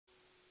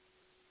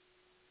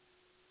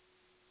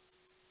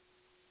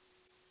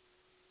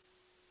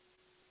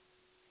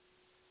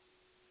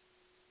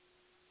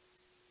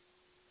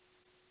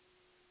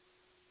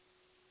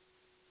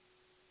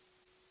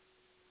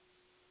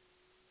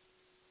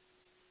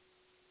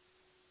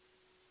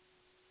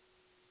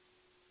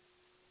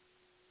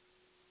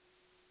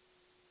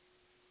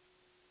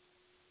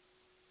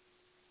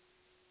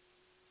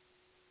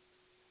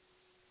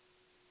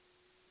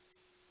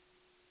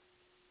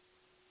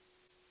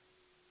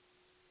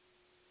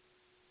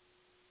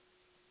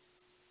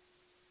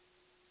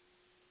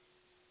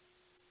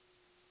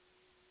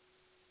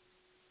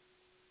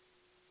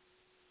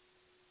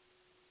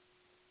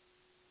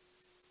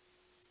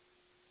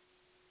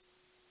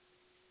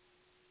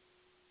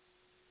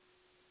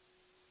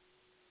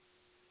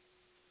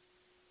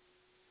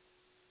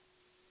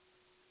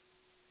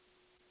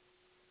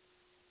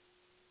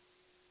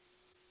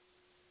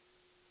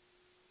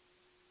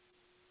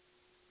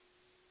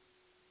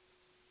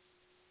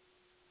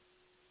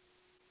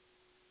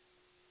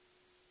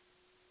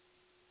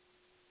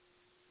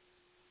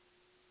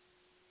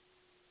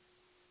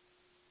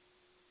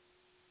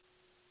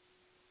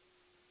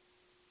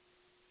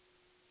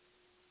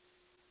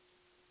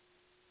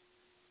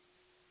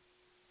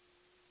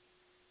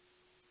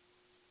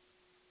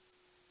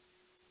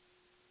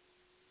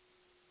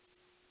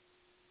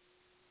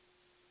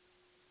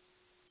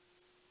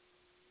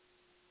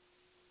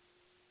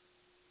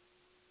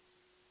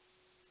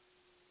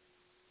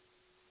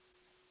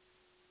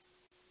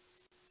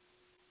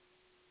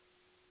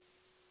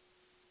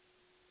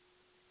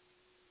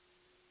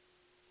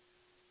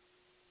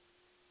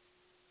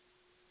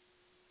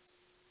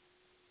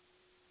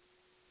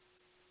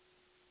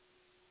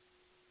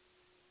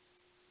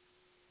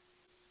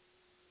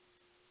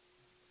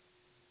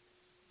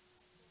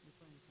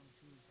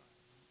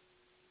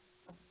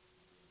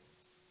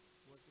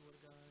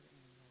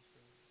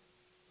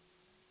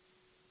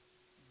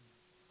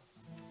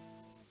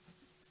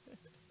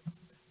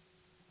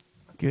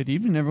Good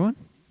evening, everyone.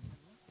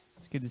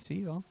 It's good to see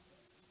you all.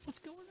 What's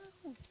going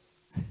on?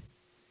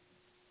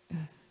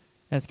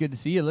 That's good to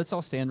see you. Let's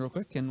all stand real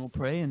quick and we'll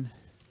pray and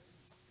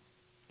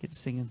get to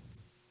singing.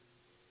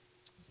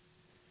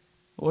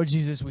 Lord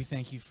Jesus, we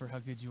thank you for how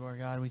good you are,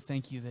 God. We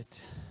thank you that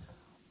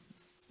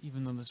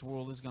even though this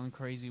world has gone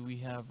crazy, we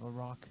have a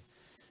rock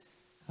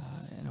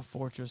and a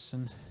fortress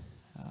and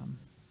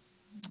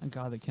a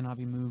God that cannot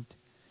be moved.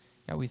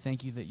 God, we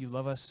thank you that you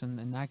love us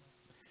and that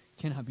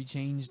cannot be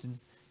changed, and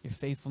your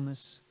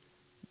faithfulness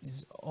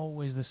is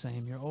always the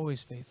same. You're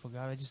always faithful,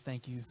 God. I just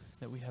thank you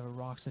that we have a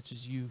rock such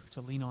as you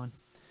to lean on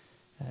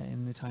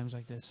in the times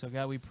like this. So,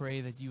 God, we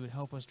pray that you would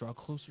help us draw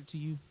closer to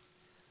you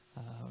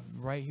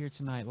right here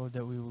tonight, Lord,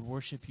 that we would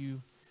worship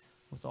you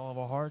with all of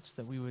our hearts,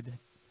 that we would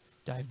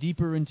dive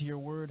deeper into your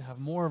word, have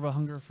more of a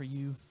hunger for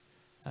you,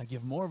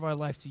 give more of our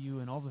life to you,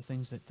 and all the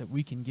things that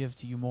we can give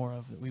to you more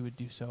of, that we would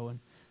do so,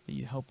 and that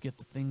you help get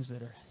the things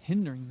that are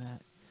hindering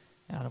that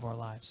out of our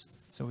lives.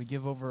 So we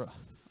give over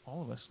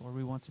all of us, Lord.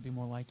 We want to be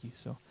more like you.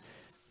 So,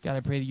 God,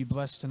 I pray that you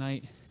bless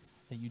tonight,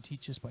 that you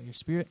teach us by your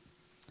Spirit,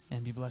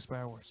 and be blessed by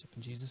our worship.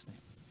 In Jesus' name,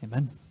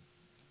 amen.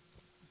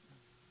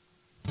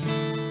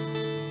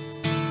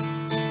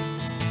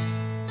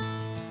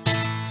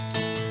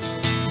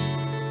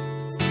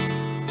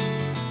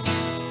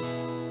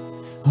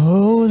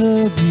 Oh,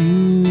 the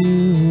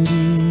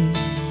beauty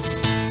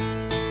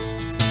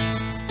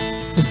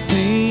to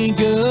think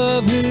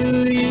of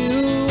who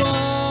you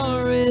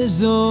are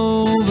is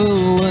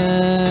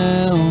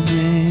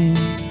overwhelming.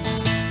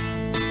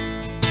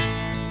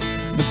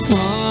 The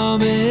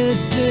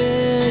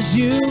promises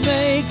you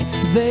make,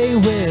 they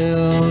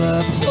will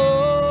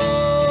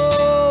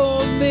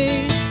uphold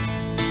me.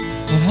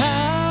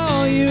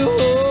 How you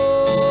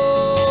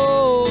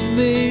hold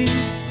me,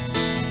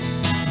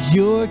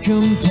 your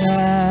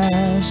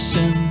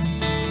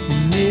compassions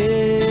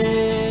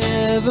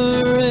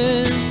never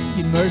end.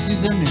 Your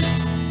mercies are new.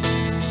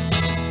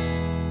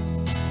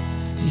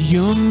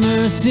 Your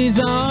mercies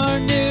are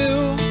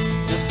new,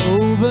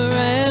 over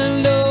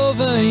and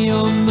over.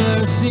 Your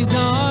mercies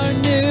are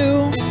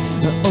new,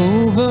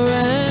 over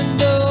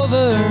and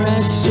over.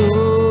 As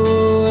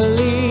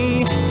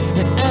surely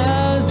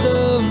as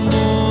the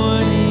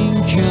morning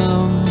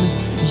comes,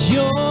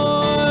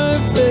 you're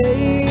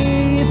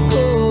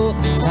faithful.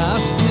 I'll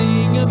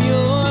sing of your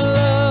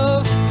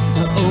love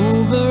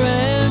over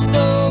and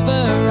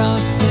over. I'll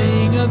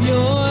sing of your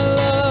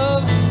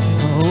love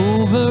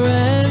over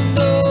and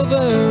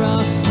over.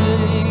 I'll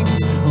sing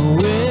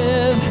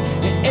with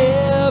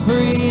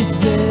every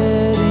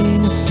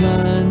setting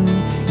sun.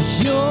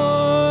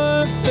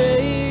 You're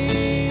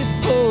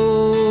faithful,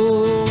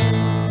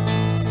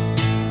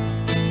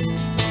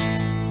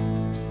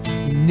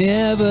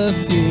 never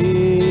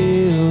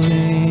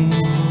failing.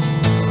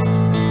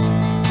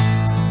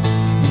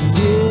 And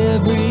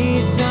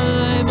every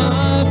time I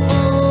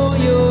fall,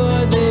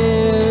 you're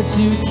there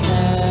to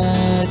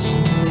catch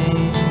me.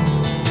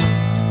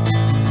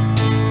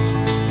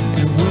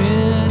 And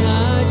when I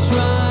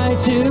try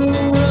to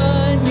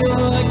run,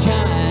 your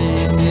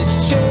kindness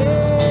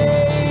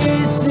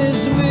chases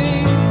me.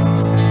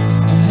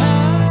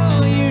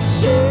 How you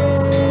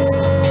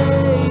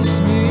chase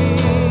me,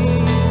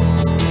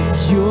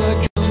 your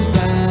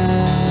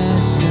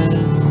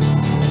compassions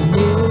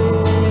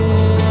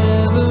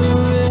never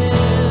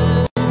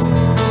end.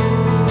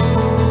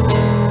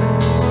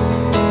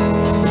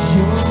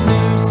 Your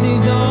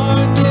mercies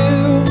are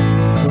new,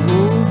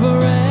 over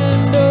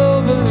and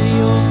over.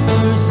 Your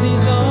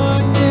mercies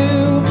are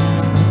new,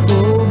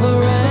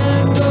 over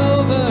and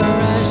over.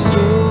 As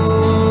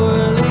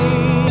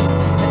surely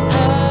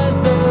as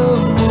the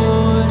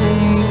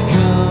morning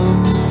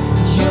comes,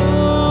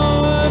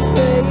 you're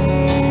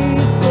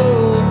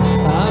faithful.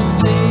 I'll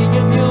sing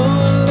of your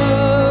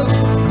love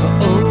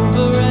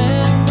over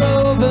and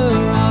over.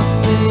 I'll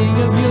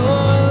sing of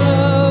your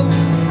love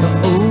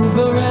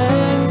over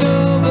and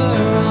over.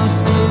 I'll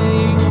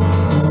sing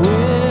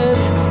with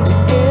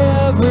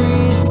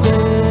every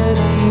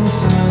setting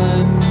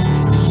sun.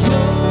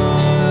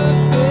 You're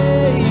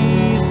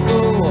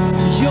faithful.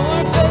 Your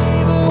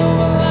favor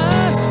will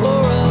last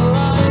for a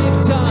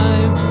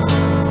lifetime.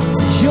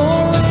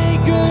 Your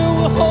anchor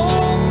will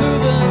hold through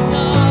the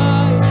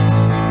night.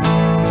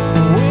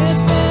 With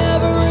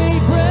every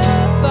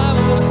breath I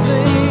will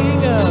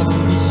sing of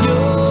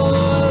your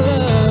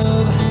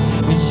love,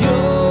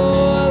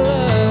 your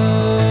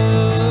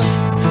love.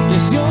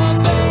 Yes, your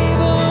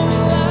favor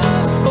will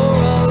last for a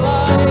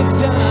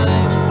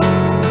lifetime,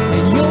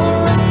 and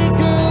your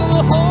anchor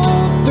will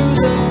hold through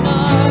the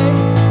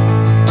night.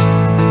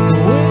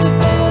 With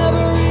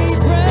every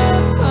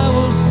breath I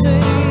will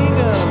sing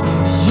of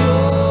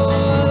your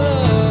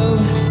love,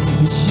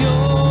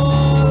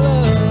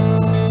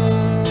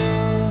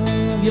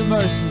 your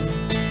mercies.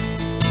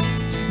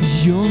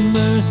 Your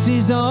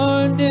mercies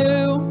are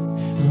new,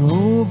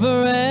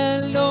 over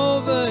and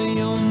over.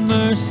 Your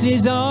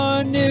mercies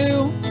are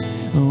new,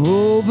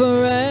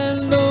 over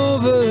and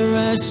over.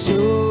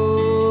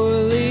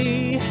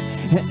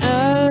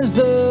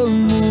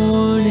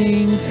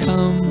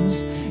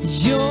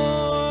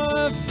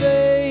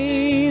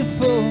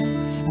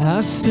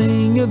 I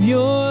sing of your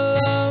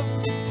love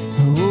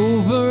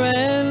over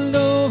and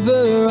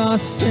over. I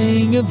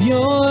sing of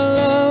your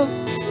love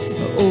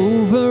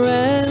over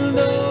and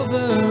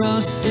over. I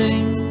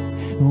sing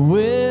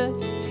with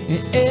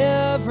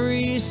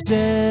every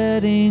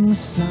setting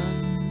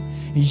sun.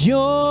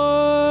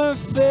 You're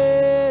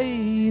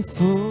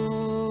faithful.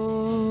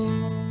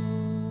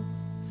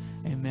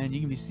 Amen. You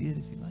can be seated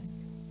if you like.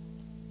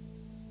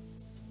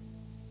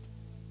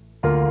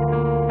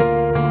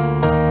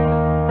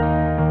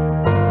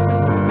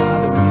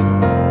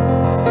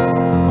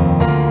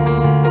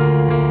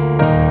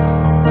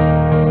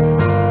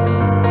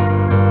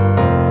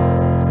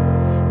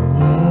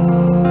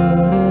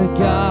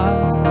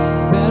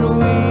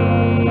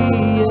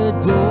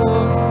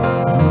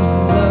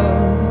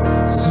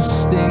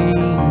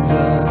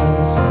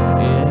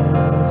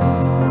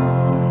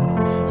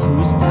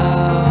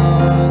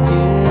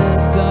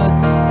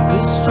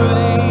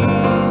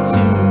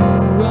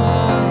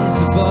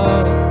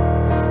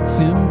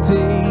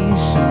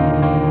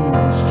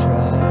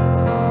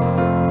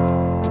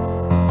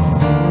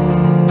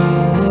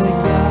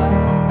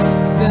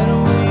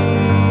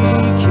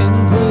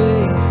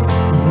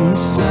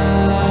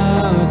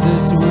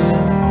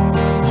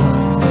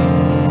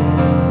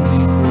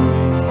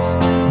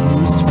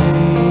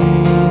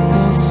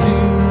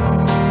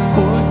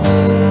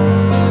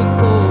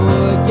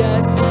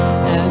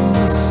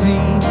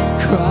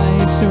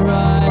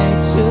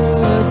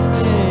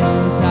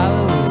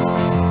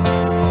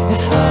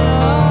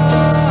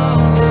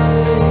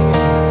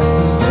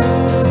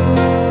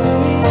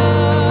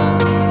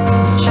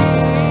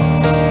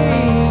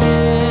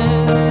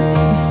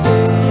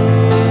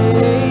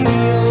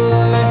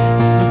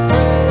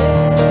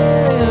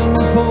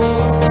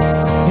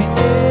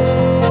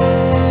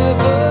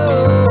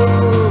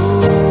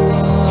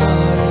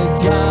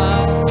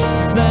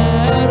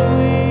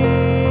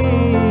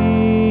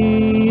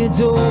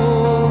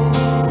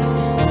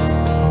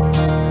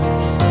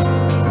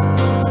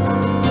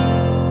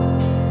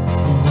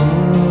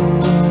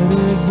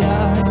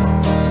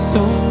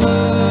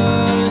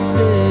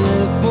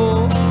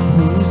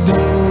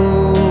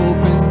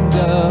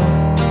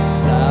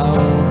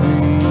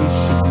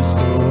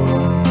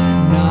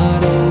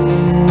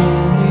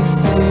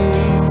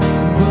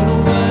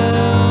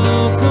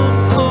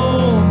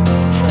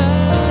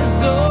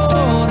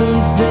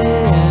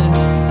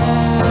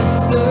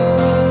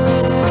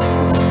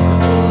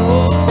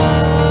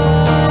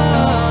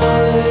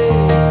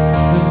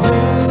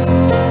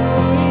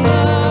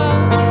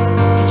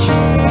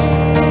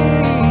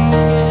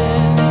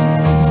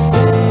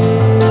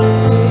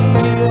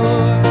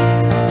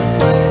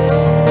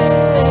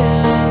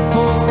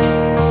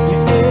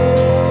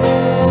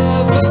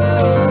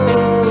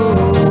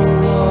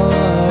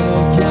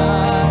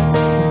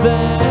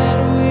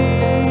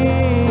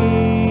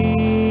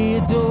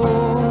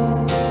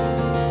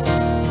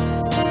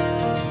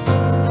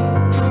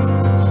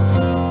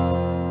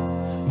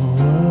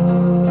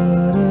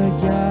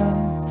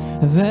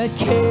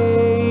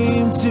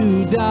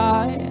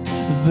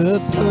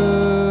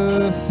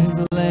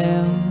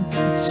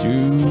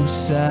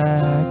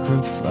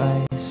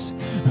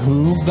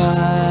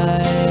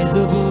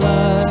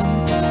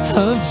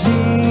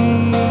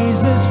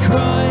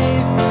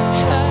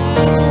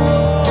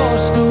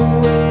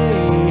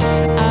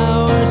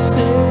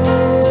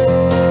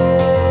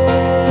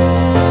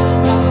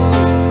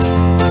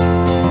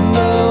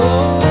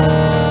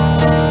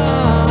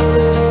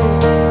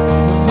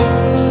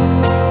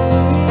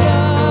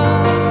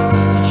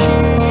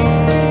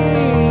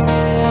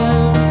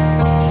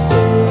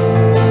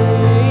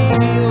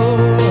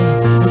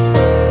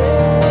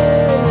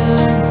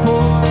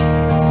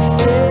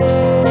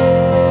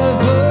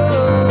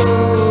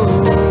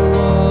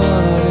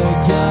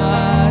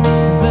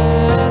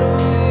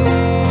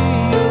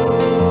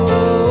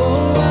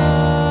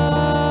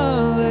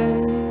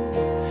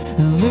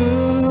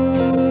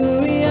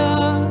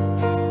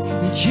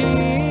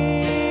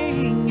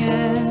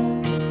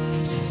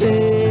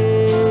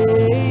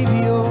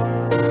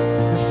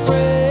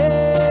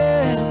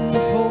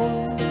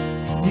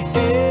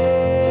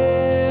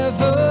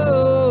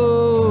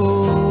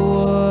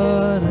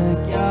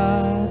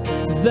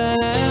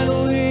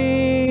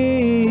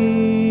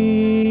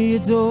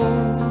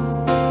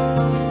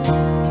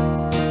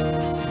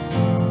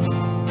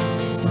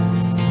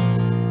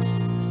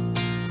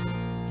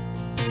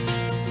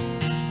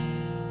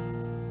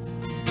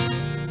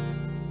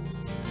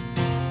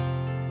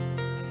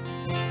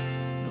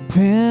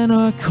 pen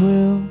or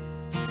quill,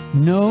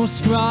 no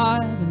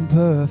scribe in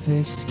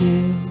perfect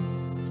skill,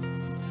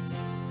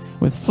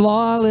 with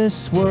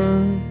flawless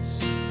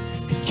words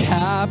could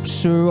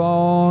capture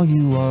all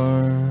you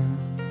were.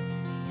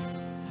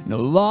 No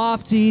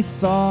lofty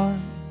thought,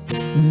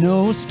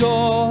 no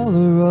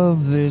scholar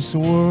of this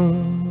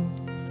world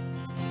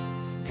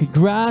could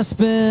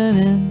grasp an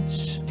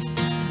inch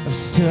of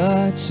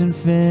such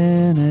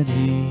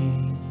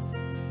infinity.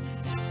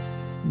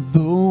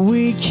 Though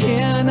we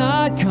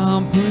cannot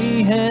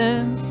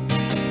comprehend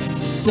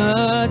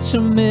such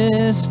a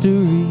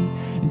mystery,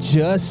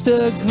 Just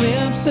a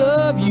glimpse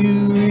of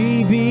you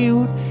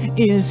revealed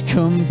is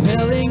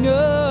compelling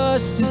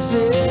us to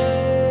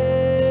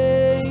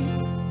say,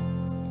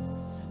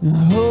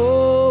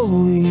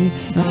 holy,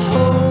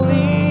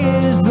 holy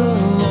is the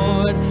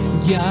Lord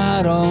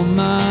God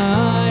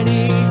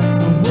Almighty.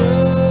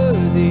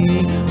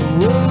 Worthy,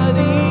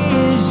 worthy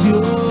is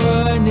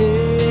your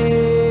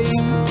name.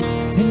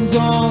 And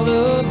all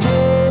of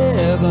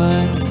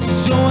heaven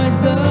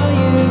joins the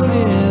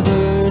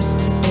universe,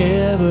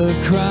 ever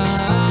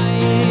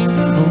crying,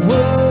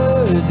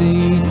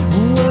 worthy,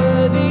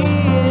 worthy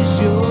is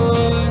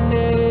your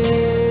name.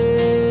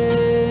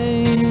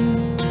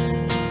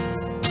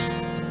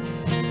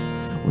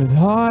 With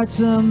hearts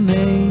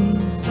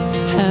amazed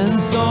and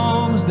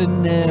songs that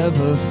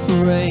never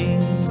fray,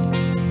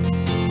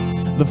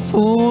 the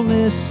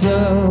fullness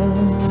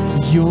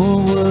of your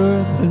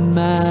worth and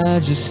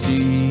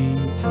majesty,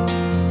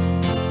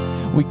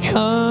 we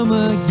come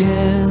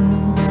again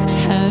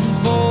and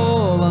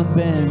fall on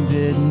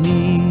bended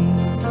knee,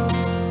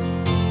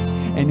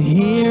 and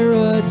here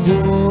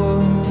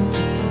adore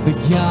the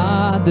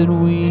God that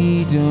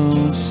we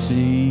don't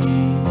see.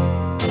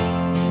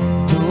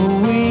 Though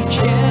we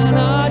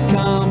cannot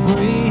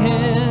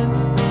comprehend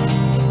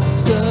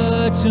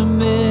such a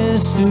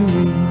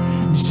mystery,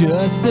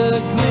 just a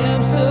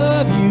glimpse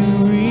of you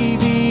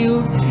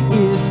revealed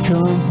is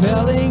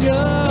compelling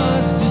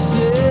us to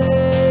say,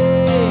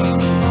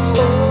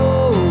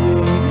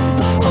 holy,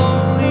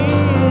 holy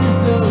is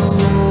the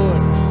Lord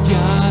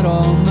God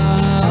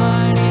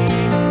Almighty.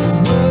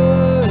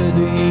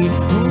 Worthy,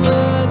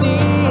 worthy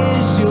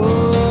is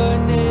your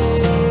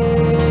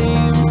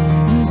name.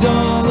 And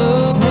all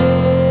of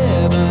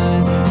heaven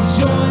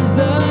joins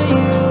the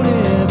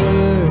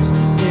universe,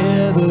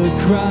 ever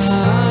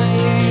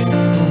crying,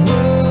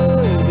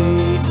 worthy,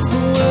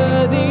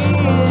 worthy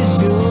is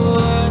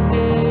your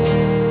name.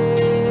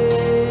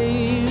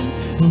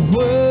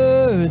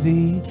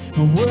 Worthy,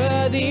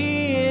 worthy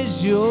is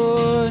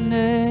your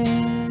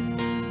name.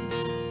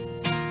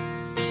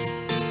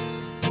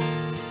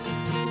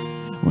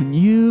 When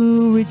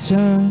you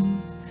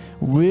return,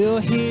 we'll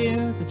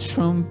hear the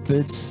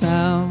trumpet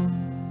sound.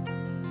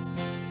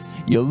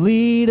 You'll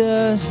lead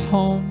us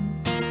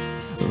home,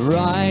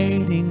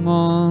 riding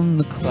on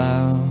the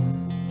cloud,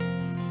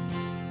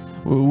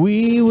 where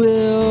we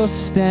will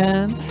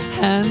stand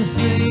and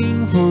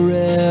sing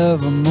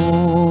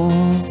forevermore.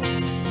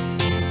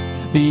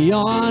 The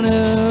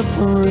honor,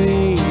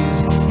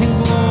 praise,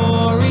 and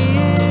glory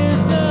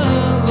is the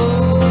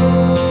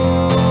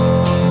Lord.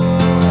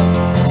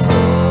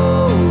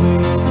 Holy,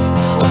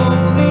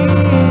 holy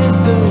is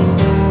the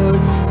Lord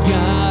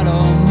God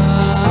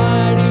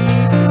Almighty.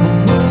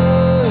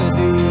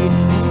 Worthy,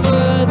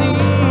 worthy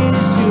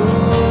is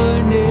your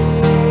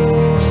name.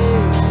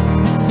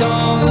 And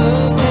all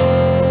of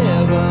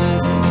heaven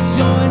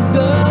joins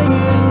the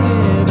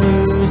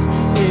universe,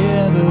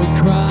 ever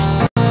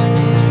crying,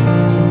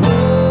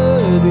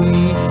 worthy,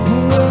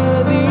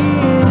 worthy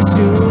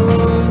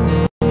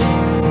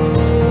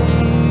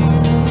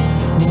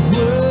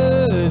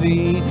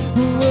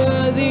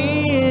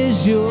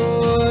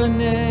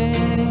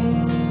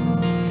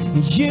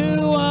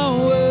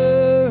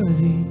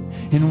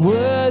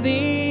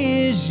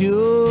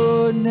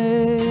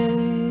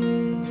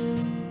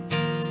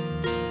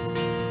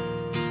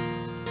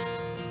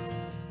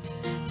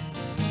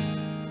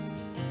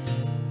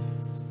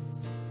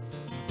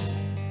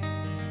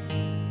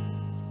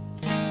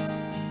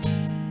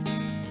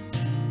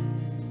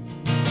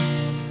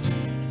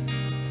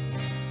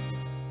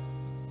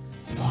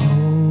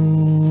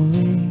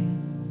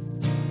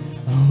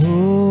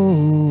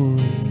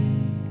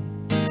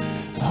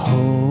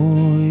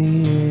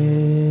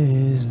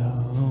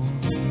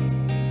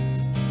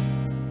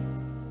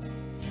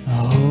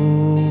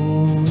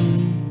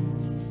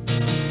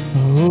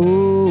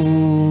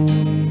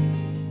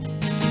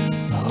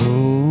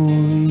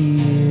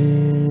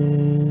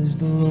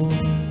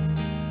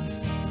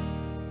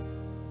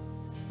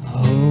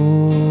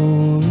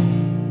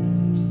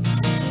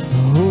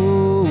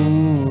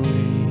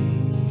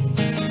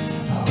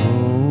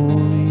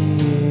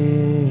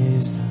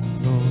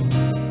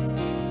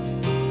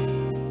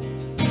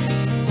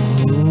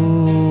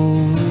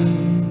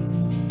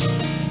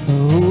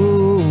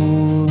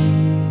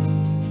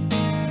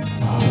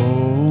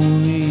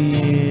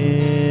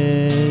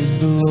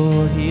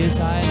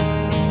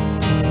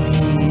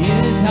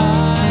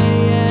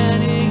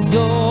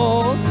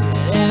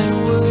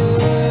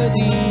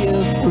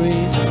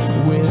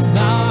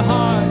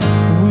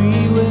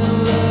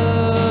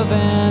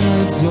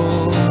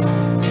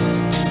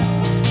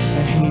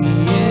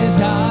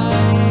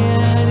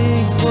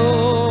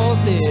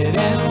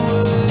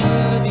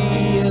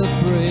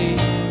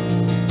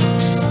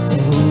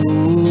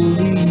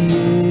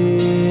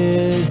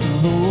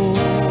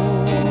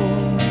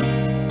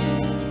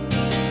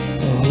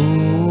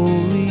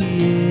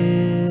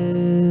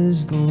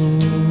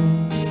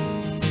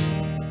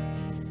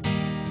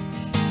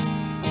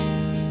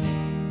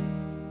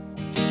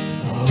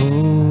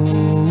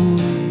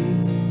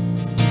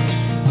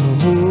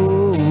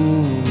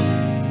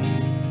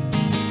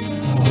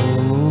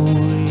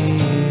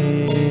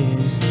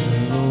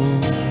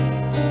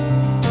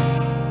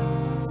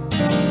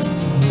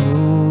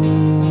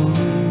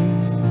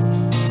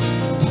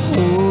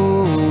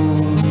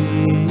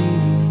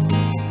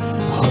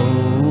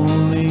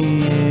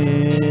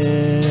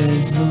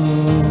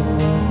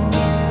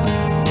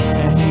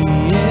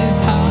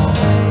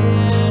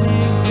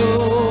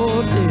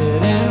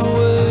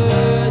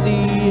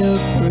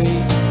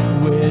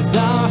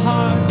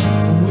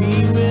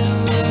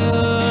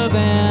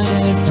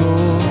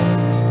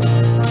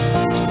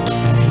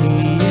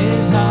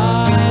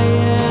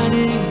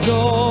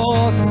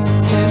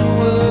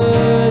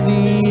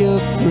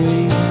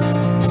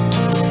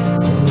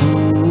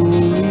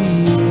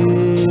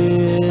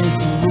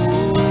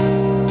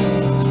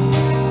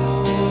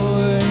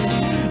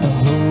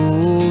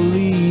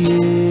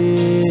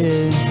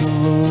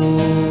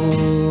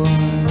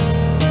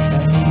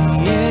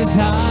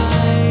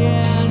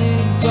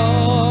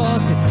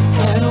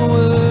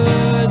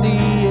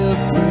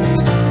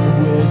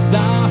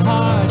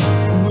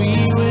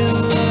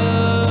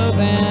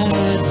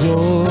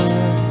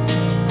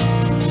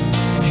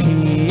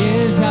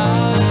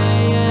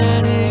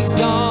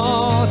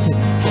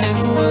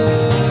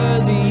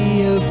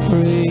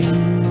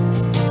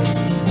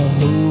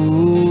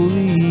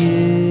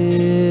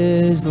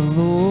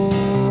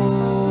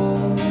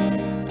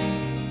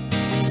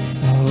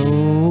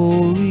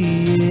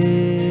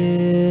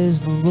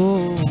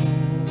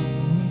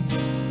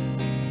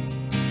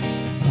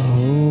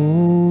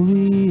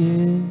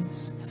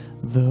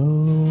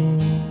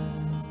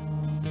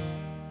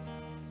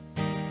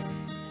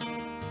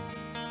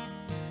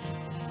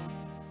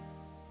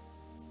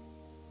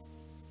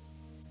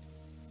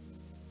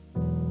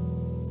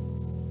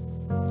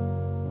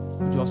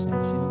all stand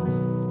and sing with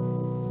us?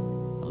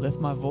 I lift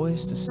my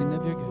voice to sing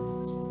of your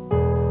goodness.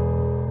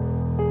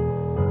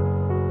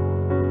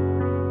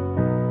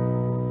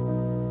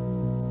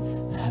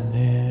 I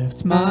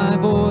lift my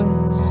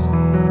voice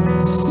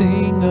to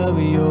sing of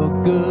your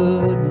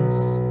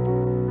goodness.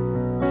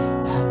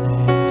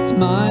 I lift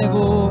my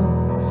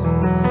voice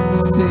to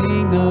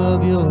sing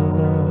of your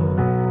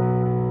love.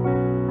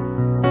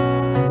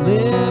 I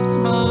lift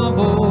my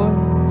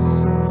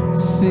voice to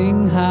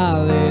sing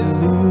hallelujah.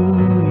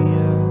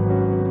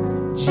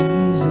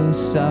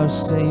 Jesus our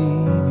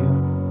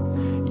Savior,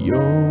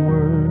 you're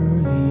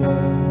worthy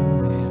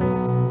of it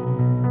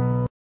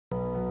all.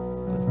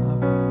 Lift my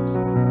voice.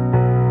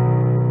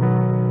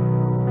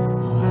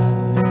 Oh,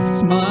 I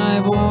lift my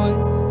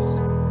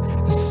voice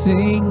to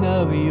sing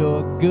of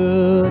your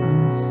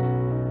goodness.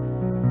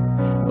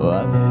 Oh,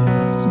 I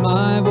lift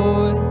my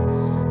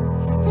voice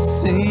to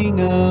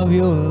sing of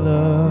your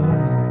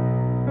love.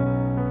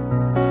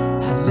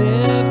 I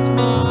lift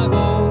my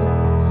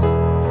voice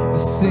to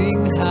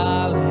sing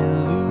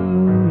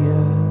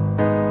hallelujah.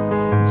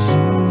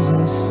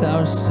 Jesus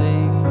our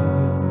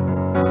Savior,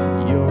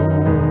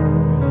 you're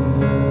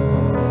worthy of it.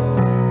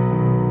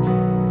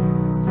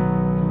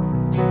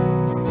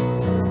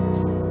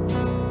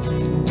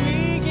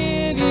 We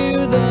give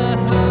you the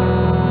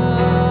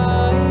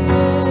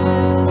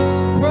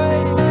highest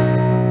praise.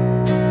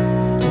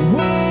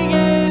 We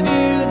give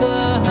you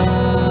the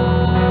highest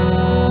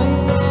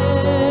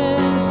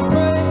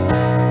praise.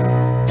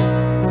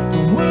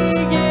 We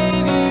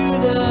give you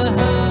the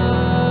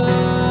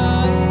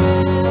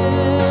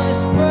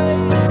highest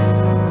praise.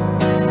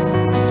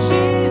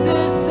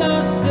 Jesus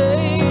our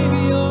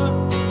Savior,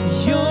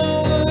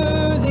 you're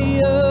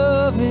worthy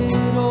of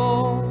it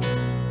all.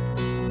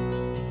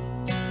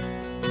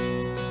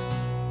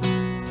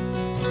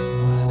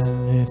 I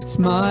lift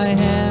my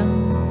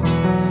hands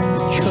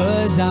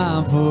because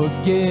I'm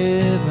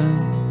forgiven.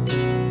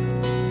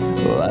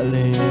 Oh, I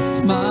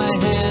lift my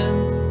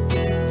hands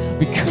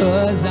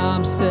because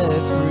I'm set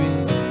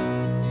free.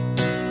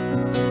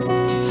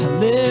 I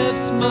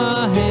lift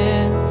my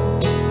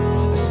hands,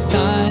 a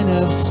sign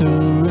of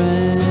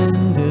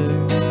surrender.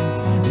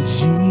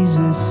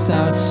 Jesus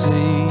our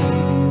Savior,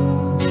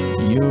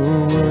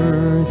 you're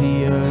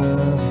worthy of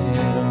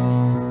it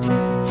all.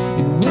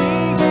 And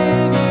we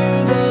give you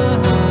the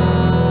highest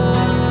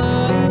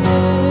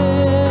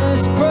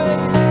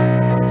praise.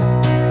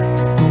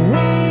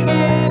 We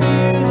give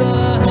you the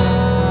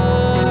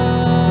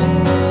highest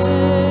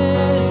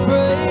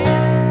praise.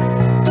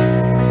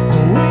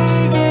 We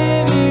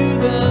give you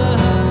the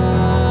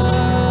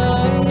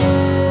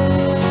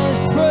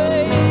highest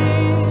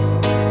praise.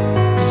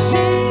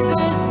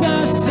 Jesus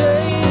our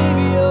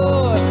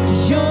Savior,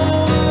 you're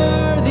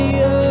worthy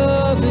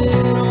of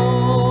it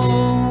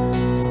all.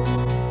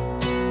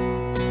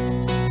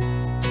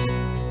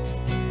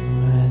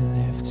 I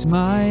lift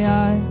my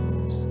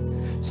eyes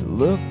to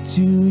look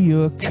to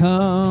your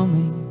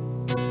coming.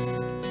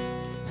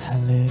 I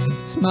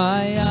lift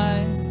my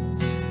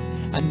eyes,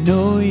 I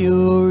know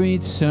you'll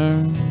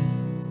return,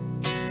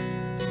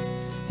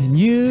 and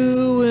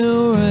you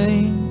will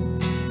reign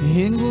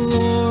in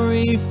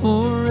glory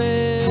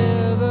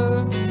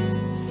forever.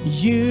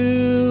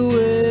 You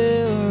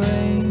will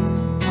reign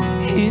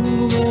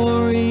in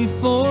glory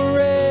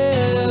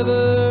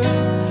forever.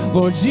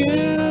 Lord, you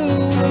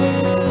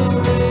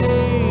will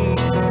reign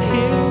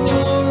in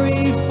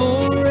glory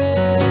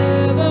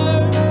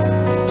forever.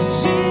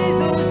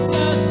 Jesus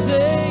our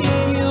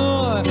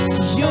Savior,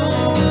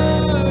 you're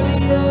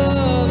worthy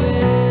of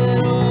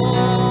it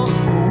all.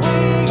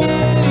 We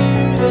give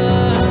you the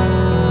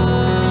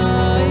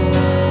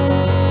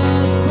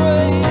highest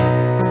praise.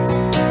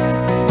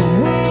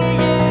 We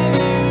give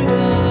you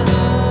the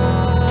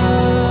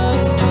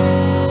highest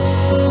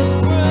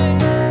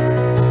praise.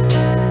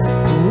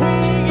 We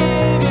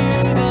give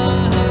you the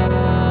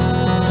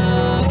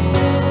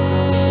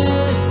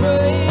highest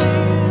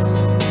praise.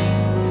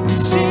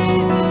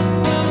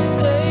 Jesus our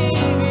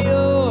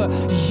Savior,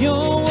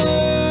 you're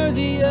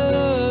worthy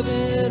of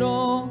it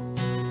all.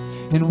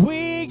 And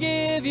we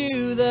give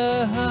you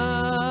the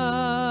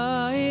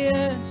highest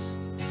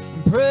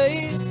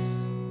praise.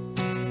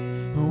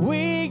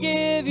 We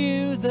give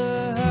you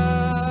the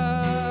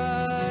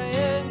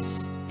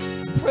highest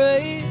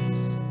praise.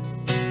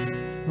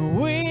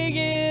 We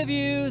give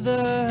you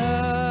the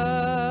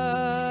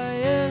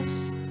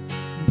highest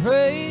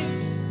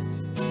praise.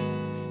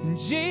 And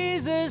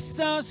Jesus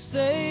our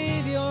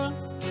Savior,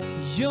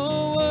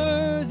 you're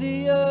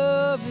worthy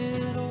of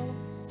it all.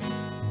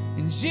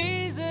 And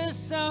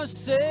Jesus our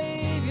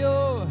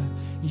Savior,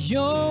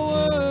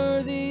 you're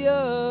worthy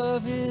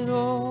of it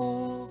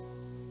all.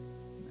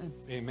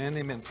 Amen,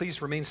 amen.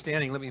 Please remain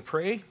standing. Let me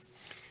pray.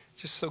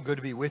 Just so good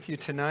to be with you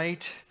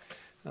tonight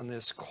on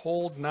this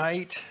cold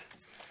night.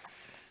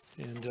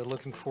 And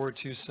looking forward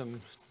to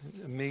some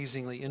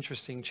amazingly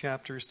interesting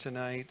chapters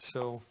tonight.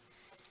 So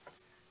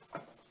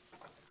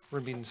we're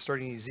going to be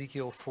starting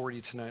Ezekiel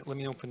 40 tonight. Let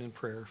me open in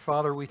prayer.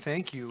 Father, we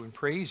thank you and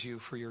praise you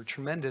for your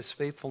tremendous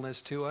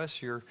faithfulness to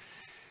us, your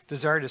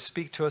desire to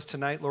speak to us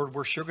tonight, Lord,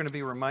 we're sure going to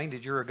be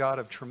reminded you're a God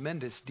of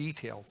tremendous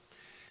detail.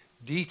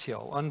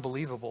 Detail,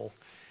 unbelievable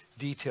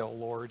detail,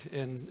 Lord.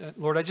 And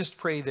Lord, I just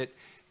pray that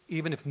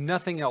even if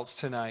nothing else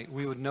tonight,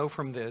 we would know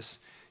from this,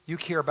 you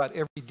care about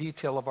every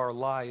detail of our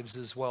lives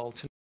as well.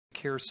 Tonight, you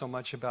care so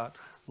much about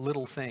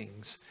little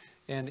things.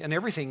 And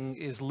everything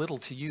is little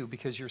to you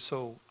because you're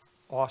so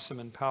awesome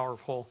and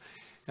powerful.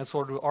 And so,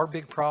 Lord, our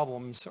big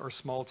problems are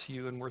small to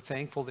you, and we're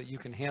thankful that you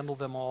can handle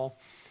them all.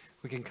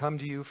 We can come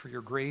to you for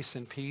your grace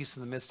and peace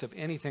in the midst of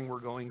anything we're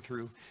going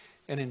through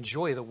and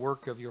enjoy the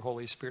work of your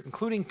Holy Spirit,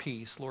 including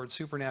peace, Lord,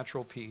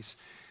 supernatural peace.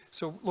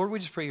 So, Lord, we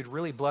just pray you'd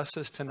really bless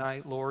us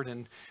tonight, Lord,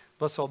 and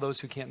bless all those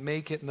who can't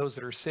make it and those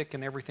that are sick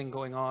and everything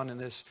going on in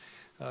this,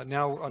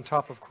 now on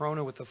top of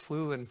Corona with the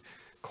flu and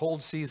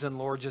cold season,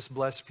 Lord, just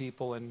bless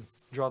people and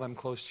draw them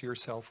close to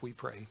yourself, we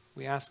pray.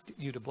 We ask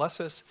you to bless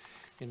us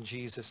in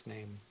Jesus'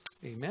 name.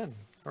 Amen.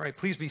 All right,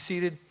 please be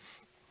seated.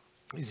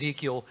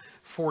 Ezekiel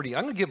 40.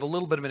 I'm going to give a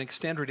little bit of an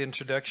extended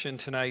introduction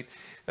tonight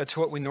to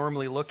what we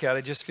normally look at.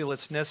 I just feel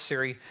it's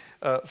necessary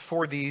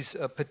for these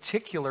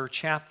particular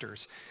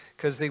chapters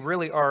because they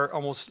really are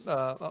almost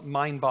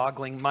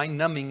mind-boggling,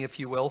 mind-numbing, if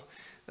you will.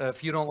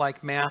 If you don't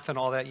like math and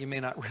all that, you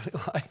may not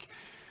really like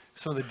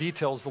some of the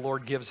details the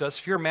Lord gives us.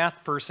 If you're a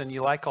math person,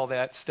 you like all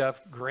that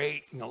stuff,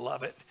 great, you'll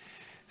love it.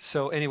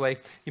 So anyway,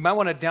 you might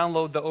want to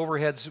download the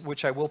overheads,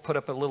 which I will put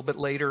up a little bit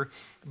later,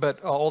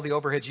 but all the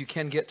overheads you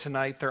can get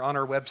tonight, they're on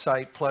our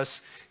website. Plus,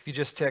 if you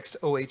just text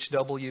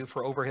OHW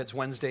for Overheads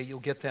Wednesday,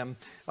 you'll get them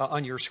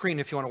on your screen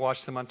if you want to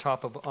watch them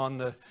on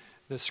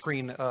the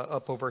screen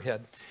up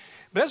overhead.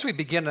 But as we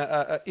begin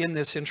in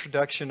this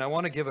introduction, I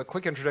want to give a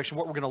quick introduction of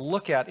what we're going to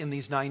look at in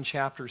these 9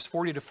 chapters,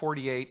 40 to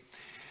 48,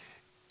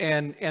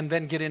 and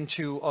then get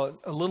into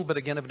a little bit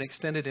again of an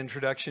extended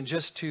introduction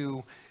just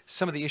to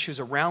some of the issues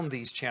around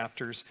these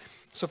chapters.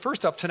 So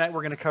first up tonight,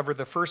 we're going to cover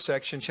the first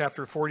section,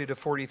 chapter 40 to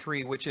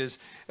 43, which is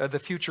the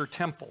future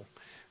temple.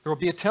 There will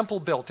be a temple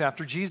built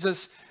after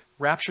Jesus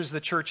raptures the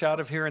church out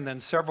of here, and then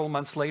several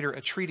months later,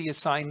 a treaty is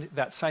signed.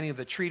 That signing of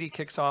the treaty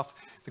kicks off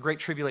the Great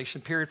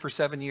Tribulation period for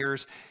 7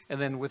 years,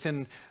 and then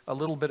within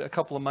a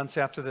couple of months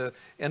after the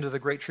end of the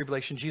Great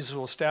Tribulation, Jesus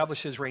will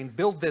establish his reign,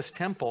 build this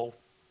temple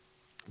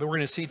that we're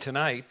going to see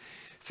tonight,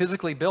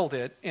 physically build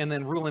it, and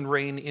then rule and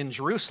reign in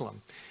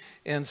Jerusalem.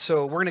 And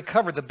so we're going to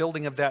cover the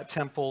building of that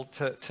temple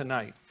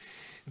tonight.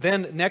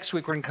 Then next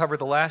week, we're going to cover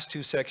the last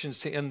 2 sections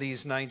to end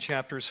these 9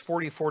 chapters,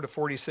 44 to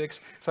 46,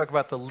 talk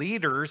about the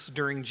leaders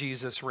during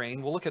Jesus'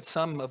 reign. We'll look at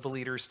some of the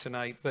leaders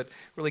tonight, but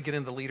really get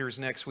into the leaders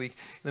next week.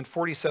 And then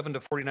 47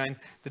 to 49,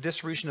 the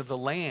distribution of the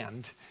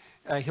land.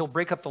 He'll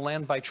break up the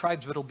land by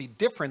tribes, but it'll be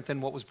different than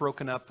what was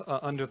broken up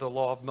under the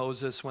law of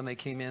Moses when they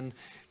came in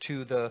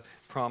to the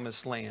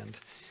promised land.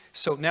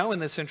 So now in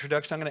this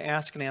introduction, I'm going to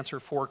ask and answer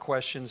 4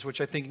 questions,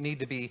 which I think need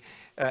to be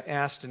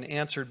asked and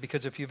answered,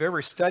 because if you've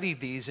ever studied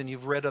these and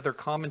you've read other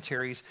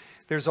commentaries,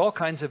 there's all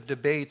kinds of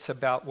debates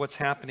about what's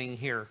happening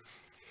here.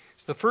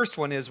 So the first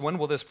one is, when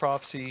will this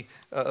prophecy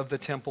of the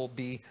temple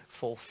be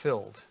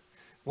fulfilled?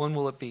 When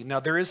will it be? Now,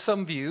 there is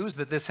some views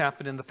that this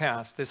happened in the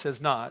past. This has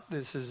not.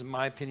 This is, in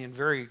my opinion,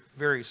 very,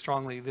 very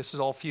strongly, this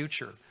is all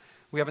future.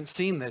 We haven't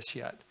seen this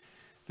yet.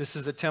 This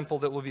is a temple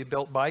that will be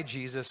built by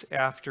Jesus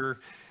after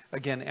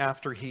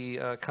he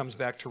comes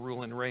back to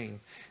rule and reign.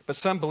 But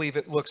some believe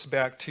it looks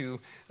back to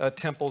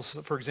temples,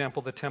 for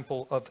example, the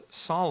Temple of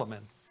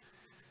Solomon.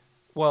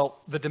 Well,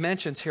 the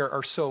dimensions here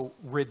are so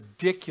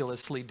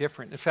ridiculously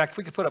different. In fact, if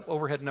we could put up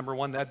overhead number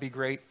 1, that'd be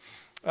great.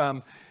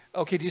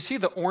 Okay, do you see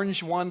the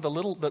orange one,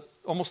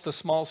 almost the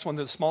smallest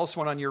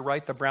one on your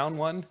right, the brown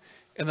one,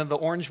 and then the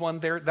orange one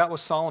there? That was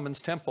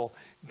Solomon's temple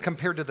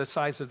compared to the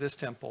size of this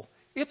temple.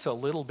 It's a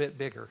little bit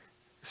bigger.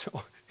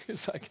 So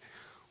it's like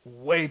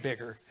way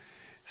bigger.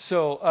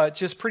 So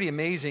just pretty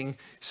amazing.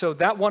 So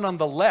that one on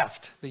the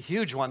left, the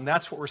huge one,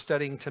 that's what we're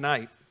studying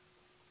tonight.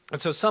 And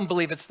so some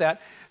believe it's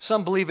that.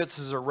 Some believe it's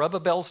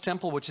Zerubbabel's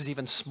temple, which is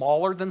even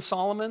smaller than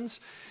Solomon's.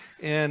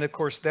 And of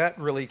course, that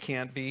really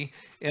can't be.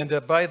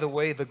 And by the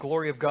way, the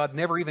glory of God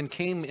never even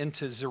came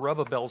into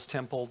Zerubbabel's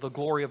temple. The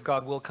glory of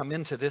God will come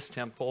into this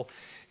temple.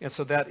 And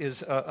so that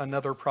is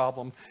another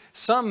problem.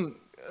 Some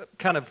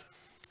kind of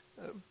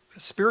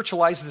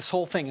spiritualize this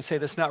whole thing and say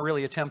that's not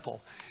really a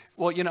temple.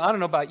 Well, I don't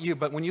know about you,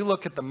 but when you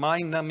look at the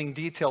mind-numbing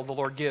detail the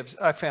Lord gives,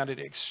 I found it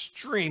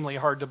extremely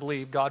hard to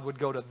believe God would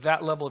go to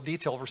that level of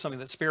detail for something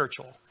that's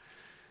spiritual.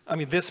 I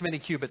mean, this many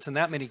cubits and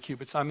that many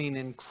cubits. I mean,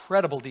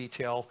 incredible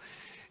detail.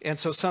 And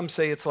so some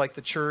say it's like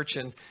the church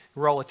and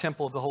we're all a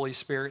temple of the Holy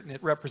Spirit and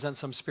it represents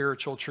some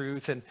spiritual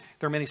truth. And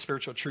there are many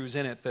spiritual truths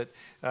in it, but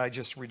I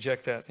just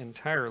reject that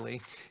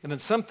entirely. And then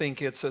some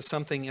think it's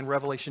something in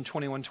Revelation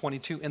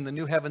 21:22, in the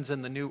new heavens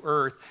and the new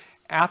earth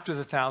after the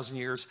 1,000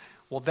 years.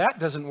 Well, that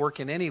doesn't work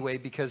in any way,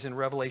 because in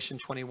Revelation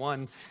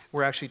 21,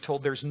 we're actually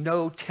told there's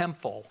no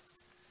temple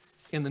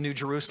in the New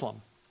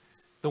Jerusalem,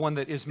 the one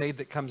that is made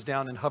that comes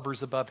down and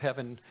hovers above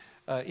heaven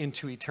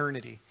into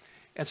eternity.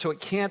 And so it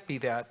can't be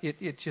that.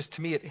 It just,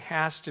 to me, it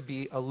has to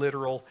be a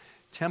literal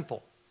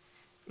temple.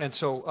 And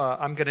so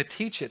I'm going to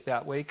teach it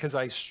that way because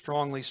I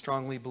strongly,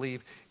 strongly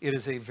believe it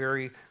is a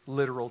very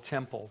literal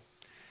temple.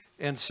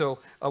 And so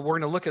we're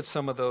going to look at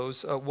some of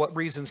those. What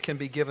reasons can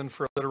be given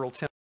for a literal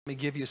temple? Let me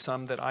give you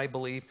some that I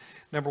believe.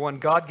 Number one,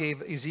 God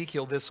gave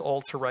Ezekiel this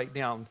all to write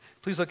down.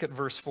 Please look at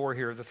verse 4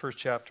 here, the first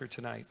chapter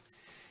tonight.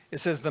 It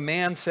says, the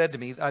man said to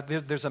me,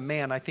 there's a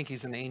man, I think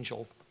he's an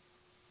angel,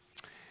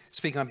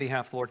 speaking on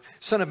behalf of the Lord.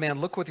 Son of man,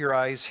 look with your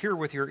eyes, hear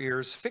with your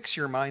ears, fix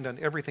your mind on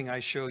everything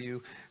I show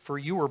you, for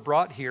you were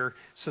brought here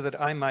so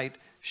that I might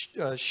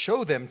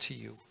show them to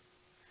you,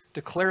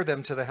 declare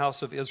them to the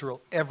house of Israel,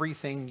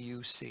 everything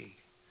you see.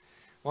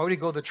 Why would he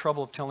go to the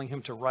trouble of telling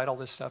him to write all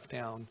this stuff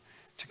down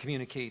to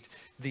communicate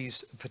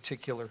these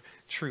particular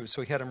truths?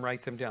 So he had him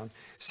write them down.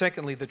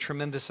 Secondly, the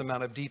tremendous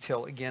amount of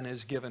detail, again,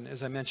 is given.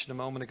 As I mentioned a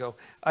moment ago,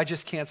 I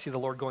just can't see the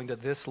Lord going to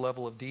this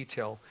level of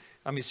detail.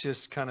 I mean, it's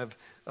just kind of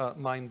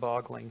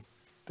mind-boggling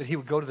that he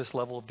would go to this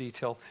level of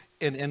detail,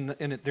 and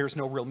there's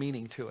no real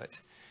meaning to it.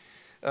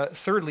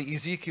 Thirdly,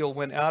 Ezekiel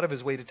went out of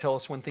his way to tell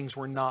us when things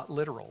were not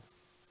literal.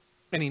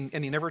 And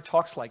he never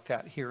talks like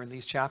that here in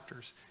these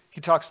chapters.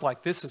 He talks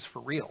like this is for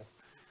real.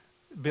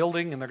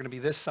 Building, and they're going to be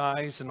this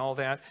size and all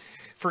that.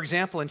 For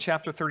example, in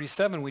chapter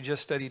 37, we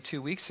just studied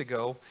 2 weeks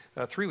ago,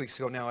 3 weeks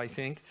ago now, I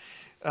think,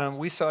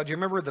 we saw, do you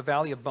remember the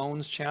Valley of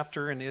Bones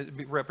chapter and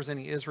it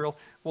representing Israel?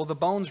 Well, the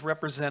bones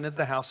represented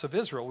the house of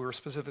Israel. We were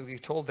specifically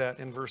told that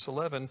in verse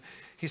 11.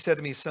 He said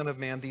to me, son of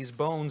man, these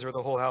bones are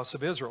the whole house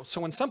of Israel. So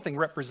when something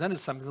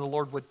represented something, the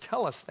Lord would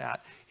tell us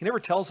that. He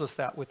never tells us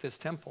that with this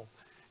temple.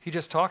 He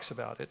just talks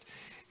about it.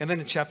 And then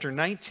in chapter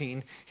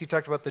 19, he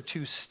talked about the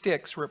two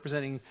sticks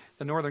representing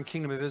the northern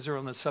kingdom of Israel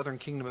and the southern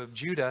kingdom of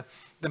Judah,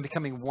 them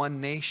becoming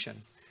one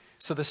nation.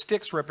 So the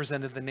sticks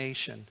represented the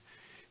nation,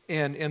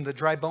 and the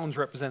dry bones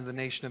represented the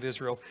nation of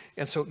Israel.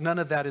 And so none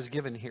of that is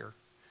given here.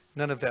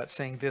 None of that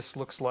saying this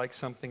looks like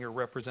something or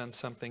represents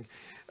something.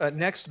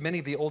 Next, many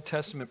of the Old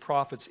Testament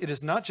prophets, it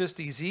is not just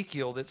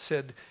Ezekiel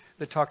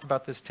that talked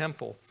about this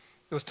temple.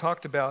 It was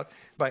talked about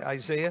by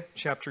Isaiah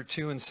chapter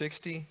 2 and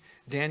 60,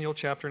 Daniel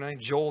chapter 9,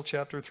 Joel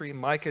chapter 3,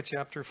 Micah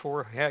chapter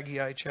 4,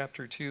 Haggai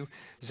chapter 2,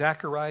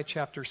 Zechariah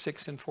chapter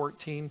 6 and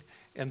 14,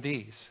 and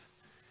these.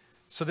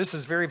 So this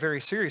is very, very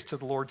serious to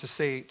the Lord to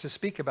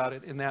speak about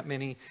it in that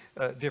many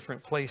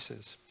different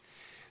places.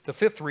 The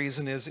fifth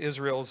reason is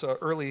Ezekiel's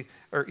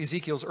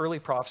early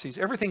prophecies.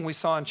 Everything we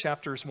saw in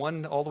chapters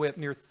 1 all the way up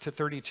near to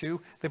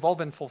 32, they've all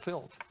been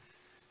fulfilled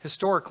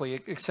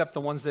historically, except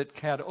the ones that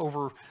had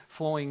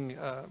overflowing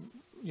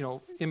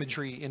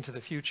imagery into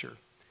the future.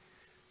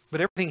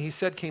 But everything he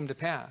said came to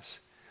pass.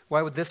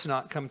 Why would this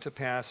not come to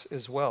pass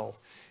as well?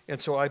 And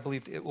so I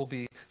believe it will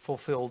be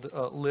fulfilled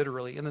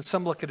literally. And then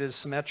some look at it as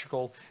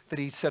symmetrical, that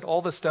he said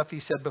all the stuff he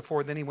said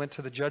before, then he went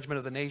to the judgment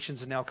of the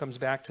nations and now comes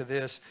back to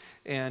this.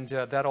 And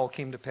that all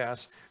came to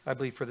pass, I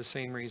believe, for the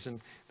same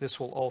reason. This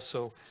will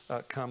also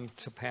come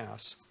to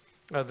pass.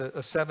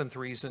 The seventh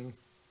reason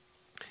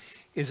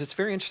is it's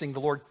very interesting. The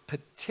Lord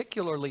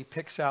particularly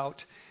picks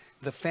out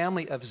the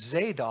family of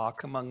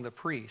Zadok among the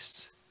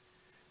priests.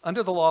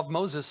 Under the law of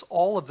Moses,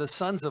 all of the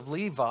sons of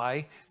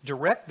Levi,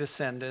 direct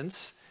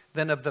descendants,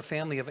 then of the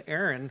family of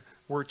Aaron,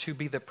 were to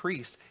be the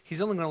priest.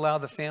 He's only going to allow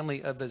the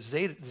family of the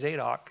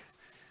Zadok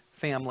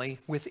family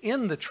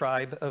within the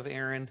tribe of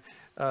Aaron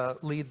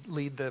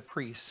lead the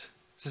priests.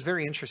 This is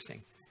very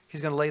interesting.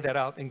 He's going to lay that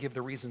out and give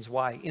the reasons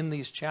why in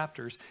these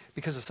chapters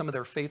because of some of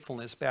their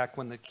faithfulness back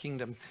when the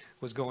kingdom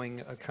was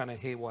going kind of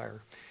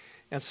haywire.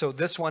 And so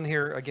this one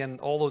here, again,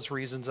 all those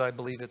reasons, I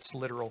believe it's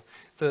literal.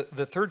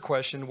 The third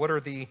question, what are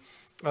the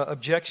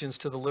objections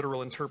to the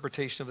literal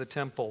interpretation of the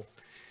temple?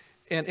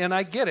 And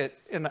I get it,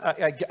 and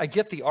I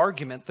get the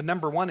argument. The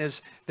number one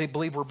is they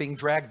believe we're being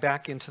dragged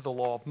back into the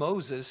law of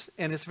Moses.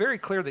 And it's very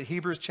clear that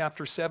Hebrews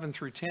chapter 7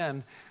 through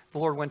 10, the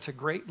Lord went to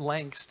great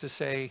lengths to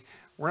say,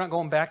 we're not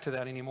going back to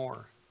that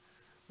anymore.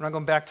 We're not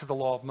going back to the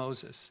law of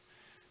Moses.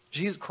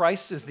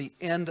 Christ is the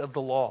end of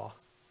the law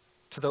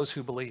to those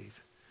who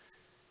believe.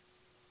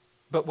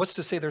 But what's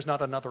to say there's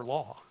not another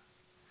law?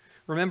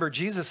 Remember,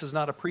 Jesus is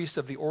not a priest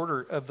of the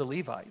order of the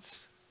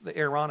Levites, the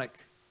Aaronic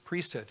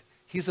priesthood.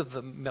 He's of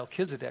the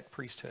Melchizedek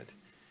priesthood.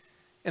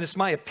 And it's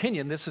my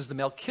opinion this is the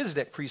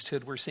Melchizedek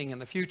priesthood we're seeing in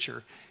the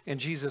future. And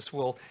Jesus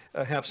will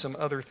have some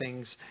other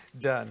things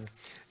done.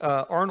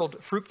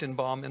 Arnold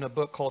Fruchtenbaum, in a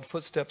book called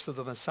Footsteps of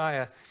the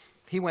Messiah,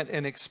 he went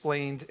and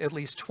explained at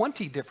least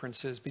 20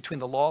 differences between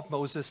the law of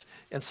Moses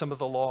and some of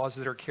the laws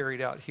that are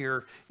carried out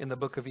here in the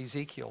book of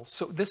Ezekiel.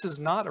 So this is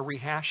not a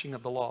rehashing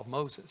of the law of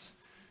Moses.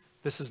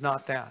 This is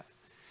not that.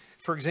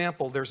 For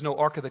example, there's no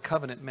Ark of the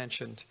Covenant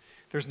mentioned.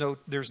 There's no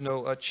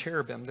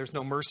cherubim. There's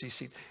no mercy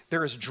seat.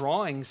 There is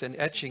drawings and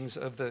etchings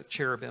of the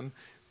cherubim,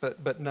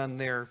 but none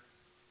there.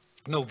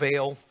 No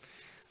veil,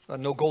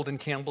 no golden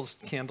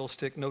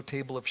candlestick, no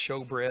table of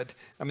showbread.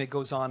 I mean, it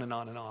goes on and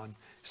on and on.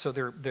 So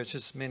there's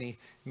just many,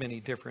 many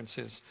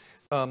differences.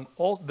 Then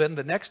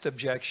the next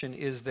objection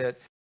is that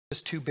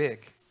it's too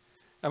big.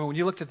 I mean, when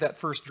you looked at that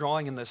first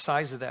drawing and the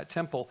size of that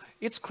temple,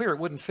 it's clear it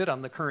wouldn't fit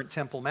on the current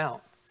Temple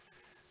Mount.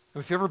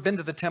 If you've ever been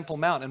to the Temple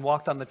Mount and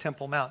walked on the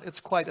Temple Mount, it's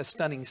quite a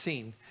stunning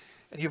scene.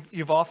 And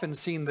you've often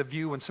seen the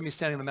view when somebody's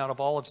standing on the Mount of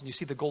Olives and you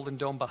see the golden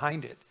dome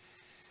behind it.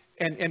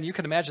 And you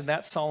can imagine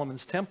that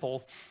Solomon's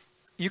temple.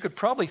 You could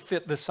probably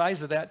fit the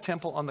size of that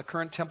temple on the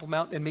current Temple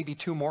Mount and maybe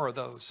 2 more of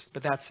those,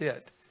 but that's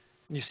it.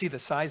 And you see the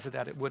size of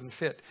that, it wouldn't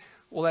fit.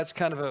 Well, that's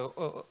kind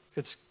of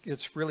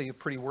it's really a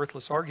pretty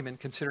worthless argument,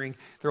 considering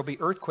there will be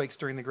earthquakes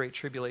during the Great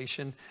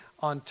Tribulation,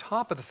 on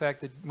top of the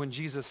fact that when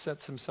Jesus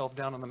sets himself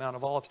down on the Mount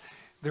of Olives,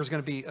 there's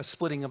going to be a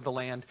splitting of the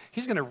land.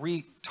 He's going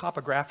to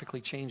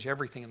topographically change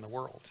everything in the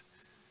world.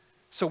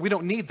 So we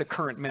don't need the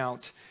current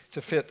mount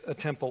to fit a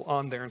temple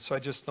on there. And so I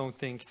just don't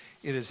think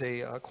it is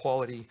a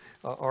quality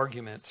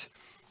argument.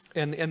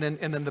 And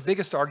then the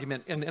biggest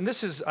argument, and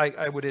this is,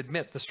 I would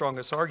admit, the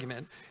strongest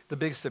argument, the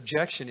biggest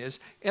objection is,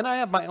 and I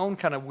have my own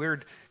kind of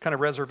weird kind of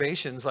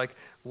reservations, like,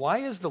 why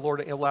is the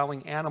Lord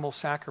allowing animal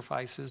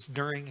sacrifices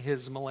during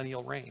his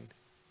millennial reign?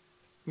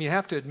 I mean, you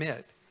have to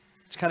admit,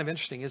 it's kind of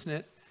interesting, isn't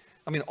it?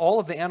 I mean, all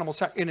of the animal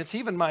and it's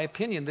even my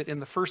opinion that in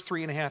the first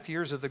 3.5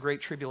 years of the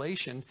Great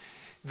Tribulation,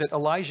 that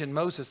Elijah and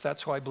Moses,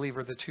 that's who I believe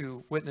are the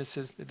 2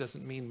 witnesses. It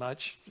doesn't mean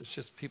much. It's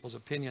just people's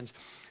opinions.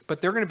 But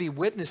they're going to be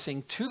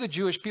witnessing to the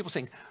Jewish people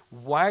saying,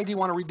 why do you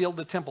want to rebuild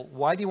the temple?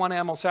 Why do you want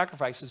animal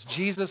sacrifices?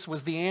 Jesus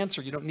was the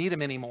answer. You don't need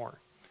him anymore.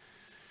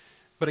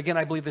 But again,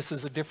 I believe this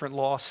is a different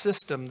law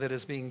system that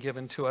is being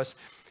given to us.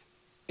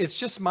 It's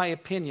just my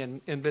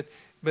opinion.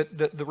 But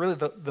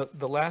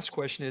the last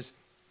question is,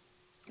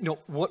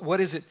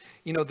 what is it,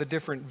 the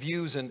different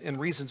views and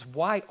reasons,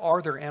 why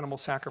are there animal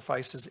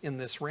sacrifices in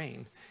this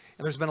reign?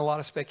 And there's been a lot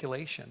of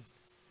speculation.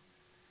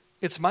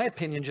 It's my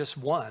opinion, just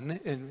one,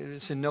 and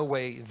it's in no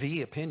way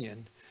the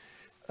opinion,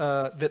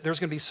 that there's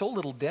going to be so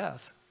little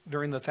death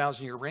during the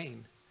 1,000-year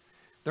reign.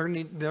 They're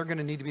going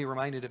to need to be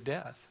reminded of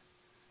death.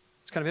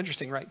 It's kind of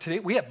interesting, right? Today,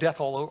 we have death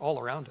all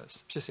around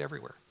us, just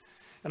everywhere.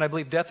 And I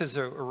believe death is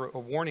a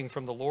warning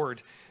from the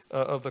Lord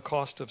of the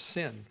cost of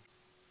sin.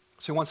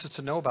 So he wants us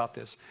to know about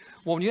this.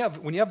 Well,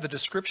 when you have the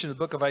description in the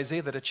book of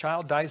Isaiah that a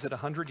child dies at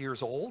 100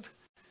 years old,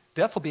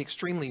 death will be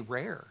extremely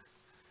rare.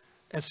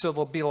 And so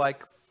they'll be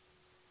like,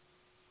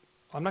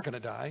 I'm not going to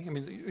die. I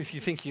mean, if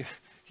you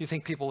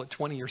think people at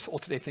 20 years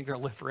old today think they're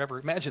going to live forever,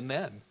 imagine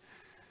then.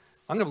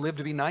 I'm going to live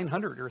to be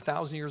 900 or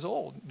 1,000 years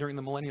old during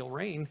the millennial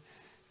reign.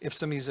 If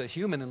somebody's a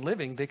human and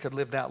living, they could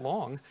live that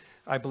long.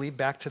 I believe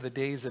back to the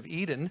days of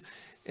Eden.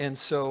 And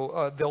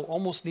so they'll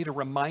almost need a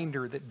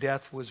reminder that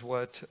death was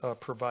what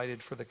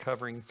provided for the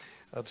covering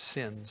of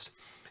sins.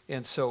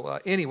 And so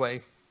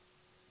anyway,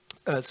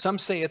 some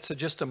say it's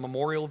just a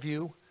memorial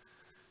view.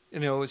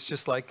 It's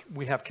just like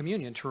we have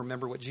communion to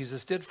remember what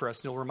Jesus did for us.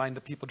 And it'll remind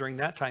the people during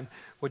that time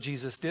what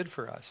Jesus did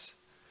for us.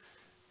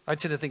 I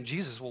tend to think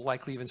Jesus will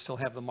likely even still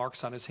have the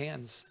marks on his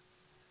hands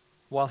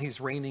while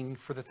he's reigning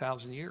for the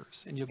 1,000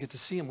 years. And you'll get to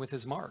see him with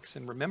his marks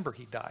and remember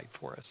he died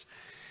for us.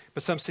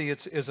 But some see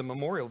it's as a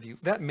memorial view.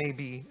 That may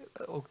be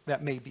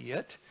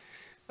it.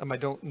 I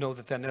don't know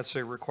that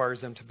necessarily requires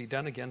them to be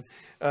done again.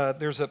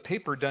 There's a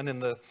paper done in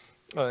the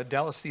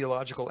Dallas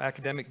Theological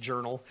Academic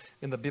Journal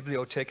in the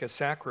Bibliotheca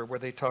Sacra where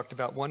they talked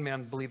about one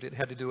man believed it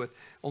had to do with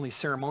only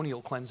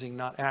ceremonial cleansing,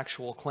 not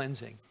actual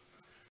cleansing.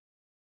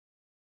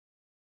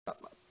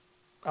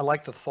 I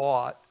like the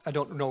thought. I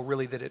don't know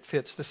really that it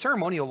fits. The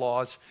ceremonial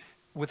laws,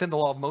 within the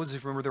law of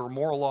Moses, remember there were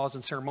moral laws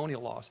and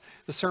ceremonial laws.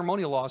 The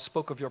ceremonial laws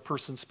spoke of your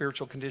person's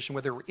spiritual condition,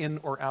 whether they were in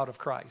or out of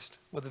Christ,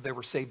 whether they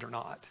were saved or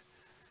not.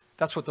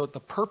 That's what the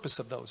purpose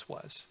of those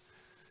was.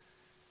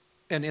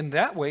 And in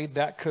that way,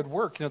 that could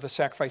work. The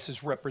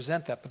sacrifices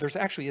represent that. But there's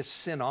actually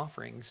sin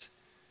offerings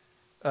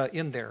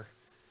in there.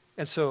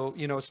 And so,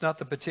 it's not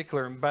the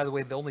particular, and by the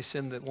way, the only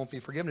sin that won't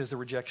be forgiven is the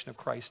rejection of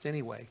Christ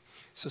anyway.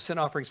 So sin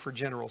offerings for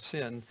general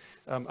sin,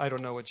 I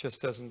don't know, it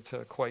just doesn't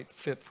quite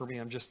fit for me.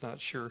 I'm just not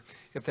sure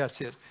if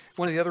that's it.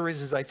 One of the other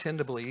reasons I tend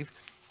to believe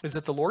is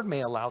that the Lord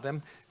may allow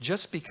them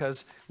just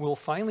because we'll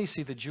finally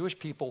see the Jewish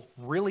people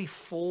really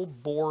full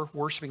bore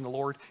worshiping the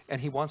Lord, and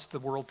he wants the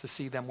world to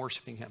see them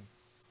worshiping him.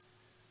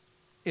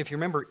 If you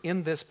remember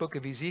in this book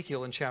of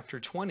Ezekiel in chapter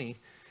 20,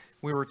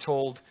 we were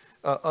told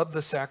of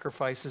the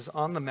sacrifices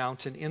on the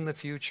mountain in the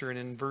future. And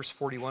in verse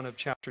 41 of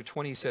chapter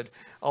 20, he said,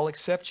 I'll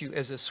accept you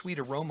as a sweet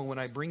aroma when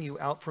I bring you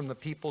out from the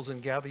peoples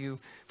and gather you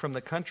from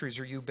the countries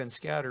where you've been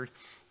scattered,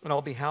 and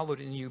I'll be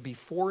hallowed in you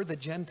before the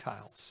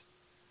Gentiles.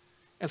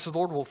 And so the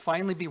Lord will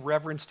finally be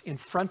reverenced in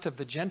front of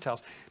the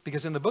Gentiles.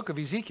 Because in the book of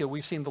Ezekiel,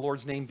 we've seen the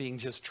Lord's name being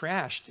just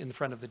trashed in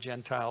front of the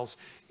Gentiles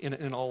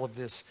in all of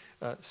this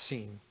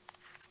scene.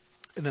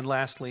 And then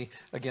lastly,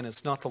 again,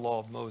 it's not the law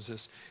of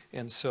Moses.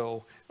 And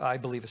so I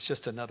believe it's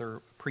just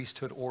another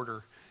priesthood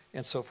order.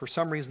 And so for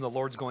some reason, the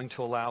Lord's going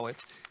to allow it.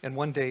 And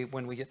one day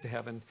when we get to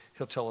heaven,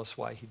 he'll tell us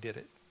why he did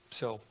it.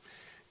 So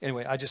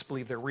anyway, I just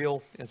believe they're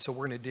real. And so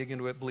we're going to dig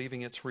into it,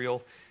 believing it's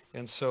real.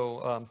 And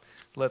so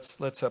let's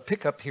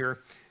pick up here,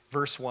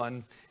 verse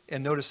 1.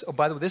 And notice, oh,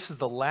 by the way, this is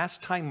the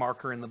last time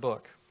marker in the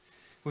book.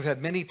 We've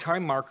had many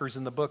time markers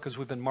in the book as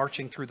we've been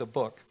marching through the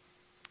book.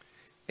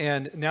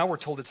 And now we're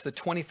told it's the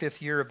 25th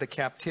year of the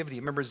captivity.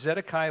 Remember,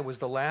 Zedekiah was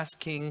the last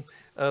king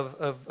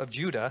of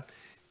Judah,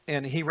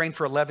 and he reigned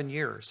for 11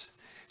 years.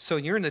 So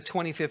you're in the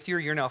 25th year.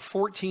 You're now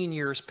 14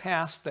 years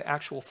past the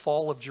actual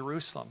fall of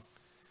Jerusalem.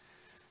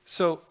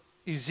 So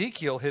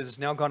Ezekiel has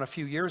now gone a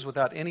few years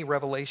without any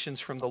revelations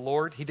from the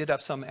Lord. He did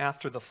have some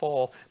after the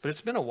fall, but it's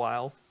been a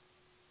while.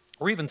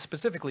 We're even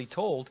specifically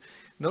told,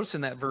 notice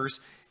in that verse,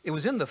 it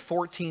was in the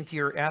 14th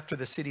year after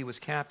the city was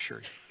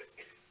captured.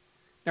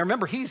 Now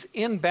remember, he's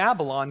in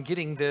Babylon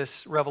getting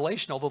this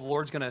revelation, although the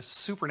Lord's going to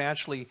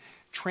supernaturally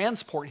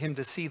transport him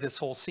to see this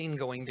whole scene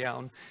going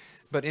down.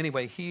 But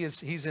anyway,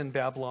 he's in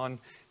Babylon,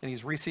 and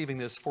he's receiving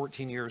this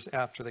 14 years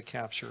after the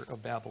capture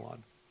of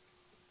Babylon.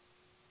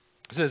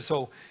 It says,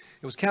 so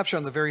it was captured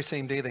on the very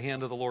same day the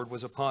hand of the Lord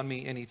was upon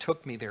me, and he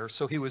took me there.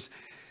 So he was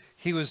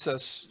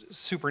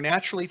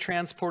supernaturally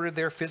transported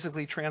there,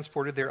 physically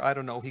transported there. I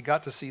don't know. He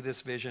got to see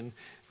this vision.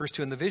 Verse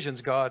 2, in the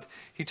visions, God,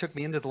 he took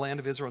me into the land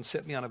of Israel and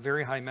set me on a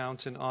very high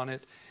mountain. On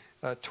it,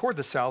 toward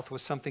the south,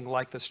 was something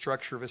like the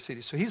structure of a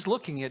city. So he's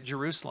looking at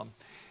Jerusalem.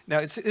 Now,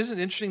 isn't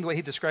it interesting the way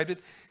he described it?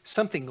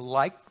 Something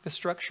like the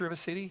structure of a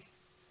city.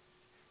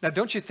 Now,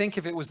 don't you think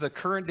if it was the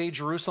current day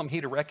Jerusalem,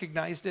 he'd have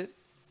recognized it?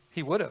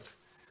 He would have.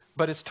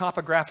 But it's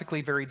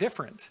topographically very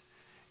different.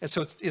 And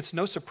so it's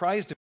no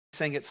surprise to me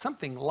saying it's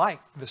something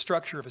like the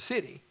structure of a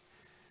city.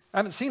 I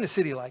haven't seen a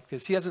city like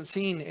this. He hasn't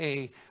seen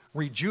a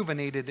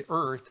rejuvenated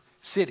earth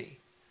city.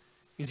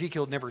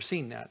 Ezekiel had never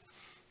seen that.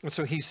 And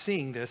so he's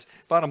seeing this.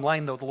 Bottom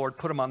line, though, the Lord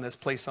put him on this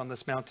place, on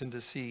this mountain to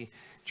see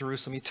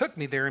Jerusalem. He took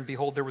me there, and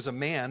behold, there was a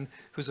man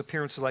whose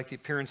appearance was like the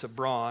appearance of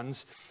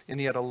bronze, and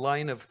he had a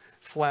line of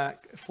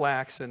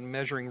flax and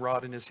measuring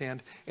rod in his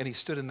hand, and he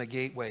stood in the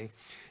gateway.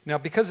 Now,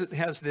 because it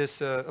has this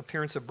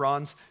appearance of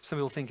bronze, some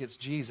people think it's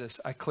Jesus.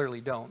 I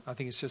clearly don't. I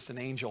think it's just an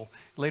angel.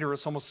 Later,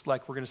 it's almost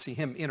like we're going to see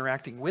him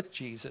interacting with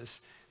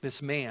Jesus,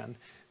 this man.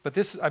 But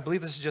this, I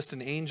believe this is just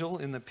an angel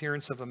in the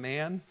appearance of a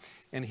man,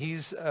 and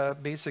he's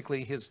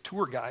basically his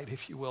tour guide,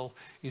 if you will,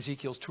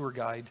 Ezekiel's tour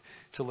guide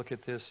to look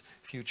at this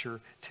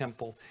future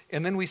temple.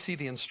 And then we see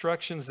the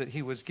instructions that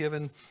he was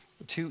given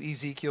to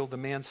Ezekiel. The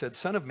man said,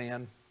 Son of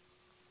Man.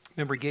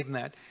 Remember, he gave him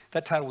that.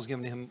 That title was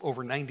given to him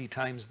over 90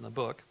 times in the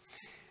book.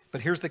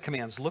 But here's the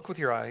commands. Look with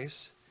your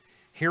eyes,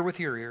 hear with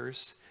your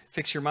ears,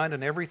 fix your mind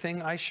on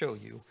everything I show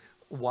you.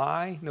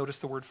 Why? Notice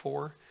the word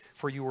for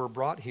you were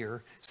brought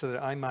here so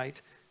that I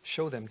might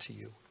show them to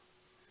you.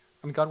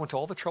 I mean, God went to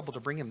all the trouble to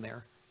bring him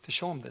there to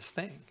show him this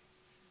thing.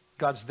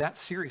 God's that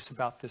serious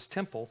about this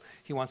temple,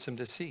 he wants him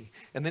to see.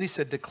 And then he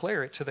said,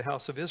 declare it to the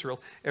house of Israel,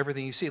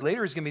 everything you see.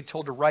 Later he's going to be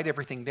told to write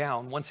everything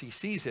down once he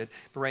sees it.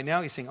 But right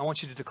now he's saying, I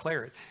want you to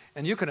declare it.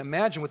 And you can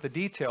imagine with the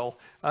detail,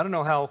 I don't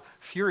know how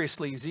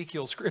furiously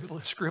Ezekiel's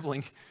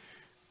scribbling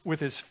with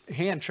his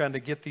hand trying to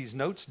get these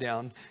notes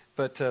down,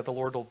 but the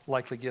Lord will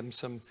likely give him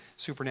some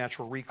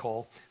supernatural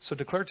recall. So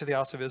declare to the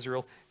house of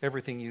Israel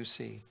everything you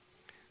see.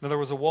 Now, there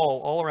was a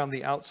wall all around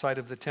the outside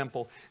of the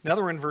temple. Now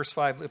that we're in verse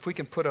 5, if we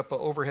can put up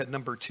overhead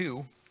number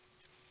 2,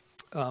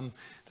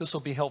 this will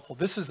be helpful.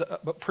 This is a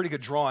pretty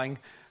good drawing,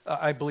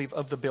 I believe,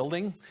 of the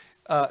building.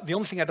 The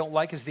only thing I don't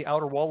like is the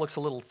outer wall looks a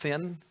little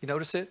thin. You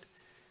notice it?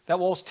 That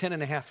wall's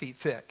 10.5 feet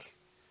thick,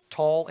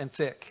 tall and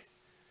thick.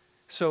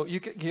 So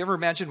you ever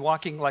imagine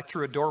walking like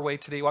through a doorway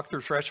today, you walk through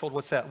a threshold,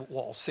 what's that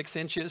wall, 6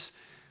 inches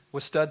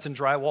with studs and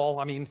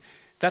drywall? I mean,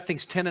 that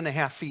thing's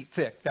 10.5 feet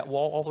thick, that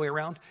wall all the way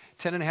around.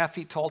 10.5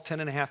 feet tall,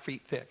 10.5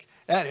 feet thick.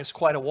 That is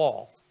quite a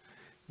wall.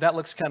 That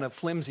looks kind of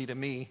flimsy to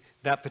me,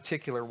 that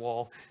particular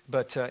wall.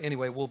 But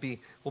anyway, we'll be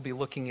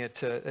looking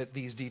at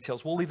these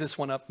details. We'll leave this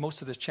one up.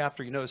 Most of this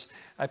chapter, you notice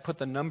I put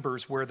the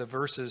numbers where the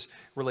verses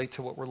relate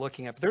to what we're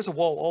looking at. But there's a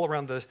wall all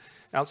around the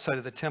outside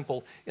of the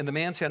temple. In the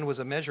man's hand was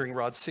a measuring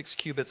rod, 6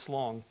 cubits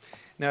long.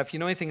 Now, if you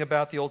know anything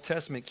about the Old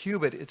Testament,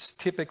 cubit, it's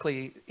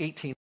typically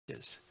 18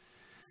 inches.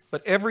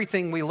 But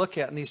everything we look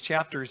at in these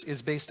chapters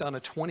is based on a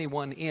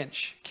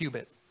 21-inch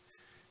cubit.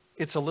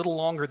 It's a little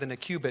longer than a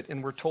cubit,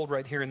 and we're told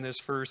right here in this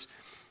verse,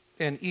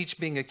 and each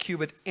being a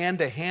cubit and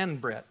a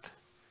handbreadth.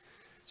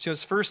 So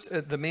it's first,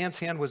 the man's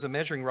hand was a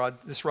measuring rod.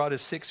 This rod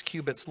is 6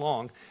 cubits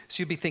long, so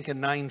you'd be thinking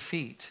 9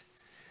 feet.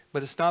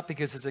 But it's not,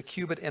 because it's a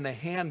cubit and a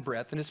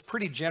handbreadth, and it's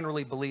pretty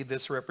generally believed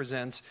this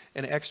represents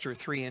an extra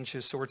 3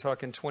 inches, so we're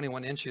talking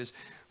 21 inches.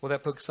 Well,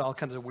 that puts all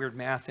kinds of weird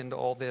math into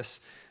all this.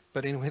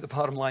 But anyway, the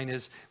bottom line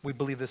is we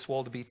believe this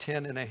wall to be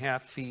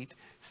 10.5 feet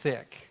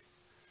thick.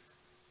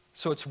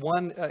 So it's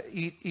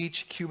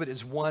each cubit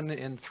is 1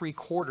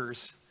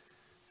 3/4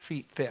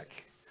 feet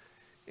thick.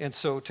 And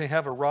so to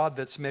have a rod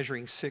that's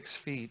measuring 6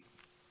 feet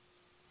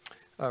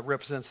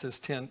represents this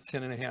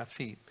 10.5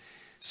 feet.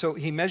 So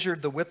he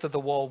measured the width of the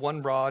wall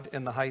 1 rod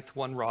and the height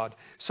 1 rod.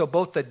 So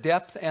both the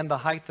depth and the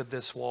height of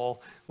this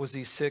wall was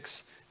these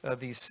six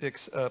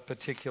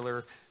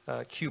particular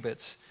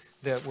cubits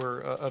that were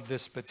of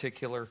this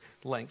particular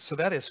length. So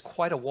that is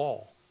quite a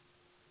wall.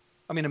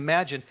 I mean,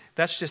 imagine,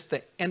 that's just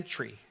the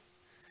entry.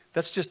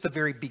 That's just the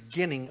very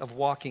beginning of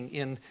walking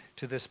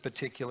into this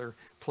particular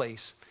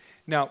place.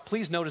 Now,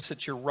 please notice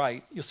that you're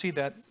right. You'll see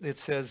that it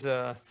says,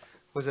 what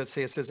does that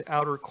say? It says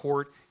outer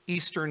court,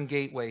 eastern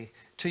gateway.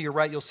 To your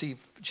right, you'll see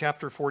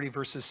chapter 40,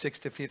 verses 6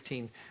 to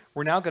 15.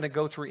 We're now going to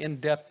go through in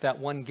depth that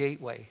one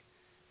gateway.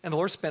 And the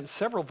Lord spent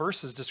several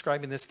verses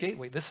describing this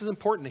gateway. This is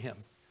important to him.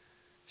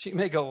 She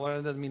may go, well,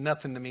 it doesn't mean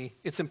nothing to me.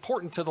 It's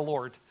important to the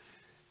Lord.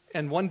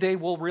 And one day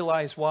we'll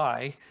realize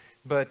why.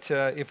 But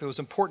if it was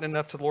important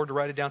enough to the Lord to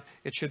write it down,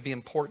 it should be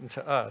important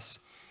to us.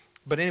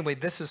 But anyway,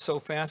 this is so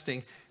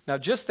fascinating. Now,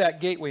 just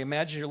that gateway,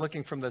 imagine you're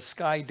looking from the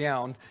sky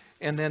down.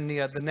 And then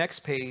the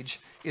next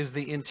page is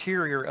the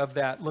interior of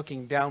that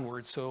looking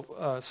downward.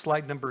 So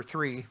slide number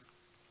 3.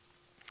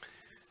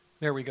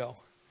 There we go.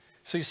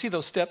 So you see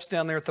those steps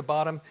down there at the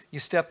bottom? You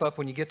step up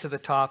when you get to the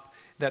top.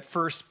 That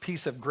first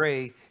piece of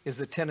gray is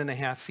the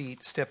 10.5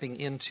 feet stepping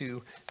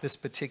into this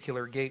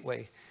particular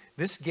gateway.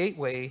 This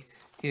gateway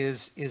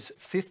is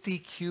 50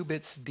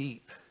 cubits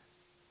deep.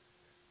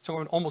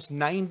 So almost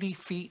 90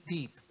 feet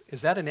deep.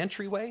 Is that an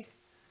entryway?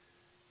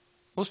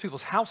 Most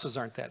people's houses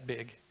aren't that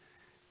big.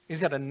 He's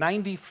got a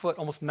 90-foot,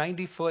 almost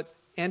 90-foot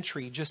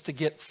entry just to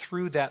get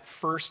through that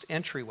first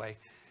entryway.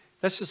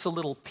 That's just a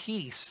little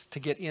piece to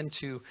get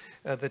into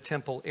the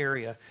temple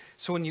area.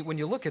 So when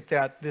you look at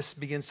that, this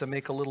begins to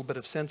make a little bit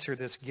of sense here,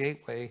 this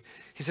gateway.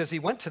 He says he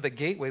went to the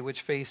gateway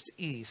which faced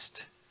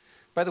east.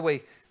 By the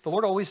way, the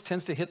Lord always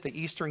tends to hit the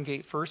eastern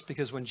gate first,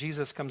 because when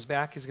Jesus comes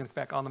back, he's going to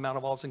come back on the Mount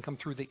of Olives and come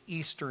through the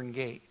eastern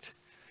gate.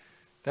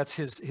 That's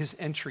his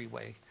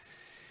entryway.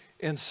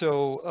 And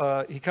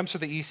so he comes to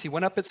the east. He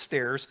went up its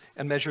stairs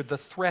and measured the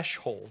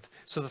threshold.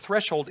 So the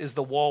threshold is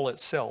the wall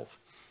itself,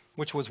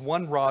 which was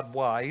 1 rod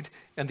wide,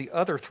 and the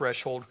other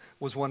threshold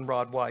was 1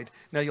 rod wide.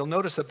 Now you'll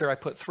notice up there I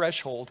put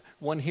threshold,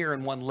 one here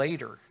and one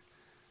later,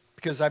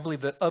 because I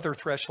believe the other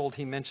threshold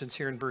he mentions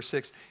here in verse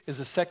 6 is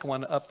the second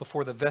one up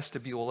before the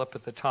vestibule up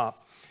at the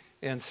top.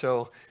 And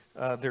so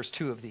there's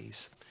 2 of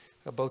these,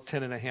 both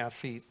 10.5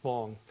 feet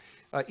long.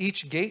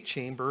 Each gate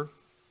chamber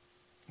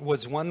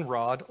was 1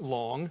 rod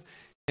long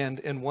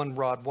and 1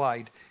 rod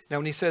wide. Now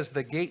when he says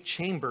the gate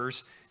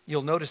chambers,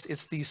 you'll notice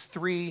it's these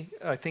 3,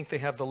 I think they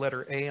have the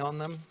letter A on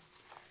them.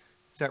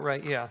 Is that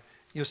right? Yeah.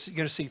 You're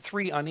going to see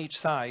 3 on each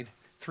side,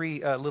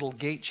 3 little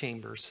gate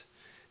chambers.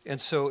 And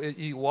so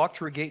you walk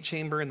through a gate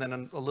chamber, and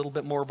then a little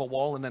bit more of a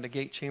wall, and then a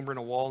gate chamber and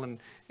a wall, and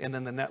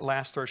then the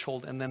last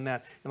threshold, and then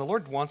that. And the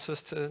Lord wants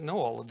us to know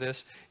all of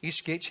this.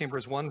 Each gate chamber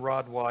is 1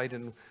 rod wide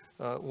and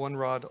 1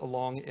 rod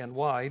long and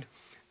wide.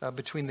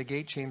 Between the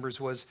gate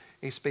chambers was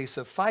a space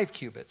of 5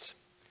 cubits.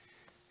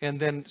 And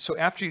then, so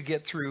after you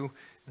get through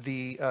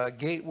the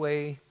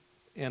gateway,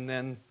 and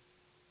then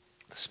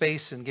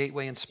space and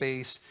gateway and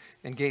space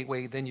and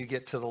gateway, then you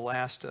get to the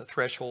last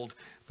threshold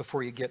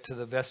before you get to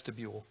the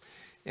vestibule.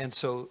 And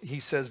so he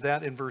says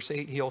that in verse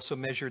 8. He also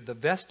measured the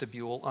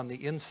vestibule on the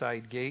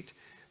inside gate,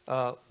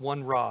 1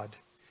 rod.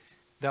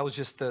 That was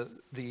just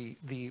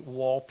the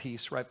wall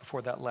piece right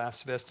before that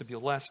last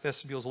vestibule. Last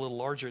vestibule is a little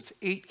larger. It's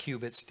 8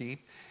 cubits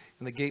deep,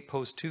 and the gate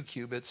post 2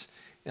 cubits,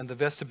 and the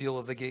vestibule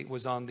of the gate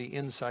was on the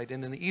inside.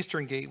 And in the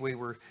eastern gateway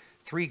were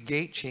 3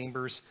 gate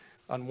chambers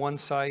on one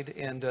side,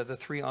 and the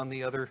 3 on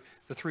the other.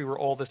 The 3 were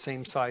all the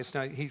same size.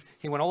 Now, he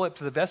went all up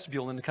to the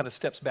vestibule and kind of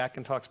steps back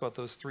and talks about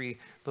those 3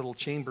 little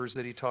chambers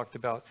that he talked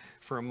about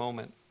for a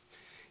moment.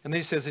 And then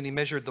he says, and he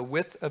measured the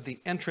width of the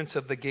entrance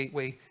of the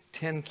gateway,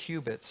 10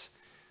 cubits.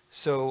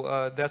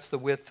 So that's the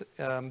width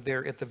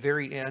there at the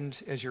very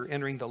end as you're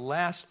entering the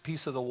last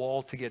piece of the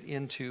wall to get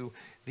into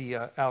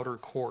the outer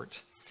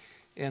court.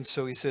 And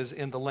so he says,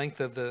 in the length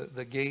of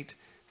the gate,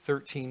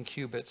 13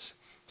 cubits.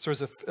 So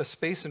there's a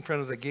space in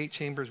front of the gate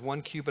chambers,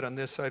 1 cubit on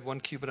this side, 1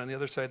 cubit on the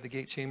other side. The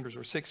gate chambers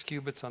were 6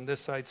 cubits on this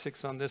side,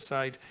 6 on this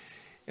side.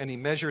 And he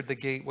measured the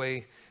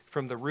gateway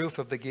from the roof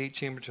of the gate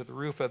chamber to the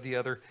roof of the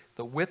other.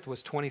 The width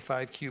was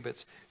 25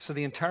 cubits. So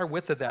the entire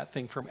width of that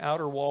thing from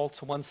outer wall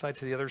to one side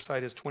to the other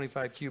side is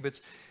 25 cubits.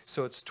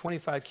 So it's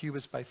 25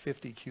 cubits by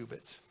 50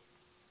 cubits.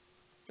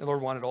 The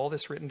Lord wanted all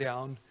this written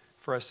down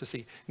for us to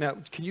see. Now,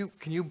 you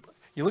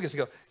look at this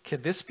and go,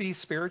 can this be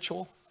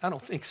spiritual? I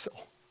don't think so.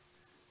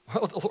 Why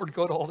would the Lord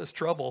go to all this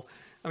trouble?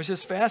 I mean, it's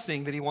just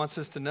fascinating that he wants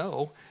us to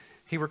know.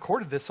 He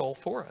recorded this all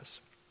for us.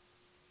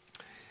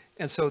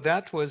 And so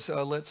that was,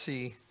 let's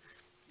see,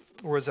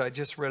 or as I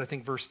just read, I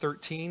think verse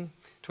 13,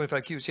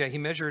 25 cubits. Yeah, he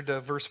measured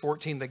verse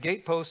 14, the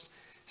gate post,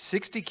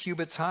 60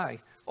 cubits high.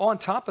 All on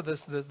top of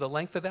this, the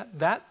length of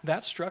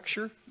that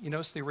structure, you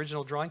notice the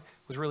original drawing,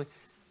 was really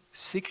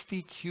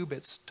 60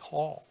 cubits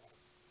tall.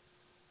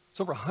 It's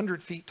over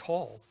 100 feet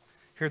tall.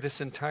 Here,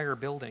 this entire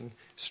building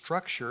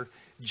structure,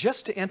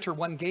 just to enter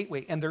one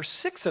gateway. And there's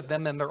 6 of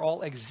them, and they're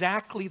all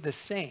exactly the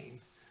same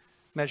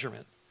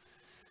measurement.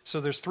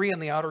 So there's 3 on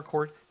the outer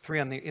court,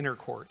 3 on the inner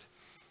court.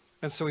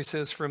 And so he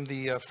says from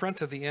the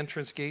front of the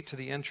entrance gate to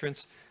the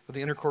entrance of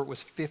the inner court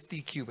was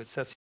 50 cubits.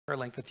 That's the entire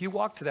length. If you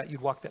walk to that,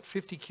 you'd walk that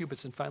 50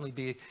 cubits and finally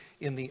be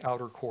in the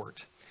outer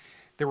court.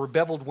 There were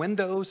beveled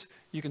windows.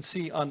 You can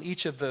see on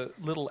each of the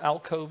little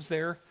alcoves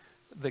there,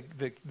 the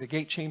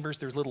gate chambers,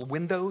 there's little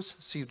windows,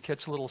 so you'd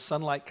catch a little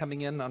sunlight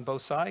coming in on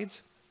both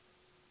sides.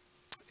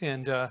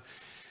 And the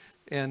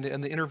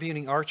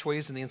intervening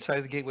archways and the inside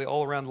of the gateway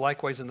all around,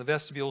 likewise in the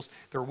vestibules,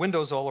 there are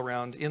windows all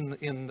around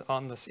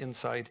on this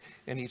inside,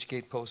 and each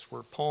gate post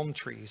were palm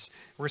trees.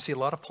 We're going to see a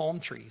lot of palm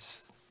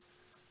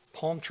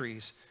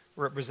trees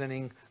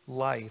representing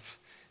life.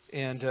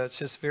 And it's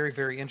just very,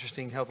 very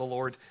interesting how the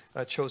Lord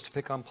chose to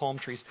pick on palm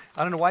trees.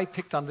 I don't know why he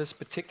picked on this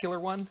particular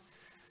one.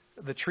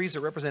 The trees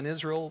that represent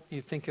Israel,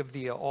 you think of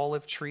the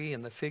olive tree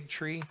and the fig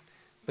tree,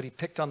 but he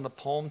picked on the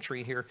palm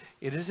tree here.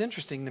 It is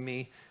interesting to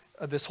me.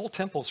 This whole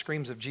temple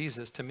screams of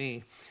Jesus to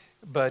me.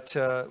 But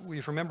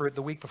we remember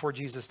the week before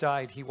Jesus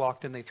died, he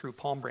walked and they threw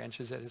palm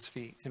branches at his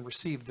feet and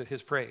received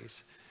his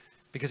praise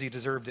because he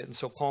deserved it. And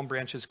so palm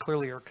branches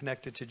clearly are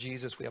connected to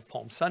Jesus. We have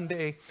Palm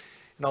Sunday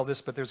and all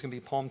this, but there's going to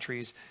be palm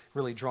trees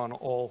really drawn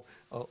all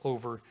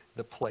over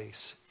the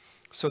place.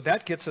 So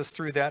that gets us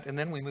through that, and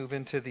then we move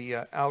into the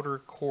outer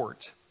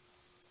court.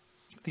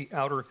 The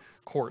outer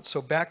court.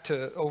 So back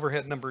to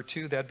overhead number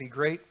 2, that'd be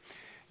great.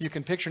 You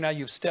can picture now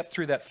you've stepped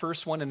through that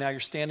first one, and now you're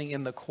standing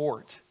in the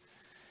court.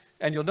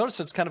 And you'll notice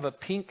it's kind of a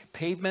pink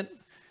pavement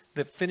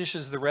that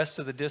finishes the rest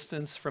of the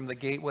distance from the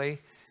gateway.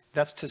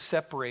 That's to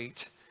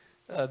separate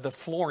the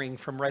flooring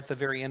from right at the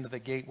very end of the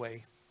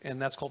gateway.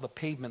 And that's called the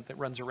pavement that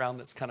runs around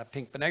that's kind of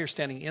pink. But now you're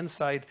standing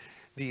inside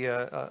the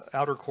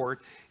outer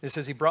court. It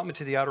says, he brought me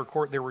to the outer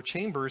court. There were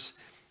chambers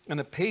and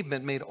a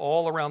pavement made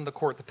all around the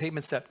court. The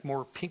pavement's that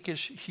more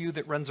pinkish hue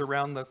that runs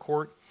around the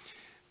court,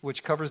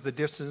 which covers the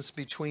distance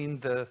between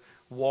the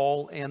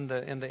wall and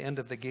the end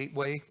of the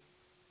gateway.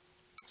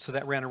 So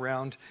that ran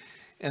around.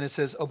 And it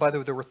says, oh, by the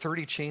way, there were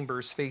 30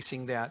 chambers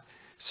facing that.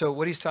 So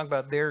what he's talking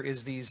about there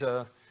is these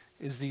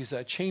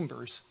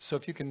chambers. So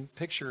if you can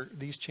picture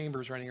these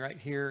chambers running right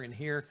here and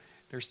here,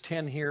 there's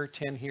 10 here,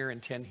 10 here,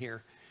 and 10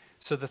 here.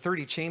 So the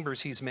 30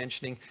 chambers he's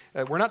mentioning,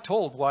 we're not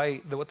told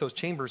what those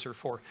chambers are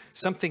for.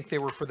 Some think they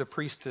were for the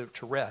priest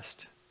to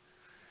rest,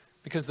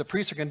 because the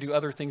priests are going to do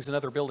other things in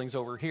other buildings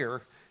over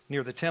here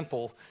near the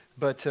temple.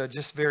 But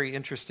just very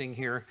interesting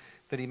here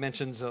that he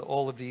mentions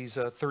all of these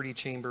 30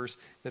 chambers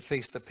that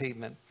face the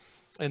pavement.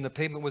 And the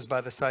pavement was by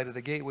the side of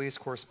the gateways,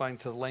 corresponding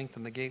to the length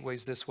in the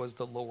gateways. This was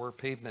the lower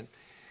pavement.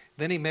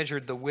 Then he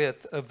measured the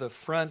width of the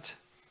front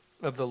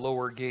of the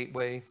lower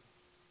gateway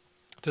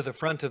to the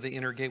front of the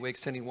inner gateway,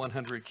 extending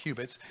 100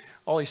 cubits.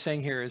 All he's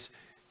saying here is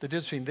the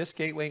difference between this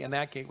gateway and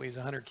that gateway is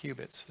 100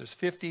 cubits. There's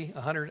 50,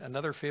 100,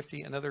 another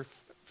 50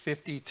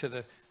 to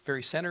the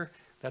very center.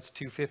 That's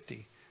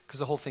 250, because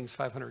the whole thing's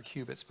 500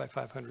 cubits by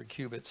 500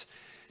 cubits.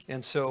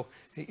 And so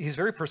he's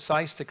very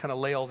precise to kind of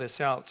lay all this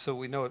out, so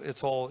we know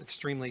it's all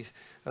extremely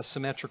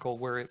symmetrical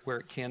where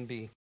it can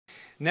be.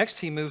 Next,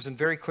 he moves, and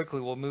very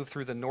quickly we'll move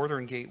through the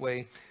northern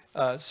gateway.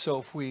 So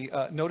if we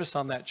notice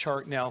on that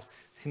chart now,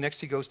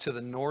 next he goes to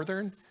the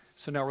northern.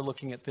 So now we're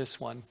looking at this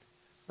one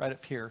right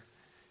up here.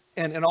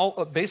 And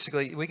all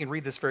basically, we can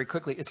read this very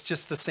quickly. It's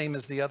just the same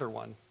as the other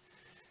one.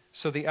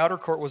 So the outer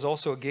court was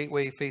also a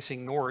gateway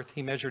facing north.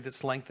 He measured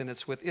its length and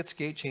its width. Its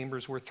gate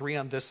chambers were 3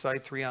 on this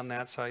side, 3 on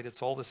that side.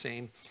 It's all the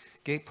same.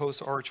 Gate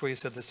posts,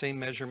 archways had the same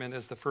measurement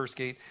as the first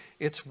gate.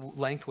 Its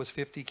length was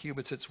 50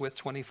 cubits, its width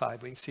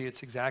 25. We can see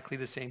it's exactly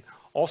the same.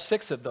 All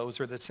 6 of those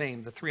are the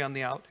same, the 3 on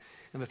the out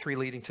and the 3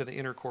 leading to the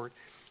inner court.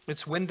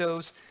 Its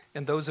windows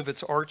and those of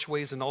its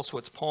archways and also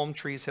its palm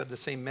trees had the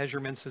same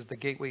measurements as the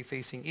gateway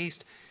facing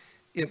east.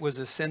 It was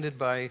ascended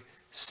by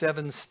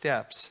 7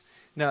 steps.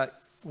 Now,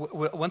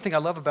 one thing I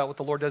love about what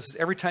the Lord does is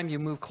every time you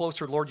move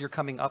closer, Lord, you're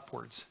coming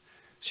upwards.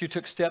 So you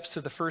took steps to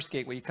the first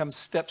gateway. You come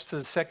steps to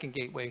the second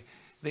gateway.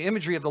 The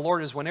imagery of the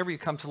Lord is whenever you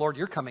come to the Lord,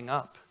 you're coming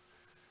up.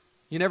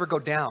 You never go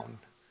down.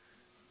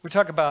 We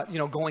talk about,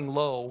 going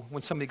low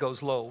when somebody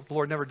goes low. The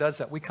Lord never does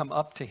that. We come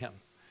up to him.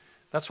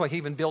 That's why he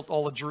even built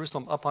all of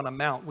Jerusalem up on a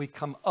mount. We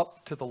come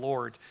up to the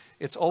Lord.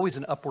 It's always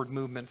an upward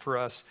movement for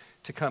us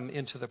to come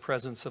into the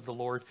presence of the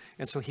Lord.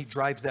 And so he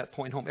drives that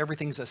point home.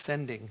 Everything's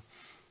ascending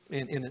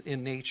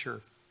in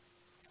nature.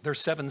 There's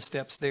 7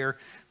 steps there,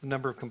 the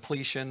number of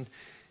completion.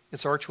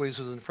 Its archways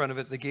was in front of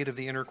it. The gate of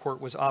the inner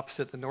court was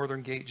opposite the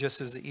northern gate,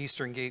 just as the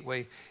eastern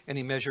gateway. And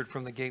he measured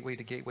from the gateway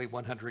to gateway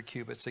 100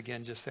 cubits.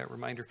 Again, just that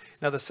reminder.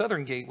 Now the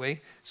southern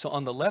gateway, so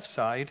on the left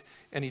side,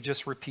 and he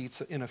just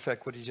repeats in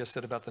effect what he just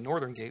said about the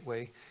northern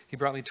gateway. He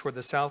brought me toward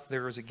the south.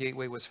 There was a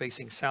gateway was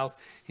facing south.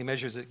 He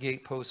measures at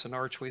gate posts and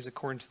archways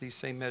according to these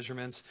same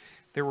measurements.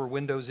 There were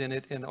windows in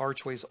it and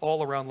archways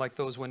all around like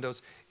those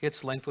windows.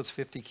 Its length was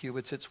 50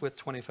 cubits. Its width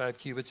 25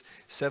 cubits.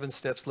 7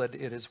 steps led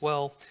to it as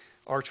well.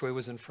 Archway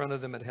was in front of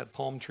them. It had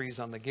palm trees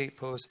on the gate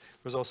post.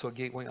 There was also a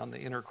gateway on the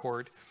inner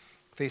court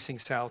facing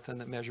south,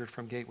 and it measured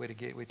from gateway to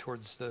gateway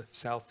towards the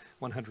south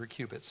 100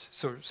 cubits.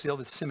 So see all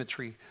the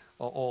symmetry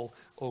all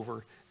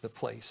over the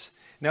place.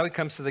 Now he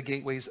comes to the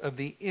gateways of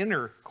the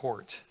inner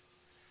court.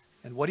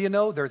 And what do you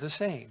know? They're the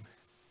same.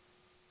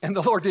 And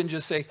the Lord didn't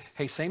just say,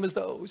 hey, same as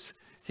those.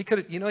 He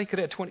could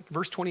have,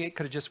 verse 28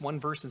 could have just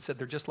one verse and said,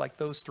 they're just like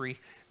those 3.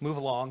 Move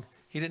along.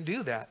 He didn't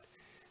do that.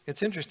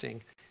 It's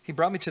interesting. He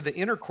brought me to the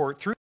inner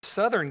court through the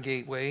southern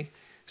gateway.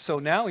 So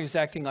now he's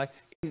acting like,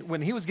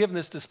 when he was given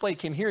this display, he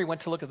came here, he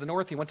went to look at the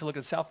north, he went to look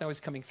at the south. Now he's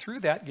coming through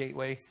that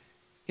gateway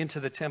into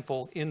the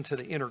temple, into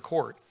the inner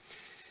court.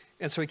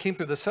 And so he came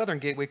through the southern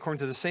gateway according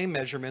to the same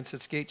measurements,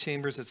 its gate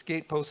chambers, its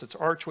gate posts, its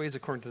archways,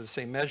 according to the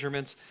same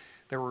measurements.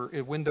 There were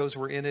windows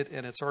were in it,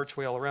 and its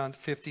archway all around,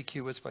 50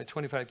 cubits by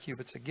 25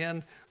 cubits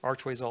again.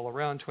 Archways all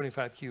around,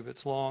 25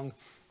 cubits long.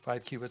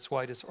 5 cubits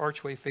wide. Its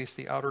archway faced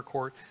the outer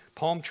court.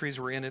 Palm trees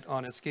were in it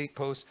on its gate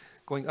posts.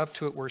 Going up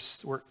to it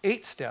were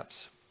 8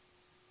 steps.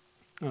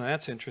 Oh,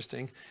 that's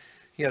interesting.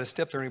 He had a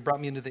step there, and he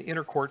brought me into the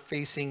inner court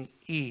facing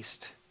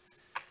east.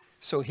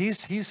 So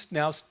he's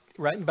now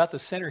right in about the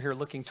center here,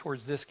 looking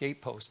towards this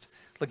gate post,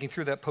 looking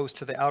through that post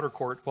to the outer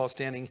court while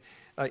standing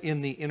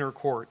in the inner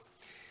court.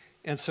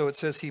 And so it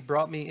says, he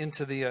brought me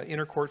into the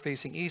inner court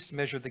facing east,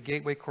 measured the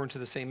gateway according to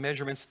the same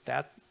measurements.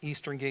 That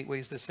eastern gateway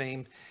is the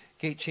same.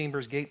 Gate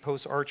chambers, gate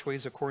posts,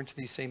 archways, according to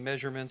these same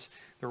measurements.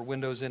 There were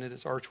windows in it.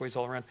 Its archways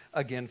all around.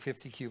 Again,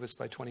 50 cubits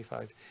by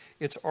 25.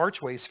 Its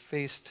archways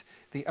faced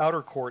the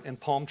outer court, and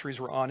palm trees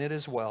were on it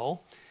as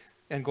well.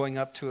 And going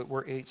up to it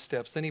were 8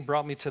 steps. Then he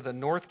brought me to the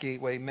north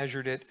gateway,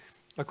 measured it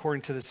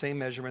according to the same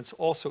measurements.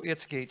 Also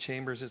its gate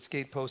chambers, its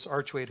gate posts,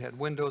 archway, it had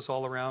windows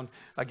all around.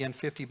 Again,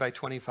 50 by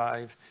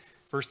 25.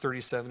 Verse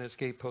 37, its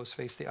gate posts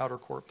faced the outer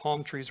court.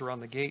 Palm trees were on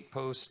the gate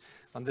posts.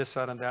 On this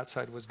side, on that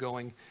side was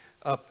going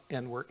up,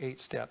 and were 8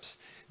 steps.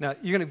 Now,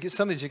 you're going to get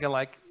some of these, you're going to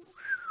like,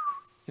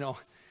 you know,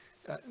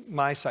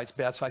 my eyesight's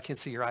bad, so I can't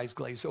see your eyes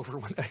glaze over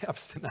when that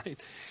happens tonight.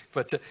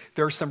 But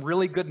there are some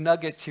really good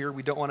nuggets here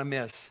we don't want to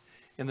miss.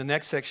 In the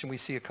next section, we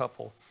see a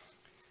couple.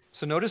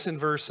 So notice in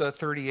verse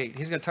 38,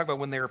 he's going to talk about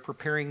when they were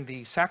preparing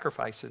the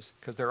sacrifices,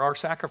 because there are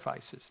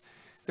sacrifices.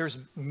 There's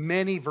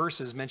many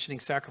verses mentioning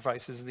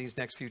sacrifices in these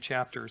next few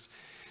chapters.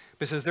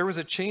 But it says, there was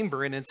a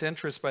chamber in its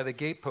entrance by the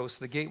gate post,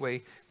 the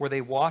gateway, where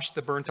they washed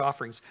the burnt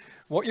offerings.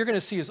 What you're going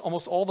to see is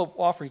almost all the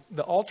offerings,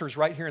 the altars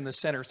right here in the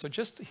center. So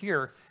just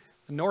here,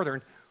 the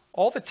northern,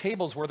 all the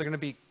tables where they're going to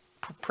be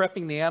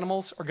prepping the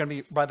animals are going to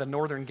be by the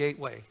northern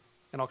gateway.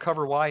 And I'll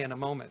cover why in a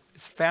moment.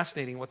 It's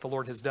fascinating what the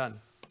Lord has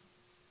done.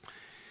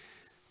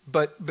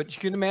 But you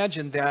can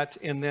imagine that,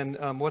 and then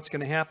what's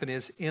going to happen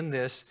is in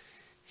this,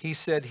 he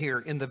said here,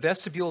 in the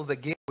vestibule of the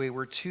gateway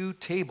were 2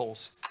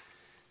 tables.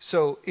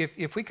 So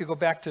if we could go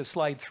back to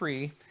slide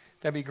 3,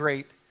 that'd be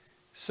great.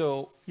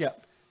 So yeah,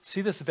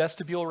 see this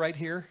vestibule right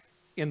here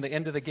in the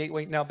end of the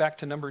gateway? Now back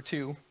to number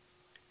 2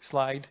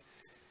 slide.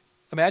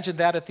 Imagine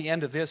that at the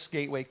end of this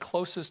gateway,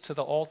 closest to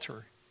the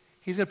altar.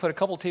 He's going to put a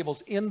couple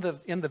tables in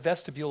the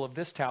vestibule of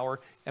this tower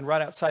and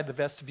right outside the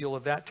vestibule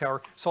of that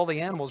tower. So all the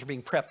animals are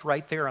being prepped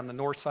right there on the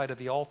north side of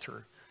the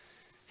altar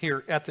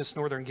here at this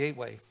northern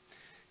gateway.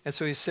 And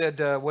so he said,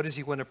 what does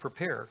he want to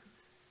prepare?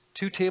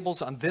 2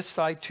 tables on this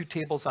side, 2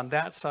 tables on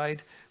that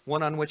side,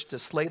 one on which to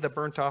slay the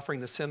burnt offering,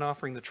 the sin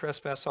offering, the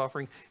trespass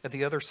offering. At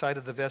the other side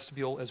of the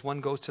vestibule, as one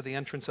goes to the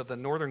entrance of the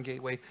northern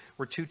gateway,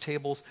 were 2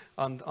 tables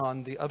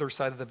on the other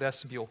side of the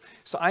vestibule.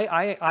 So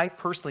I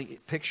personally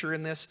picture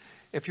in this,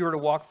 if you were to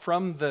walk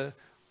from the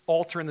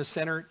altar in the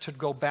center to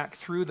go back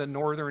through the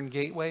northern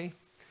gateway,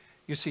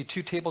 you see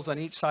 2 tables on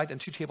each side and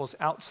 2 tables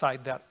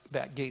outside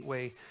that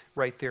gateway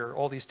right there.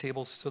 All these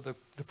tables, so the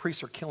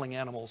priests are killing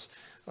animals,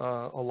 a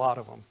lot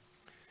of them.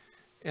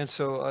 And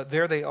so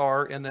there they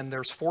are, and then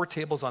there's 4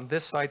 tables on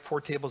this side, 4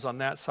 tables on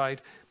that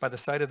side. By the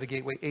side of the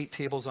gateway, 8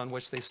 tables on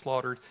which they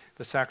slaughtered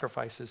the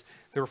sacrifices.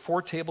 There were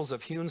 4 tables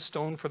of hewn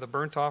stone for the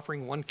burnt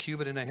offering, 1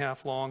 cubit and a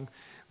half long,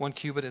 1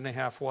 cubit and a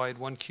half wide,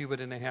 1 cubit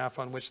and a half,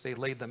 on which they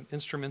laid the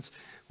instruments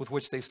with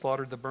which they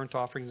slaughtered the burnt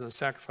offerings and the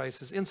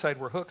sacrifices. Inside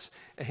were hooks,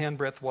 a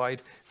handbreadth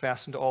wide,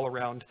 fastened all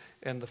around,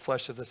 and the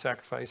flesh of the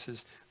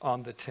sacrifices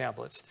on the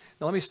tablets.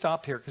 Now let me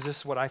stop here, because this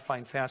is what I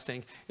find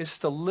fascinating. It's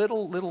just a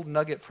little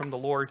nugget from the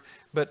Lord,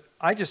 but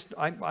I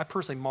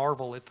personally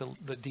marvel at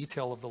the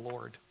detail of the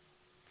Lord.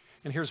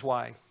 And here's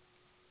why.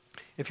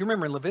 If you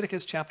remember in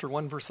Leviticus chapter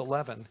 1, verse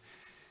 11,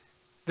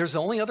 there's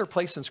the only other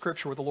place in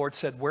Scripture where the Lord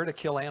said where to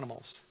kill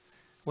animals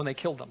when they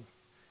killed them.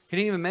 He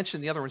didn't even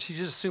mention the other ones. He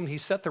just assumed he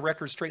set the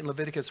record straight in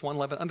Leviticus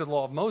 1:11. Under the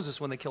law of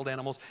Moses, when they killed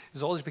animals, it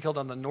was always be killed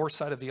on the north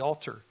side of the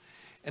altar.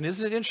 And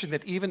isn't it interesting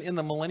that even in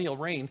the millennial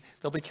reign,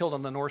 they'll be killed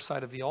on the north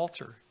side of the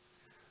altar?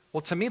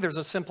 Well, to me, there's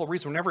a simple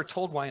reason. We're never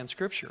told why in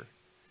Scripture.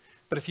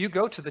 But if you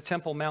go to the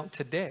Temple Mount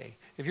today,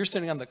 if you're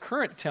standing on the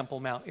current Temple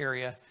Mount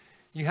area,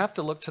 you have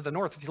to look to the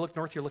north. If you look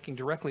north, you're looking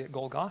directly at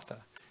Golgotha.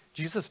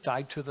 Jesus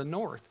died to the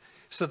north.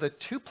 So the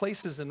 2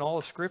 places in all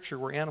of Scripture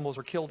where animals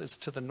are killed is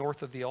to the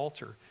north of the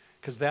altar,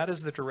 because that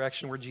is the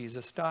direction where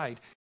Jesus died.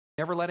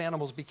 Never let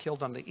animals be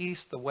killed on the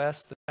east, the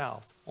west, the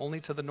south, only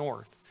to the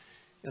north.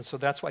 And so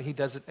that's why he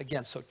does it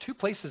again. So 2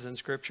 places in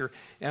Scripture,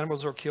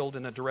 animals are killed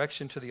in a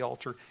direction to the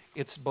altar.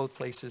 It's both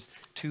places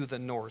to the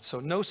north. So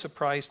no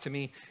surprise to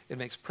me. It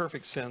makes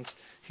perfect sense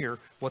here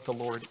what the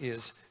Lord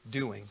is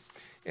doing.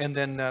 And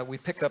then we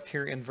pick up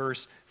here in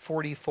verse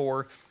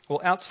 44. Well,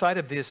 outside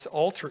of this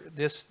altar,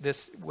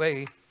 this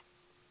way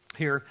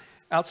here,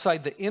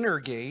 outside the inner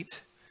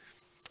gate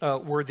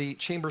were the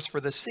chambers for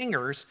the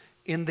singers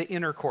in the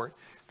inner court.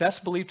 That's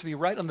believed to be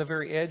right on the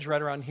very edge,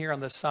 right around here on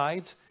the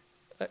sides,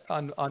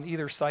 on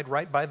either side,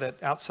 right by the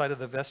outside of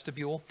the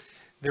vestibule.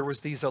 There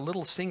was these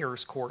little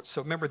singers' courts.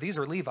 So remember, these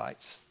are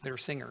Levites. They're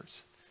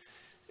singers.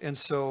 And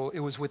so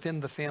it was within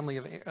the family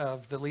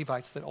of the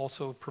Levites that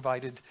also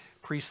provided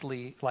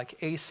priestly, like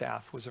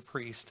Asaph was a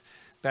priest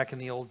back in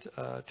the Old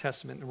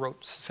Testament and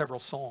wrote several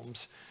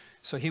psalms.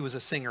 So he was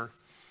a singer.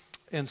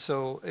 And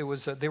so it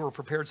was, they were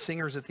prepared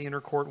singers at the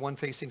inner court, one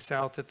facing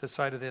south at the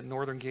side of the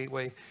northern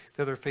gateway,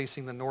 the other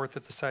facing the north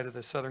at the side of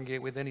the southern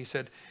gateway. Then he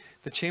said,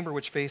 the chamber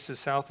which faces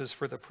south is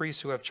for the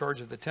priests who have charge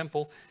of the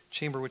temple.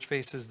 Chamber which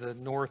faces the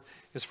north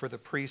is for the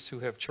priests who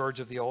have charge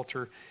of the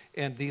altar.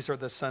 And these are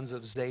the sons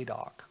of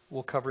Zadok.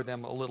 We'll cover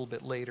them a little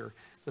bit later.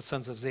 The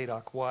sons of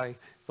Zadok, why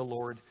the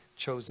Lord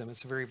chose them.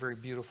 It's a very, very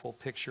beautiful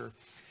picture.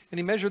 And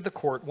he measured the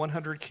court,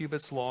 100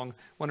 cubits long,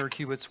 100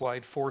 cubits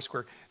wide, 4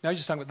 square. Now he's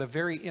just talking about the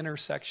very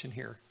intersection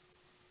here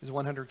is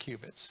 100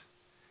 cubits.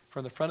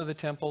 From the front of the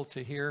temple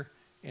to here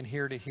and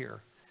here to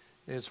here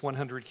is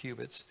 100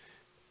 cubits.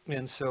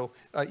 And so,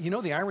 you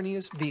know, the irony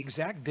is the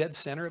exact dead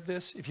center of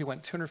this, if you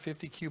went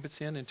 250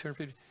 cubits in and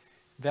 250,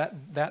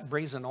 that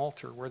brazen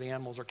altar where the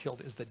animals are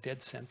killed is the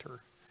dead center.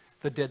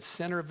 The dead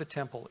center of the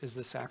temple is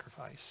the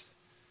sacrifice.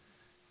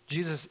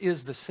 Jesus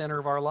is the center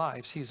of our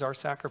lives. He's our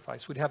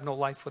sacrifice. We'd have no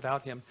life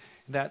without him.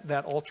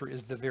 That altar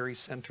is the very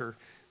center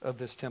of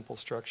this temple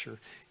structure.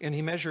 And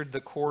he measured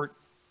the court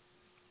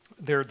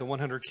there, the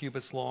 100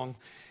 cubits long.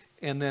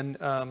 And then,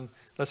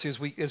 let's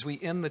see, as we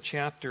end the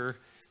chapter,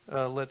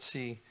 let's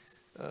see,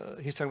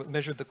 he's talking about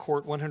measured the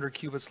court 100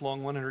 cubits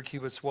long, 100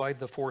 cubits wide,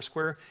 the 4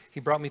 square.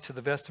 He brought me to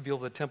the vestibule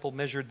of the temple,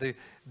 measured the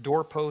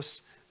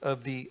doorposts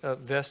of the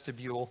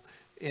vestibule.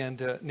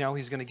 And now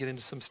he's going to get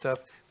into some stuff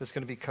that's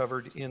going to be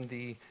covered in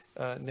the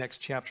next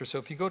chapter. So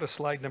if you go to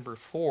slide number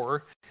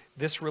 4,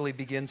 this really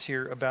begins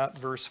here about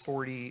verse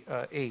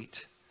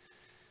 48.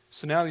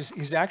 So now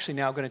he's actually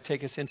now going to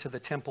take us into the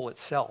temple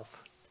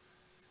itself,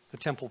 the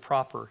temple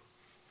proper.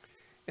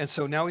 And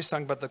so now he's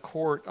talking about the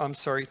court. I'm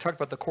sorry, he talked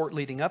about the court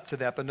leading up to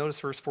that. But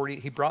notice verse 48,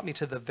 he brought me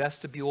to the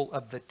vestibule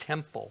of the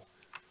temple.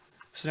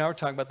 So now we're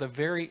talking about the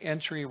very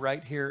entry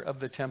right here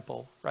of the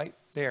temple, right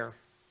there.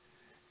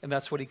 And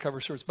that's what he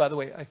covers first. By the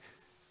way,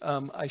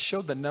 I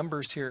showed the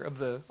numbers here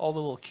of all the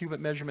little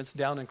cubit measurements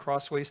down in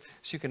crossways,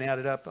 so you can add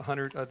it up.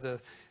 100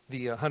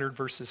 the 100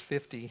 versus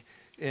 50,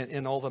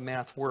 and all the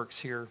math works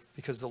here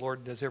because the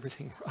Lord does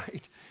everything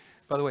right.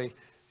 By the way,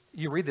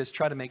 you read this,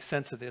 try to make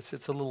sense of this.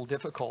 It's a little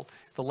difficult.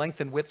 The length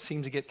and width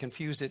seem to get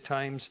confused at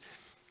times,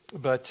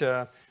 but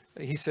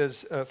he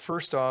says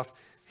first off,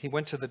 he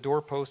went to the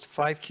doorpost,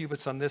 5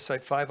 cubits on this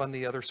side, 5 on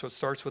the other. So it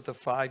starts with the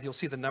 5. You'll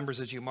see the numbers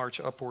as you march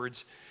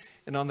upwards.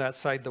 And on that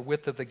side, the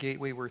width of the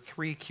gateway were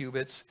 3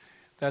 cubits.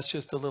 That's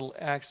just a little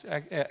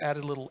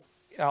added little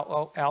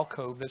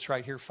alcove that's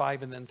right here,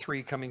 5 and then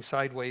 3 coming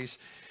sideways.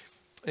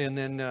 And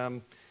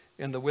then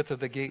and the width of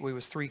the gateway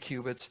was 3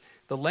 cubits.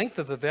 The length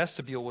of the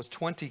vestibule was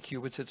 20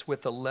 cubits. Its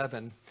width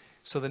 11.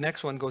 So the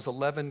next one goes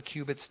 11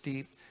 cubits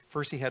deep.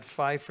 First he had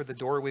 5 for the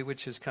doorway,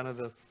 which is kind of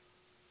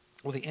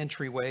the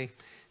entryway,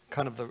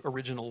 kind of the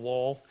original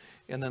wall.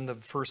 And then the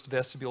first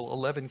vestibule,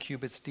 11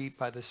 cubits deep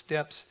by the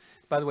steps.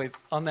 By the way,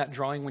 on that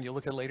drawing, when you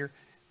look at it later,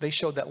 they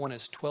showed that one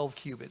as 12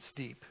 cubits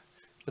deep.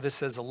 But this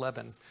says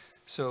 11.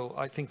 So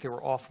I think they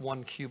were off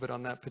 1 cubit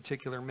on that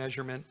particular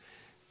measurement.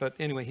 But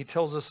anyway, he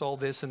tells us all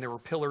this, and there were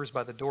pillars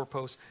by the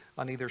doorposts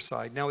on either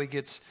side. Now he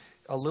gets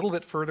a little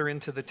bit further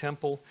into the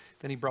temple.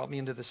 Then he brought me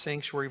into the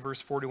sanctuary,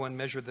 verse 41,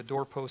 measured the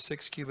doorpost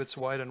 6 cubits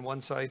wide on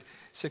one side,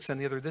 6 on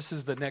the other. This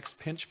is the next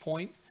pinch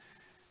point.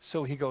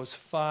 So he goes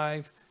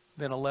 5,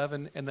 then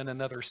 11, and then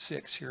another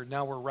 6 here.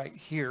 Now we're right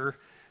here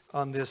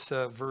on this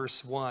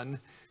verse 1,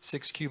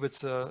 6 cubits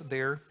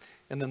there.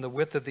 And then the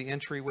width of the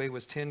entryway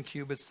was 10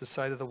 cubits, the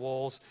side of the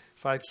walls,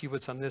 5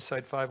 cubits on this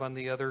side, 5 on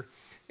the other.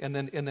 And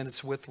then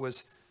its width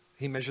was,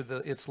 he measured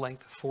its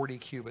length 40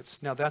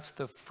 cubits. Now that's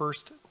the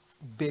first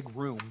big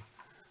room.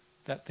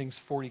 That thing's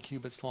 40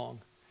 cubits long.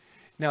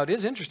 Now it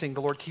is interesting,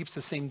 the Lord keeps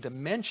the same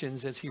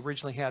dimensions as he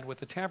originally had with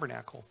the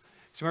tabernacle.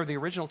 So remember the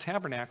original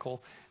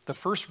tabernacle, the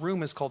first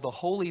room is called the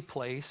holy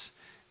place,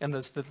 and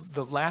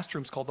the last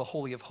room is called the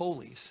Holy of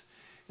Holies.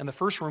 And the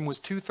first room was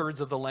 2/3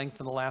 of the length,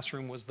 and the last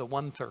room was the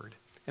 1/3.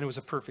 And it was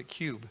a perfect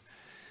cube.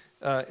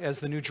 As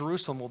the New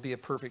Jerusalem will be a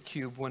perfect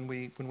cube when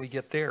we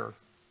get there.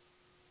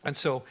 And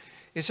so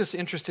it's just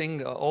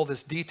interesting, all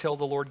this detail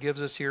the Lord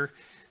gives us here.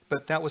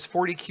 But that was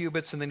 40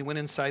 cubits, and then he went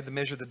inside to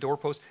measure the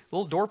doorpost. The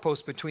little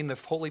doorpost between the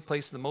holy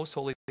place and the most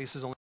holy place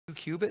is only 2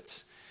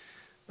 cubits,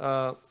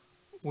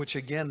 which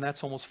again,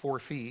 that's almost 4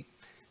 feet,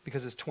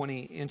 because it's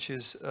 20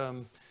 inches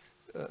at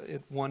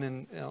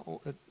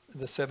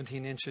the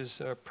 17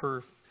 inches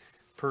per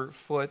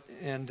foot.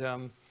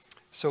 And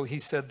so he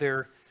said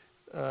there,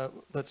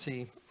 let's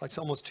see, it's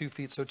almost 2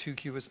 feet, so 2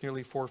 cubits,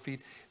 nearly 4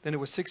 feet. Then it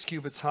was 6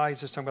 cubits high.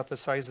 He's just talking about the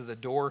size of the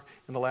door,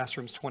 and the last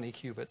room's 20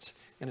 cubits,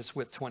 and its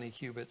width 20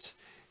 cubits.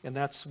 And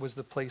that was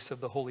the place of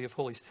the Holy of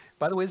Holies.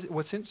 By the way,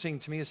 what's interesting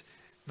to me is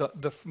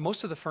the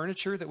most of the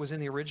furniture that was in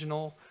the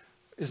original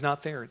is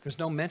not there. There's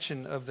no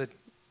mention of the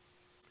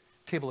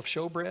table of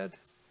showbread,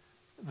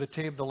 the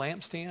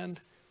lampstand.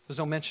 There's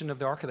no mention of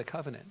the Ark of the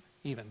Covenant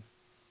even,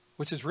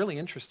 which is really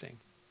interesting.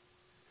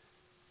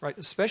 Right,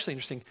 especially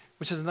interesting,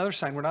 which is another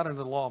sign we're not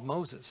under the law of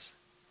Moses.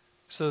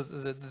 So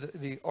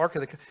the Ark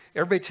of the,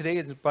 everybody today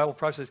in the Bible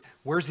probably says,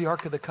 where's the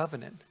Ark of the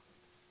Covenant?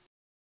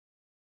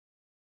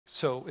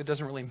 So it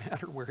doesn't really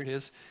matter where it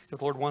is. If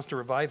the Lord wants to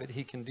revive it,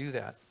 he can do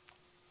that.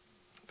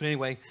 But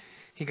anyway,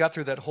 he got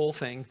through that whole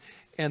thing.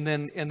 And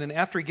then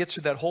after he gets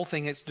through that whole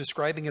thing, it's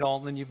describing it all,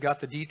 and then you've got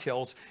the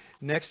details.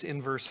 Next,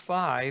 in verse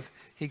 5,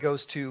 he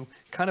goes to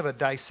kind of a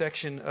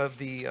dissection of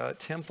the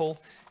temple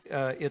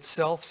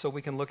itself. So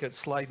we can look at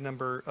slide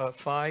number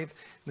 5.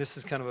 This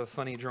is kind of a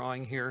funny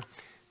drawing here.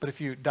 But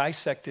if you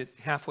dissect it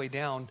halfway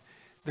down,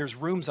 there's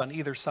rooms on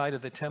either side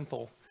of the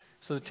temple.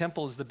 So the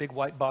temple is the big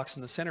white box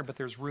in the center, but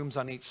there's rooms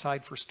on each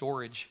side for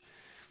storage.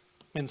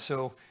 And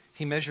so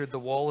he measured the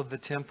wall of the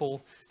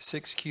temple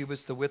 6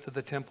 cubits, the width of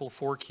the temple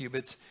 4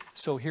 cubits.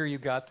 So here you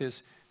got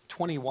this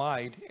 20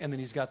 wide, and then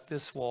he's got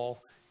this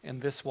wall and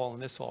this wall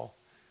and this wall.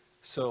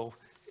 So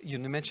you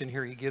mentioned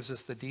here, he gives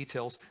us the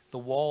details. The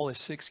wall is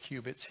 6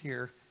 cubits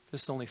here.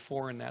 This is only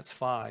 4, and that's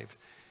 5.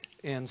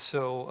 And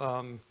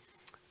so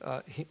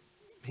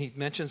he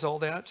mentions all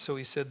that. So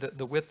he said that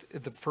the width,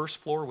 the first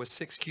floor was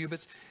 6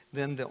 cubits.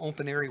 Then the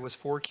open area was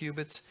 4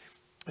 cubits.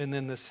 And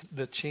then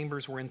the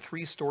chambers were in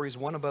 3 stories,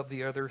 one above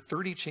the other,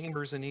 30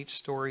 chambers in each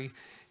story.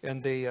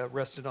 And they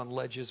rested on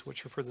ledges,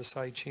 which are for the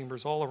side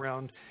chambers all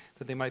around,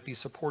 that they might be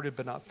supported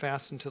but not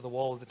fastened to the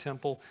wall of the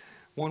temple.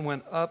 One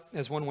went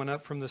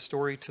up from the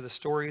story to the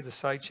story, the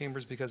side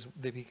chambers, because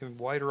they became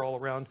wider all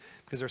around,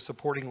 because they're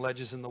supporting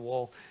ledges in the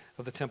wall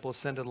of the temple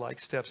ascended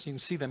like steps. You can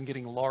see them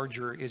getting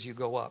larger as you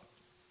go up.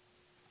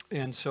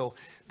 And so,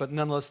 but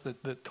nonetheless, the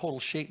total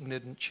shape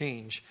didn't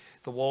change.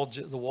 The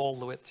wall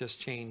width just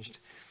changed.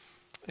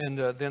 And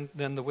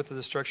then the width of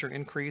the structure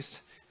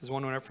increased as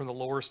one went up from the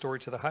lower story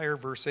to the higher.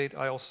 Verse 8,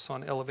 I also saw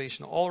an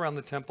elevation all around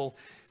the temple,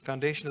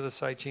 foundation of the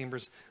side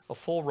chambers, a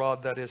full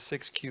rod that is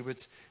 6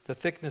 cubits. The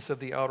thickness of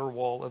the outer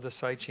wall of the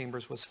side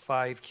chambers was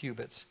 5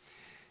 cubits.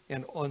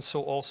 And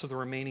so also the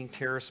remaining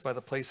terrace by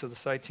the place of the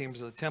side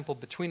chambers of the temple,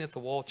 between it the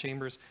wall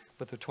chambers,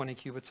 with the 20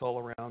 cubits all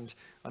around.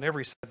 On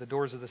every side, the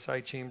doors of the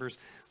side chambers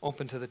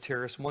open to the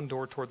terrace, one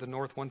door toward the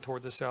north, one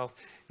toward the south,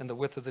 and the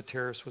width of the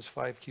terrace was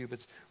 5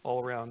 cubits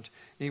all around.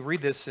 And you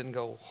read this and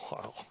go,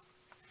 wow.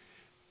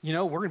 You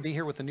know, we're going to be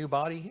here with a new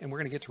body, and we're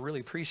going to get to really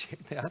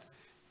appreciate that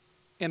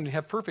and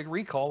have perfect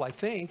recall, I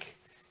think.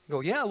 Go,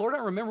 yeah, Lord, I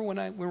remember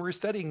when we were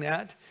studying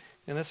that.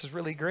 And this is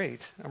really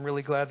great. I'm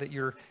really glad that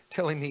you're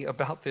telling me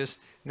about this.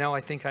 Now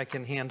I think I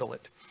can handle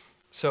it.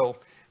 So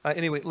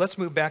anyway, let's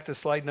move back to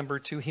slide number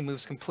 2. He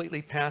moves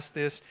completely past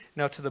this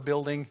now to the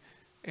building.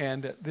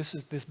 And this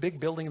is this big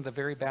building in the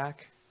very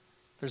back.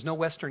 There's no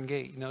western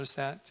gate. You notice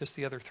that? Just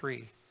the other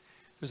 3.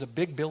 There's a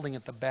big building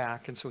at the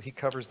back. And so he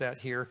covers that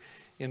here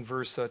in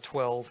verse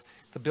 12.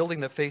 The building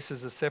that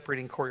faces the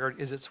separating courtyard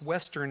is its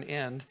western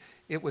end.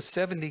 It was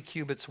 70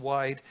 cubits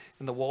wide,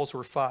 and the walls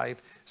were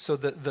 5. So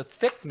the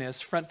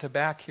thickness, front to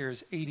back here,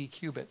 is 80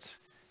 cubits.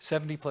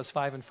 70 plus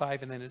 5 and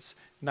 5, and then it's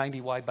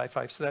 90 wide by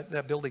 5. So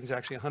that building is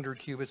actually 100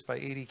 cubits by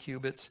 80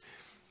 cubits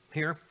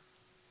here.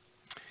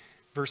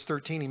 Verse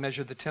 13, he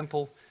measured the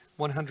temple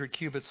 100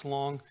 cubits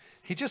long.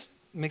 He just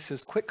makes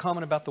this quick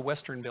comment about the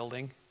western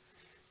building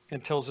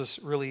and tells us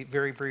really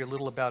very, very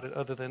little about it,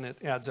 other than it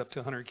adds up to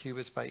 100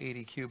 cubits by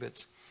 80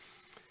 cubits.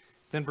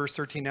 Then verse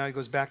 13, now he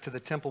goes back to the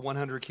temple,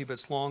 100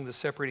 cubits long, the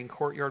separating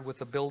courtyard with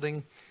the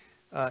building,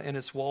 and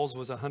its walls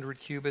was 100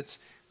 cubits.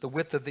 The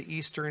width of the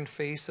eastern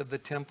face of the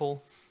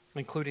temple,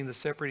 including the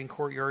separating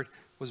courtyard,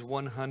 was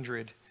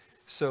 100.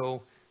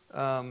 So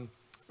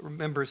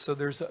remember, so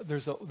there's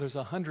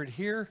 100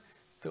 here,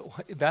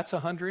 that's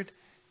 100,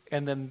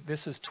 and then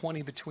this is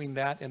 20 between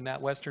that and that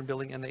western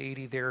building, and the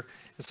 80 there.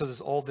 And so there's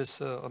all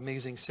this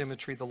amazing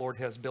symmetry the Lord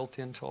has built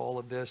into all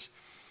of this.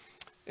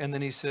 And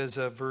then he says,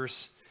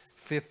 verse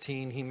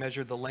 15, he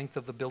measured the length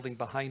of the building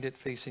behind it,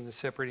 facing the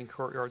separating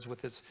courtyards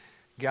with its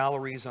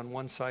galleries on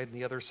one side and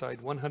the other side,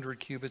 100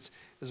 cubits,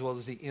 as well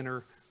as the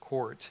inner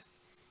court.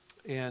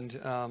 And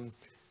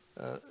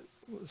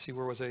let's see,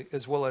 where was I?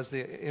 As well as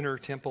the inner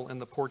temple and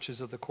the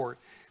porches of the court.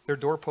 Their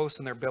doorposts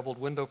and their beveled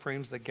window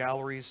frames, the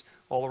galleries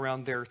all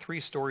around their 3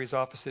 stories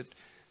opposite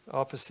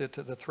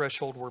to the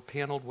threshold, were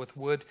paneled with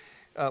wood.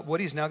 What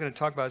he's now going to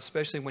talk about,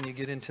 especially when you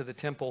get into the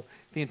temple,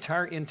 the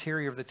entire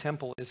interior of the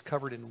temple is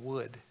covered in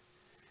wood.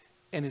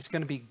 And it's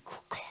going to be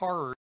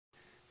carved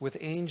with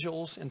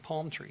angels and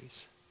palm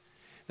trees.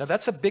 Now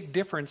that's a big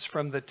difference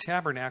from the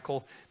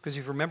tabernacle, because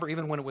if you remember,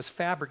 even when it was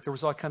fabric, there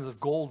was all kinds of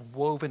gold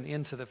woven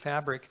into the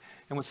fabric.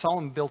 And when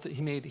Solomon built it,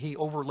 he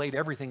overlaid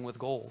everything with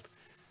gold.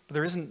 But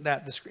there isn't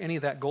any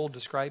of that gold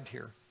described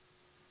here.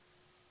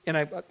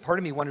 And part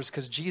of me wonders,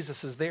 because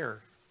Jesus is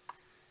there.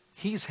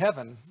 He's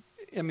heaven.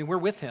 I mean, we're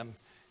with him,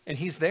 and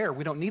he's there.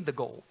 We don't need the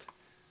gold.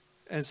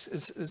 And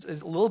it's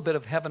a little bit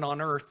of heaven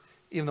on earth,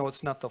 even though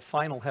it's not the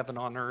final heaven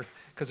on earth,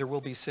 because there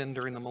will be sin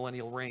during the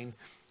millennial reign.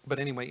 But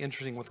anyway,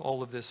 interesting with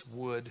all of this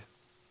wood.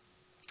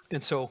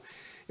 And so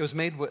it was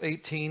made with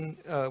 18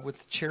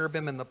 with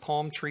cherubim and the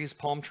palm tree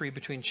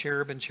between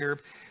cherub and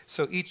cherub.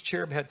 So each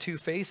cherub had 2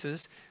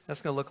 faces.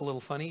 That's going to look a little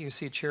funny. You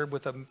see a cherub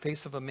with a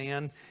face of a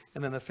man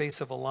and then the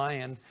face of a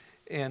lion.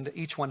 And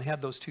each one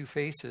had those 2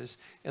 faces.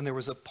 And there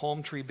was a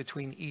palm tree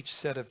between each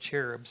set of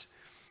cherubs.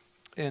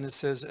 And it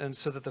says, and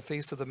so that the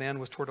face of the man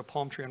was toward a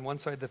palm tree on one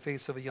side, the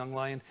face of a young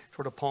lion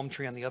toward a palm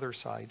tree on the other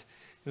side.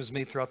 It was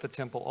made throughout the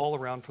temple all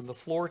around, from the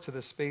floor to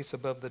the space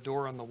above the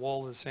door on the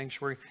wall of the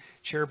sanctuary.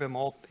 Cherubim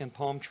and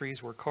palm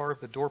trees were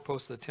carved. The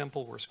doorposts of the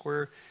temple were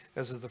square,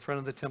 as is the front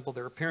of the temple.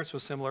 Their appearance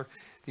was similar.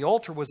 The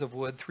altar was of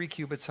wood, 3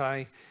 cubits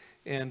high,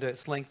 and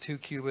its length 2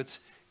 cubits,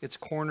 its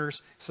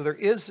corners. So there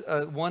is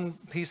one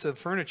piece of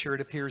furniture,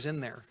 it appears, in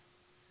there.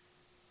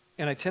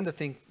 And I tend to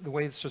think, the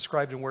way it's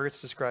described and where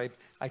it's described,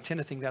 I tend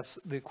to think that's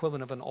the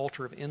equivalent of an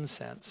altar of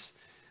incense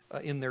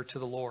in there to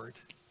the Lord.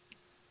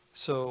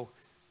 So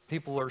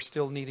people are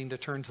still needing to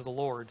turn to the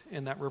Lord,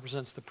 and that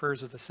represents the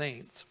prayers of the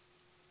saints.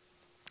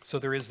 So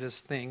there is this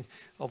thing,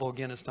 although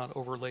again it's not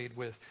overlaid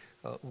with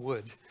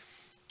wood.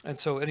 And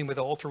so anyway,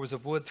 the altar was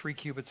of wood, 3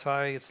 cubits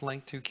high, its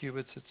length 2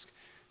 cubits, its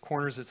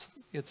corners,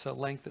 its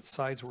length, its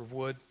sides were of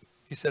wood.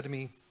 He said to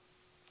me,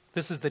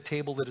 this is the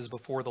table that is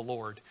before the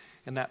Lord.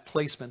 And that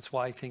placement's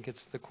why I think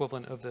it's the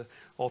equivalent of the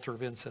altar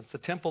of incense. The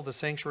temple, the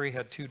sanctuary,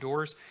 had 2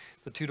 doors.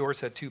 The 2 doors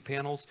had 2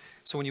 panels.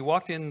 So when you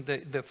walked in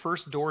the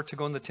first door to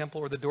go in the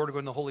temple or the door to go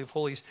in the Holy of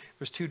Holies,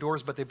 there's 2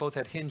 doors, but they both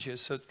had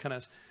hinges. So it kind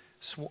of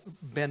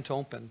bent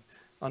open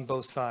on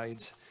both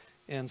sides.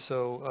 And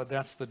so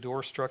that's the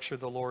door structure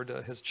the Lord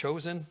has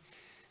chosen.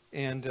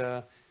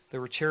 And there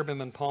were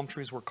cherubim and palm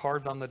trees were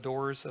carved on the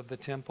doors of the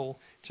temple,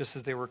 just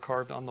as they were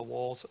carved on the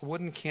walls. A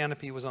wooden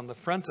canopy was on the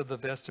front of the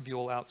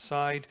vestibule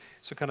outside,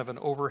 so kind of an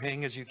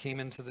overhang as you came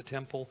into the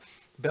temple.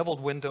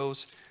 Beveled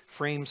windows,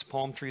 frames,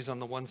 palm trees on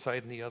the one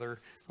side and the other,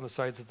 on the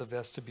sides of the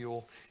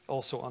vestibule,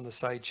 also on the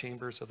side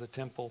chambers of the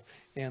temple,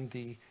 and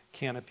the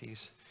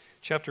canopies.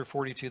 Chapter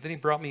 42, then he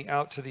brought me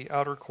out to the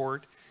outer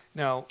court.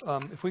 Now,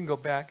 if we can go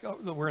back,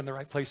 we're in the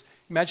right place.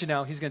 Imagine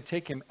now he's going to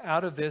take him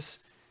out of this,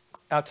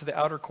 out to the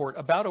outer court,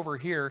 about over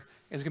here,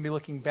 and he's going to be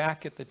looking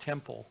back at the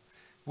temple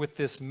with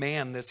this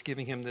man that's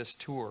giving him this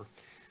tour.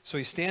 So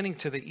he's standing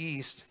to the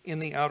east in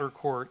the outer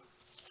court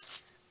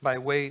by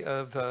way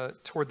of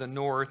toward the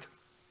north,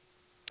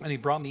 and he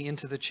brought me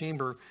into the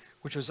chamber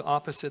which was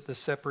opposite the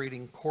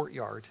separating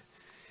courtyard.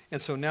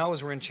 And so now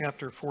as we're in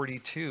chapter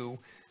 42,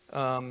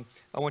 I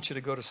want you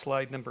to go to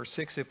slide number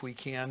 6 if we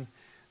can.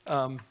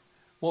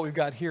 What we've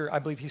got here, I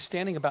believe he's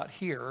standing about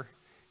here,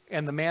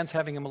 and the man's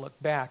having him look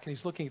back, and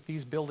he's looking at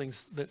these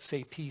buildings that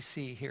say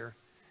PC here.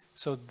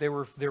 So they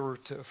were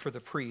for the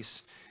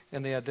priests,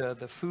 and they had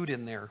the food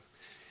in there.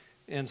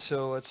 And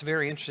so it's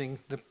very interesting.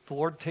 The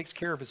Lord takes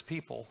care of his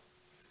people.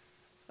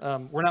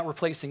 We're not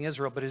replacing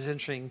Israel, but it's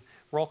interesting.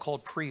 We're all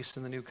called priests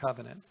in the new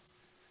covenant.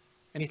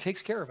 And he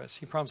takes care of us.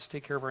 He promises to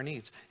take care of our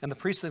needs. And the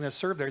priests that are going to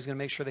serve there, he's going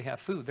to make sure they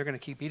have food. They're going to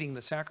keep eating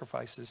the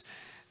sacrifices.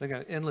 They're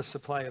going to have an endless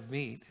supply of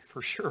meat,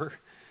 for sure,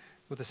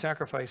 with the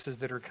sacrifices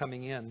that are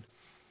coming in.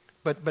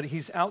 But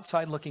he's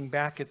outside looking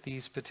back at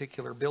these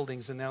particular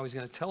buildings, and now he's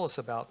going to tell us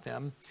about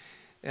them.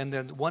 And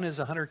then one is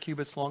 100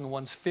 cubits long and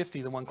one's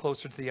 50. The one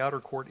closer to the outer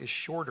court is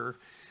shorter.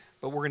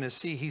 But we're going to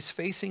see he's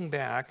facing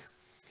back,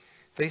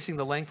 facing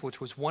the length,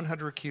 which was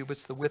 100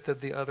 cubits. The width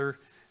of the other,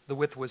 the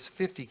width was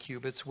 50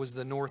 cubits, was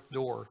the north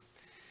door.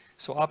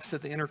 So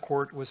opposite the inner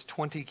court was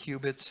 20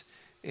 cubits,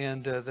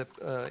 and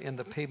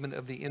the pavement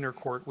of the inner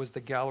court was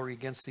the gallery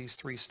against these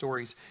 3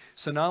 stories.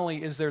 So not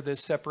only is there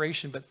this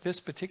separation, but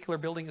this particular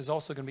building is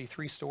also going to be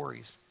 3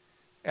 stories,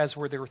 as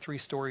were there were 3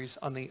 stories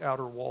on the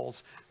outer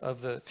walls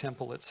of the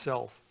temple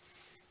itself.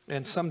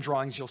 And some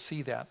drawings you'll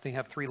see that. They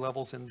have 3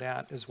 levels in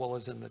that as well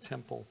as in the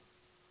temple.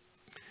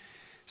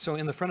 So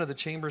in the front of the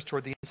chambers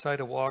toward the inside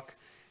a walk,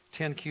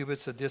 10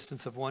 cubits, a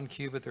distance of 1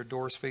 cubit. Their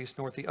doors faced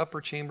north. The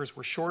upper chambers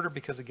were shorter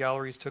because the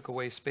galleries took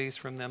away space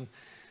from them.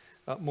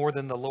 More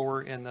than the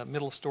lower and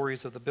middle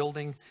stories of the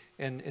building.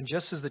 And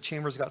just as the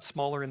chambers got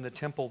smaller in the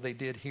temple, they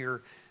did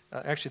here.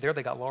 Actually, there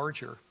they got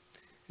larger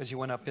as you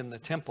went up in the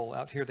temple.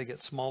 Out here, they get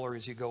smaller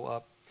as you go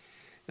up.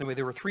 Anyway,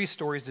 there were 3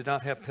 stories, did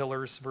not have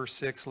pillars, verse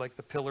 6, like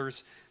the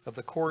pillars of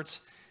the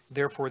courts.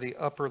 Therefore, the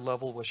upper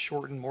level was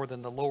shortened more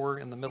than the lower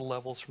and the middle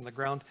levels from the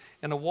ground.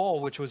 And a wall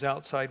which was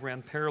outside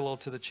ran parallel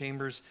to the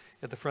chambers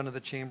at the front of the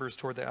chambers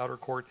toward the outer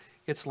court.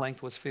 Its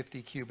length was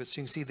 50 cubits.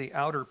 So you can see the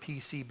outer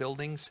PC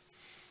buildings.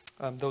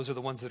 Those are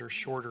the ones that are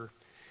shorter.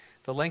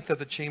 The length of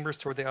the chambers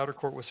toward the outer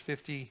court was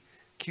 50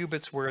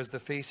 cubits, whereas the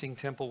facing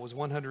temple was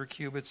 100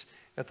 cubits.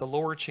 At the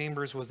lower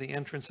chambers was the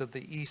entrance of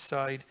the east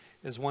side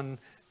as one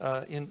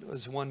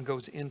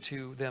goes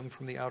into them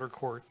from the outer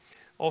court.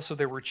 Also,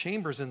 there were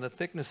chambers in the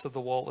thickness of the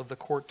wall of the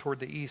court toward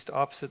the east,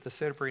 opposite the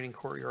separating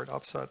courtyard,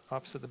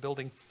 opposite the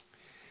building.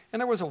 And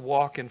there was a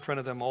walk in front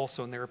of them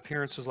also, and their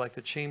appearance was like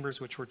the chambers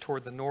which were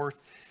toward the north.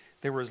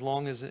 They were as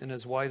long as and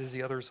as wide as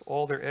the others.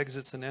 All their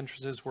exits and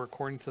entrances were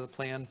according to the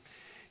plan.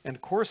 And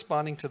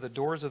corresponding to the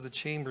doors of the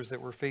chambers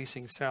that were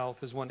facing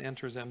south as one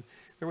enters them,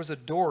 there was a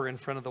door in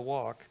front of the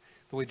walk,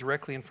 the way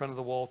directly in front of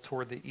the wall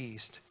toward the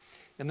east.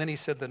 And then he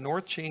said the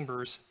north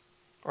chambers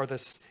are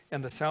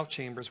and the south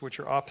chambers, which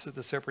are opposite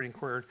the separating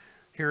courtyard.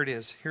 Here it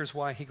is. Here's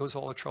why he goes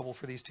all the trouble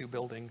for these 2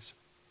 buildings.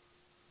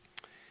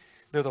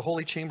 They're the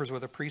holy chambers where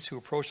the priests who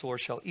approach the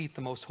Lord shall eat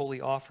the most holy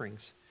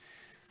offerings.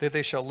 There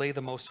they shall lay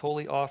the most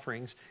holy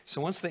offerings.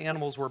 So once the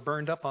animals were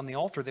burned up on the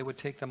altar, they would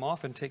take them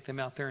off and take them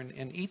out there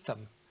and eat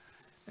them.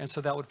 And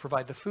so that would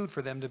provide the food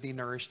for them to be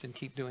nourished and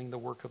keep doing the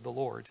work of the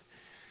Lord.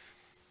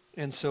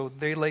 And so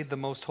they laid the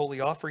most holy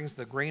offerings,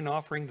 the grain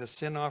offering, the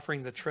sin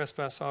offering, the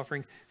trespass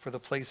offering, for the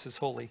place is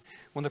holy.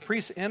 When the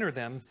priests enter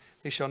them,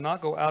 they shall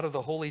not go out of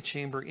the holy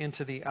chamber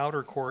into the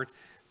outer court,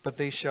 but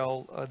they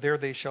shall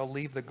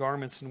leave the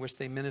garments in which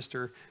they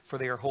minister, for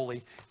they are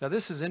holy. Now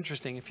this is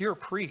interesting. If you're a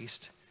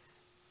priest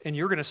and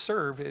you're going to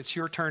serve, it's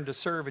your turn to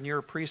serve, and you're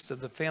a priest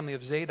of the family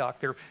of Zadok.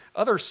 There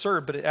others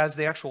served, but as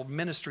the actual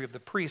ministry of the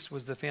priest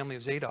was the family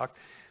of Zadok.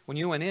 When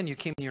you went in, you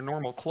came in your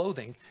normal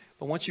clothing.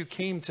 But once you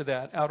came to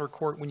that outer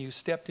court, when you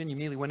stepped in, you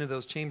immediately went into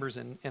those chambers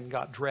and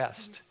got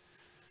dressed.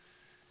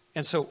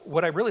 And so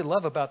what I really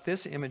love about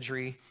this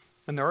imagery,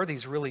 and there are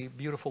these really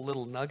beautiful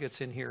little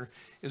nuggets in here,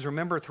 is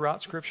remember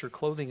throughout Scripture,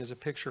 clothing is a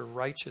picture of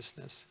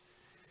righteousness.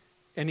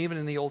 And even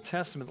in the Old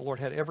Testament, the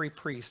Lord had every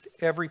priest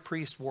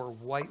wore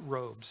white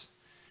robes.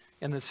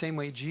 In the same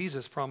way,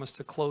 Jesus promised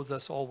to clothe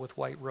us all with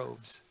white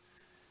robes.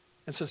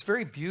 And so it's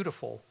very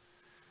beautiful.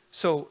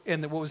 So,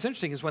 and what was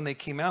interesting is when they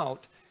came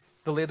out,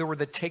 they were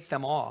to take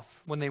them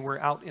off when they were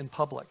out in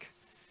public.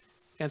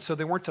 And so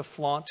they weren't to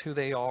flaunt who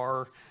they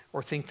are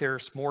or think they're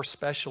more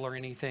special or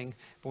anything.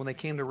 But when they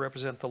came to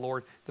represent the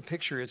Lord, the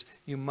picture is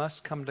you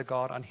must come to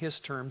God on His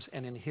terms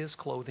and in His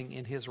clothing,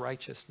 in His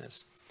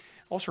righteousness.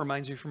 Also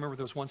reminds you, if you remember,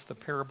 there was once the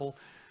parable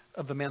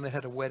of the man that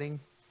had a wedding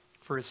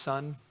for his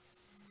son,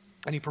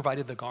 and he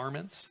provided the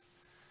garments.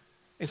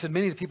 He said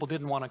many of the people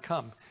didn't want to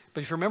come.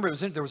 But if you remember,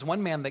 there was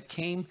one man that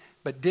came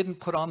but didn't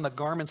put on the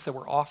garments that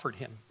were offered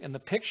him. And the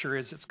picture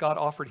is it's God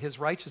offered his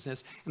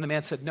righteousness. And the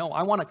man said, no,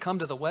 I want to come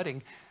to the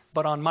wedding,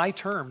 but on my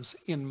terms,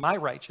 in my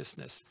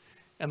righteousness.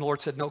 And the Lord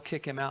said, no,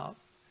 kick him out.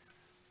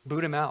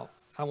 Boot him out.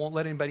 I won't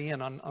let anybody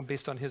in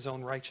based on his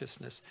own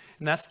righteousness.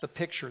 And that's the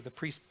picture. The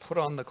priest put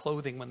on the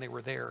clothing when they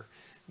were there,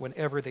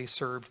 whenever they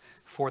served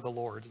for the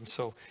Lord. And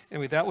so,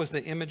 anyway, that was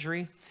the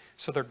imagery.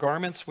 So their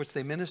garments, which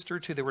they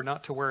ministered to, they were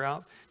not to wear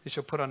out. They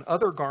shall put on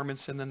other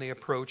garments, and then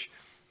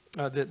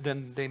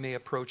then they may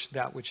approach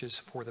that which is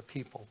for the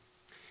people.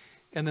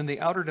 And then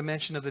the outer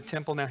dimension of the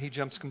temple, now he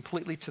jumps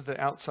completely to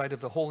the outside of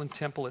the whole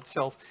temple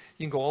itself.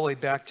 You can go all the way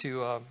back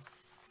to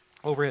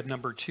overhead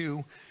number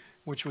 2,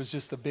 which was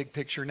just the big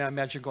picture. Now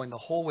imagine going the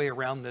whole way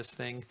around this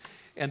thing.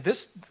 And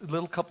this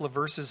little couple of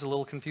verses is a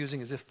little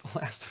confusing, as if the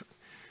last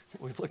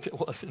we looked at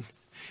wasn't.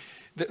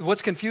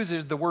 What's confusing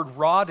is the word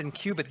rod and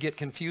cubit get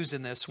confused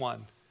in this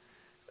one.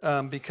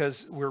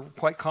 Because we're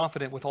quite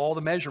confident with all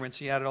the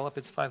measurements, you add it all up,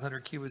 it's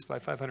 500 cubits by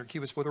 500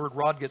 cubits, but the word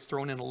rod gets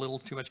thrown in a little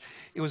too much.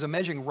 It was a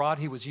measuring rod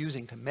he was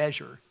using to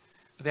measure.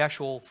 But the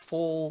actual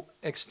full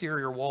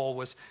exterior wall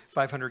was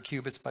 500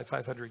 cubits by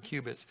 500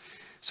 cubits.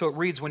 So it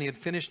reads, when he had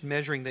finished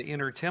measuring the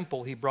inner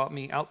temple, he brought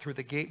me out through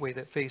the gateway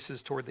that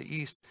faces toward the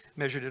east,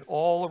 measured it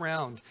all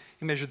around.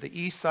 He measured the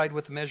east side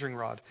with the measuring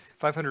rod,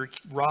 500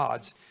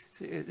 rods.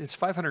 It's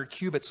 500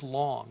 cubits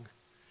long.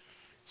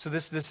 So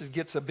this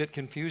gets a bit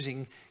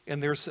confusing,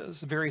 and there's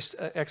various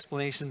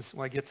explanations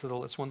when I get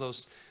to it's one of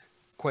those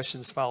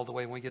questions filed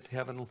away when we get to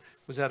heaven.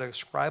 Was that a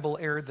scribal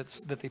error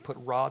that they put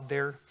rod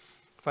there,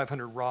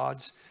 500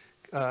 rods?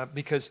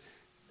 Because,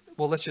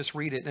 well, let's just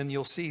read it, and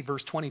you'll see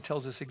verse 20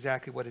 tells us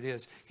exactly what it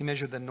is. He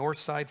measured the north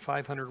side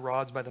 500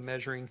 rods by the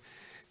measuring,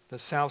 the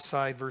south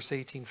side, verse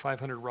 18,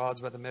 500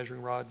 rods by the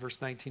measuring rod,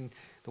 verse 19,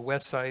 the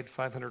west side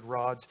 500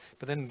 rods.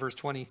 But then in verse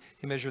 20,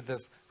 he measured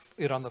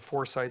it on the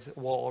four sides of the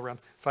wall around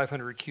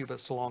 500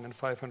 cubits long and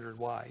 500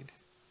 wide.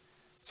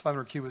 It's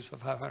 500 cubits by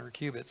 500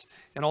 cubits.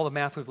 And all the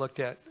math we've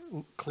looked at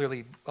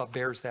clearly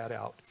bears that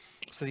out.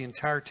 So the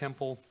entire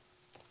temple,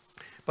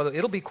 but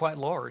it'll be quite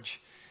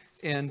large.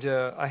 And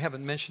I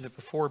haven't mentioned it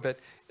before, but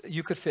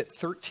you could fit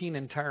 13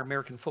 entire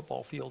American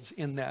football fields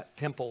in that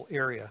temple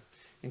area,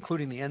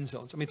 including the end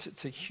zones. I mean,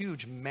 it's a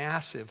huge,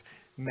 massive,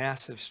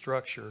 massive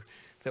structure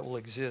that will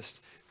exist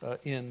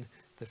in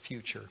the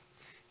future.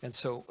 And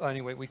so,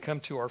 anyway, we come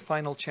to our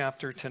final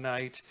chapter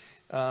tonight,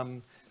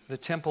 the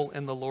temple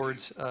and the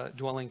Lord's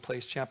dwelling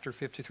place, chapter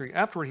 53.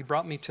 Afterward, he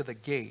brought me to the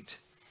gate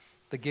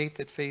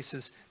that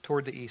faces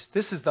toward the east.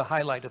 This is the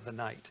highlight of the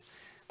night.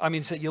 I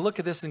mean, so you look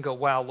at this and go,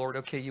 wow, Lord,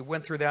 okay, you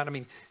went through that. I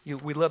mean,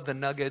 we love the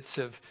nuggets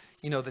of,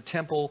 the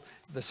temple,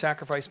 the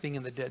sacrifice being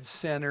in the dead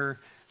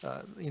center,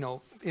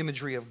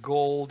 imagery of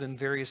gold and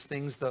various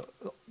things,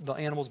 the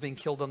animals being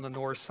killed on the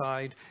north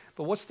side.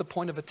 But what's the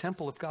point of a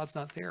temple if God's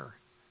not there?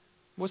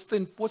 What's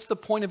the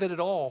point of it at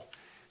all?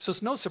 So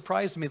it's no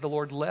surprise to me the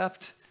Lord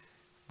left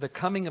the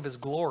coming of his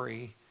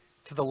glory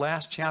to the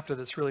last chapter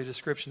that's really a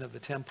description of the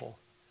temple.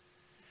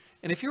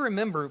 And if you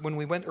remember when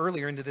we went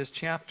earlier into this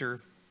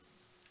chapter,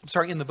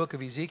 in the book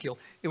of Ezekiel,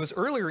 it was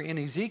earlier in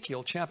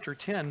Ezekiel chapter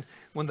 10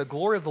 when the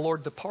glory of the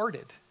Lord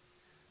departed.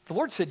 The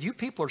Lord said, you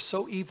people are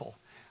so evil.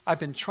 I've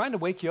been trying to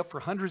wake you up for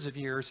hundreds of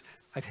years.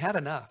 I've had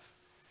enough.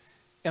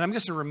 And I'm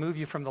just going to remove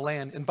you from the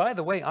land. And by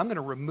the way, I'm going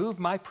to remove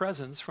my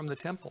presence from the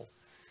temple.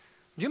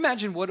 Do you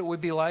imagine what it would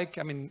be like?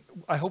 I mean,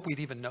 I hope we'd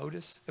even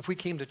notice if we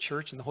came to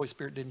church and the Holy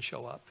Spirit didn't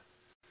show up.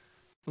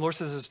 The Lord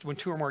says, when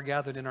two or more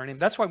gathered in our name.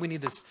 That's why we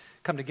need to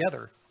come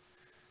together.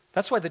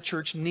 That's why the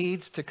church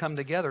needs to come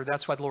together.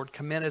 That's why the Lord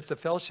commanded us to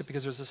fellowship,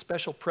 because there's a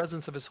special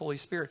presence of his Holy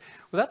Spirit.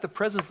 Without the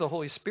presence of the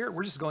Holy Spirit,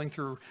 we're just going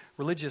through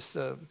religious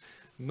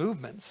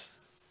movements.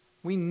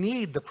 We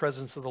need the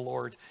presence of the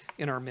Lord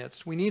in our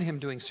midst. We need him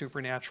doing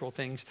supernatural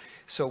things.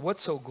 So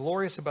what's so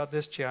glorious about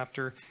this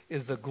chapter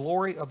is the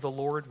glory of the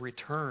Lord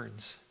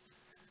returns.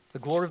 The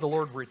glory of the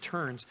Lord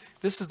returns.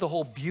 This is the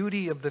whole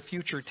beauty of the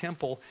future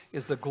temple,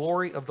 is the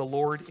glory of the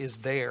Lord is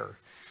there.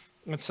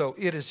 And so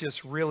it is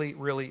just really,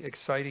 really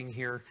exciting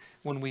here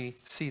when we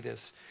see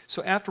this.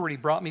 So afterward, he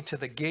brought me to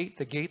the gate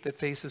that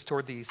faces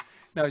toward the east.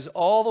 Now he's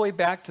all the way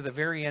back to the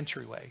very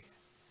entryway.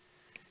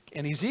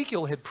 And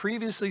Ezekiel had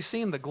previously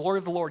seen the glory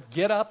of the Lord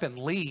get up and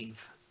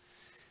leave.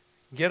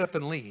 Get up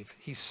and leave.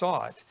 He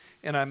saw it.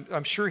 And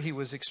I'm sure he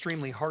was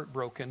extremely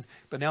heartbroken.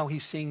 But now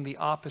he's seeing the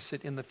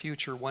opposite in the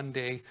future one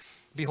day.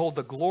 Behold,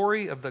 the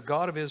glory of the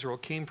God of Israel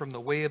came from the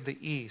way of the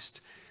east.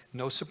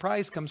 No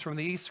surprise comes from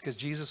the east, because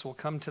Jesus will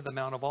come to the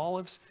Mount of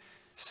Olives,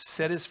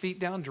 set his feet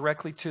down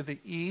directly to the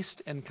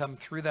east, and come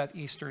through that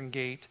eastern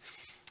gate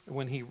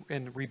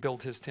and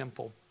rebuild his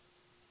temple.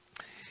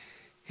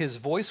 His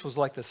voice was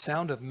like the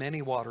sound of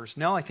many waters.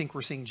 Now I think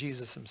we're seeing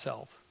Jesus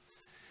himself,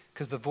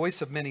 because the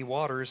voice of many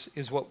waters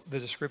is what the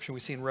description we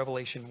see in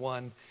Revelation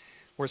 1,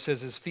 where it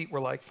says his feet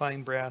were like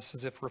fine brass,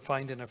 as if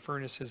refined in a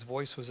furnace. His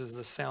voice was as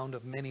the sound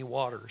of many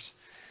waters.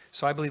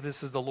 So I believe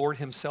this is the Lord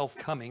himself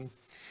coming.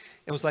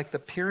 It was like the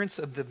appearance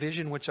of the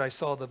vision which I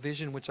saw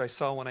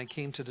when I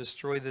came to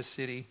destroy this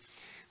city,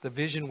 the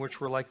vision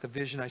which were like the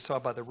vision I saw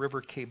by the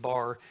river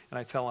Kebar, and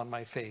I fell on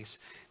my face.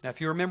 Now,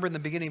 if you remember in the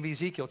beginning of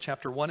Ezekiel,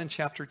 chapter 1 and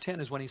chapter 10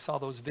 is when he saw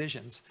those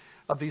visions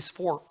of these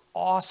 4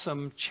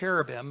 awesome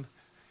cherubim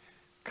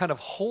kind of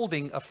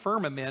holding a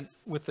firmament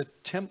with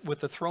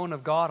the throne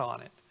of God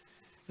on it.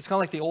 It's kind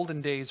of like the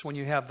olden days when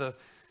you have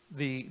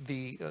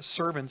the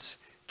servants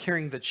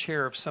carrying the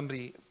chair of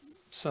somebody,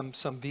 some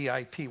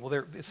VIP.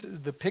 Well,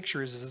 the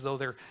picture is as though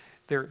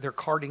they're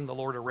carting the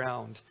Lord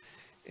around.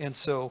 And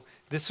so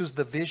this was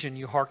the vision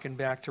you hearken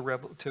back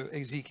to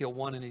Ezekiel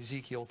 1 and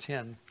Ezekiel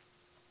 10.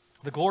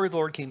 The glory of the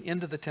Lord came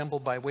into the temple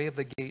by way of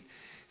the gate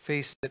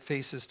that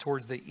faces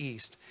towards the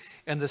east.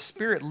 And the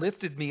Spirit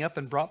lifted me up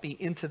and brought me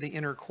into the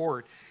inner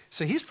court.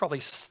 So he's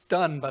probably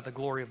stunned by the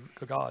glory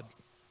of God.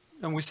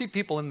 And we see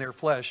people in their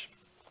flesh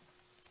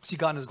see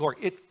God in his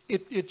glory.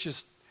 It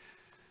just,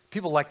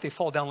 people like they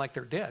fall down like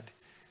they're dead.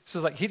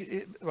 So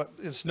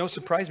it's no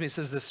surprise to me. It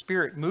says the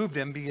Spirit moved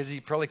him because he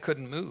probably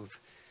couldn't move.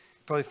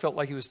 Probably felt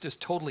like he was just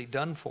totally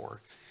done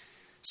for.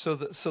 So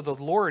the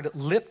Lord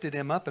lifted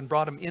him up and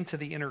brought him into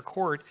the inner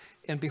court,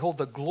 and behold,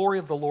 the glory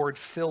of the Lord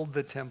filled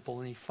the temple,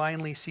 and he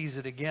finally sees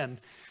it again.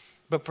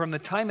 But from the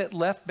time it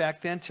left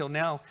back then till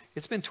now,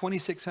 it's been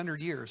 2,600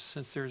 years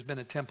since there's been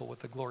a temple with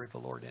the glory of the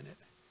Lord in it.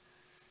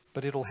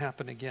 But it'll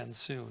happen again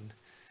soon.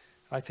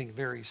 I think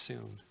very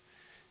soon.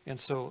 And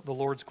so the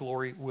Lord's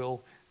glory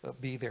will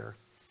be there.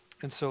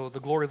 And so the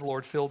glory of the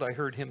Lord filled. I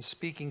heard him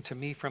speaking to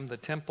me from the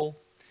temple,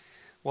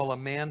 while a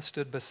man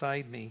stood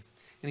beside me.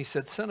 And he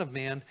said, Son of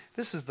man,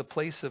 this is the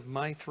place of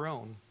my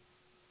throne.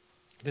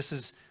 This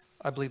is,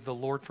 I believe, the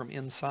Lord from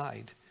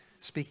inside,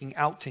 speaking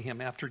out to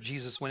him after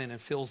Jesus went in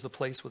and fills the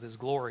place with his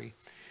glory.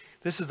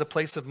 This is the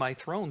place of my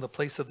throne, the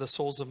place of the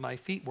soles of my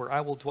feet, where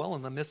I will dwell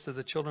in the midst of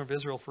the children of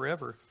Israel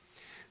forever.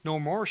 No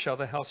more shall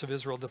the house of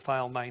Israel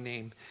defile my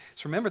name.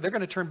 So remember, they're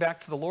going to turn back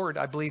to the Lord,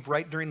 I believe,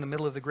 right during the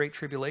middle of the Great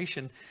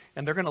Tribulation,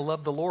 and they're going to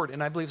love the Lord.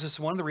 And I believe this is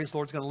one of the reasons the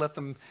Lord's going to let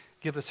them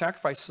give the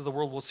sacrifices, so the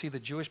world will see the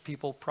Jewish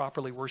people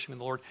properly worshiping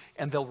the Lord,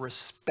 and they'll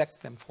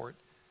respect them for it.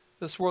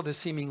 This world has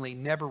seemingly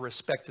never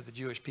respected the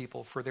Jewish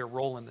people for their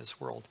role in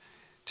this world,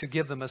 to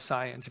give the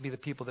Messiah and to be the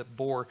people that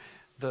bore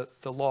the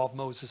law of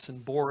Moses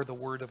and bore the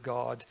word of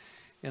God.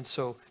 And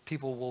so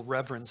people will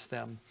reverence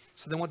them.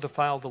 So they won't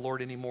defile the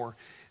Lord anymore.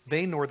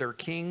 They nor their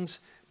kings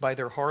by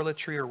their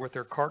harlotry, or with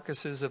their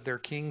carcasses of their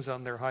kings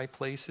on their high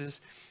places,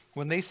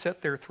 when they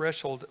set their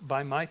threshold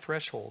by my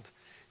threshold,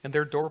 and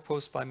their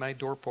doorpost by my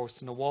doorpost,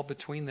 and the wall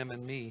between them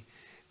and me,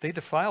 they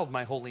defiled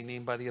my holy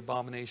name by the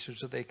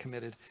abominations that they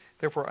committed.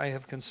 Therefore I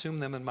have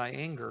consumed them in my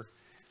anger.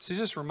 So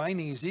he's just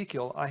reminding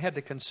Ezekiel, I had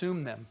to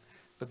consume them.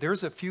 But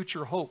there's a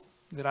future hope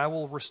that I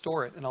will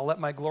restore it, and I'll let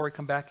my glory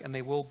come back, and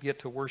they will get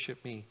to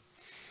worship me.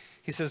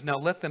 He says, now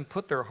let them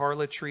put their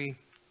harlotry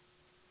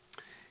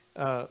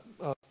and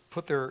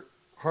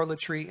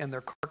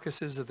their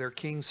carcasses of their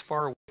kings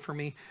far away from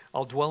me.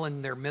 I'll dwell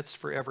in their midst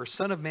forever.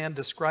 Son of man,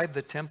 describe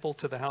the temple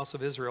to the house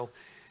of Israel.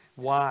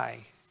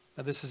 Why?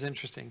 Now this is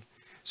interesting.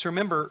 So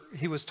remember,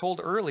 he was told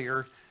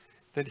earlier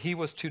that he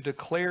was to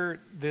declare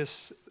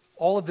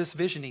all of this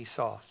vision he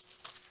saw.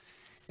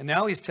 And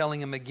now he's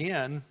telling him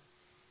again,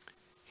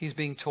 he's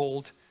being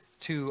told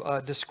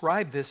to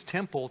describe this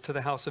temple to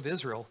the house of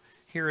Israel.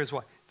 Here is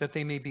why: that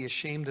they may be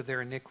ashamed of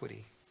their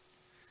iniquity.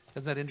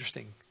 Isn't that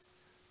interesting?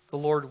 The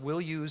Lord will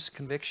use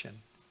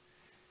conviction.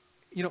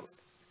 You know,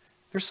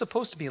 there's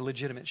supposed to be a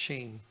legitimate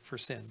shame for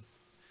sin.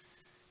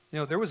 You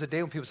know, there was a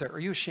day when people say, are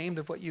you ashamed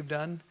of what you've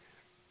done?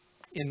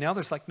 And now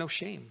there's like no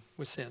shame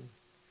with sin.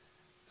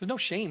 There's no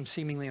shame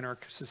seemingly in our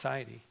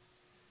society.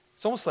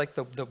 It's almost like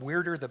the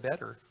weirder, the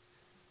better.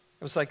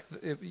 It was like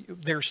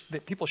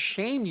that people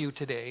shame you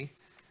today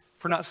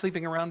for not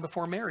sleeping around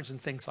before marriage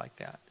and things like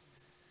that.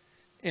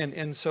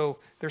 And so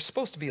there's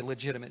supposed to be a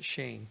legitimate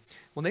shame.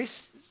 When they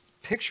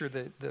picture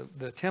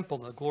the temple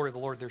and the glory of the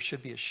Lord, there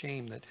should be a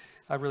shame that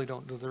I really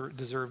don't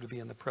deserve to be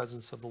in the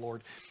presence of the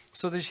Lord.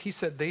 So he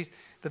said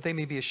that they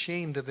may be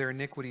ashamed of their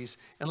iniquities,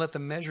 and let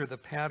them measure the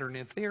pattern.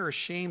 If they are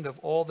ashamed of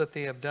all that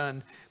they have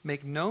done,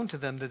 make known to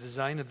them the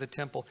design of the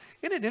temple.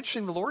 Isn't it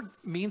interesting? The Lord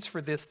means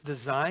for this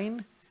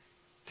design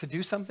to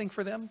do something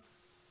for them.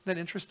 Isn't that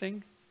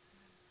interesting?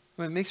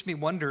 I mean, it makes me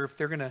wonder if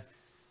they're going to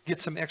get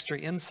some extra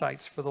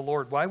insights for the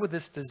Lord. Why would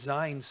this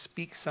design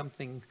speak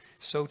something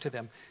so to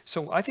them?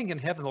 So I think in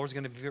heaven, the Lord's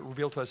going to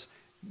reveal to us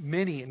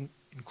many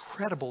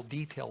incredible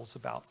details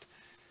about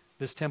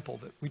this temple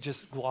that we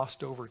just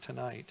glossed over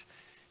tonight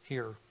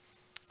here.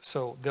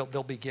 So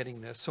they'll be getting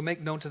this. So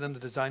make known to them the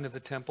design of the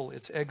temple,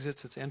 its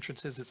exits, its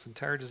entrances, its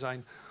entire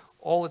design,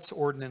 all its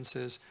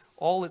ordinances,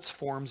 all its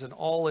forms, and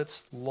all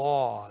its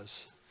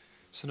laws.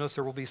 So notice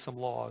there will be some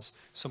laws,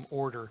 some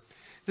order.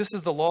 This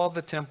is the law of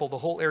the temple. The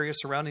whole area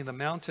surrounding the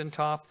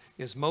mountaintop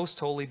is most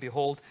holy.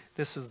 Behold,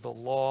 this is the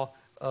law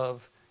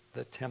of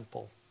the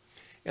temple.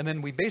 And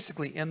then we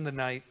basically end the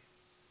night,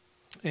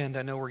 and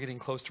I know we're getting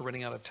close to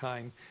running out of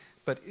time,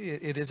 but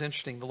it is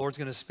interesting. The Lord's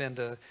going to spend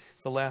the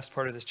last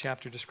part of this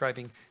chapter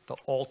describing the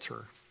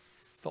altar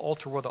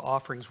where the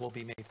offerings will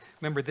be made.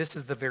 Remember, this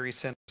is the very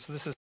center. So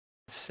this is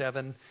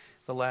 7,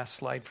 the last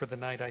slide for the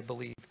night, I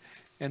believe.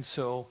 And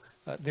so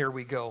there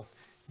we go.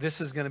 This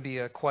is going to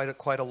be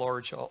quite a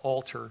large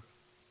altar.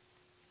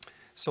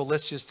 So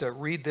let's just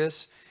read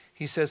this.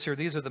 He says here,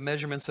 these are the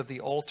measurements of the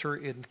altar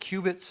in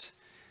cubits.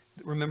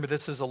 Remember,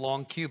 this is a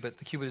long cubit.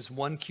 The cubit is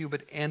 1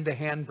 cubit and a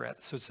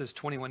handbreadth. So it says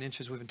 21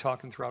 inches. We've been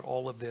talking throughout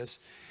all of this.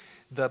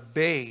 The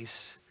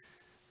base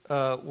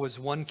was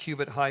 1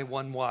 cubit high,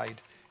 1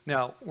 wide.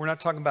 Now, we're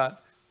not talking about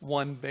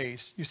one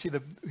base. You see,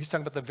 he's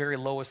talking about the very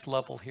lowest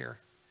level here.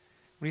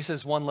 When he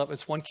says one level,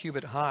 it's 1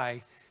 cubit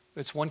high.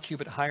 It's 1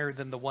 cubit higher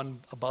than the one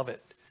above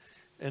it.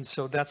 And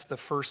so that's the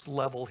first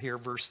level here,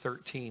 verse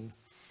 13.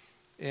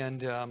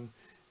 And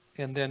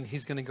then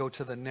he's going to go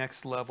to the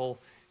next level.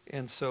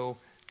 And so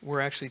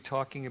we're actually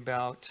talking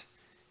about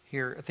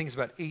here, I think it's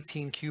about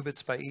 18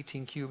 cubits by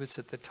 18 cubits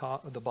at the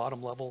top, the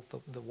bottom level,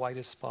 the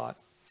widest spot.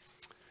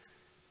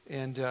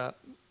 And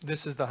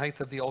this is the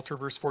height of the altar,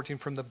 verse 14.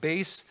 From the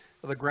base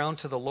of the ground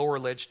to the lower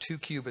ledge, 2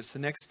 cubits. The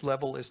next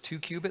level is 2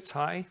 cubits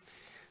high.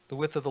 The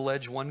width of the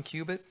ledge, 1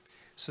 cubit.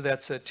 So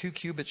that's 2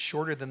 cubits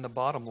shorter than the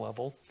bottom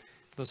level.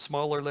 The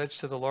smaller ledge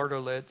to the larger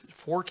ledge,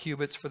 4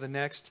 cubits for the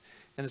next,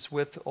 and its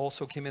width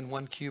also came in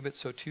 1 cubit,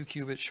 so 2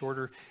 cubits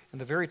shorter. And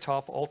the very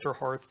top altar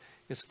hearth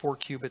is 4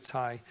 cubits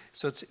high.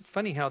 So it's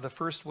funny how the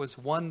first was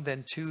 1,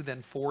 then 2,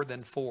 then 4,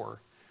 then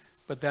 4.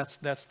 But that's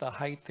the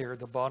height there,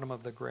 the bottom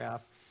of the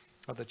graph,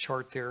 of the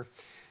chart there.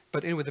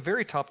 But anyway, the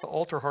very top, the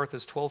altar hearth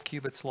is 12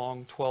 cubits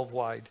long, 12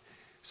 wide.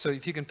 So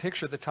if you can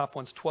picture, the top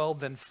one's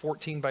 12, then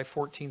 14 by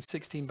 14,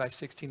 16 by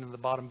 16, and the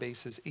bottom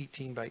base is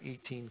 18 by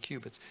 18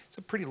 cubits. It's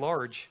a pretty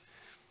large.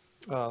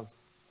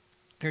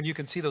 Here you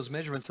can see those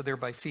measurements are there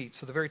by feet.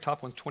 So the very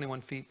top one's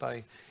 21 feet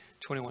by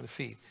 21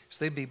 feet.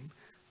 So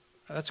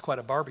that's quite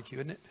a barbecue,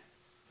 isn't it?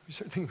 You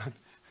start thinking about,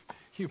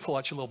 you pull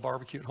out your little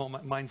barbecue at home.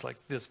 Mine's like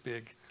this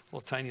big,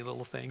 little tiny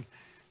little thing.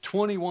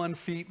 21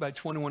 feet by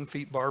 21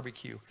 feet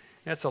barbecue.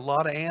 That's a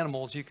lot of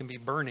animals you can be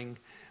burning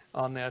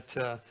on that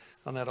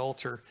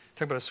altar.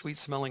 Talk about a sweet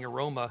smelling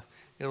aroma.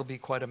 It'll be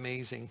quite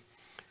amazing.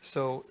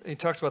 So he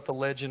talks about the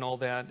ledge and all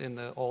that,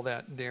 all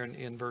that there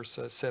in verse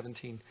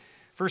 17.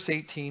 Verse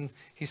 18,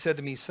 he said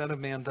to me, Son of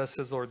man, thus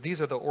says the Lord,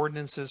 these are the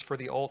ordinances for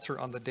the altar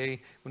on the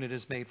day when it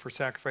is made for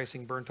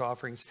sacrificing burnt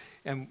offerings.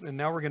 And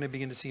now we're going to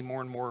begin to see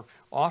more and more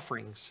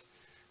offerings,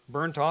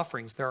 burnt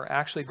offerings. There are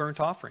actually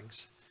burnt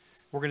offerings.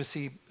 We're going to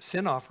see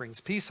sin offerings,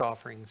 peace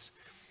offerings.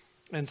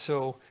 And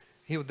so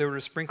they were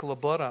to sprinkle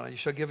of blood on it. You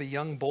shall give a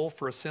young bull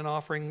for a sin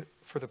offering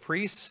for the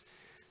priests.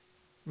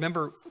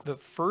 Remember, the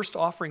first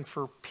offering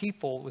for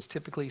people was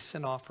typically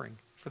sin offering.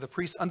 For the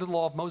priests under the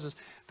law of Moses.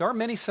 There are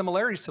many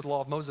similarities to the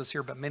law of Moses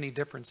here, but many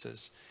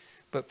differences.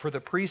 But for the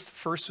priest,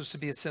 first was to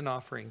be a sin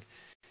offering.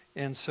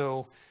 And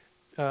so,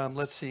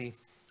 let's see.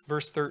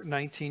 Verse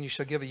 19, you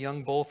shall give a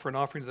young bull for an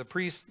offering to the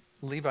priests.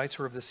 Levites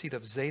who are of the seed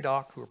of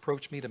Zadok, who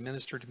approach me to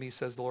minister to me,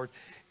 says the Lord.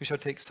 You shall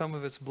take some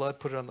of its blood,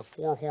 put it on the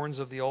 4 horns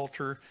of the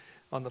altar,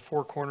 on the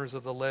 4 corners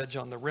of the ledge,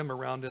 on the rim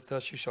around it.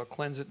 Thus you shall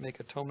cleanse it, make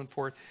atonement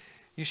for it.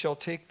 You shall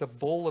take the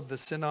bull of the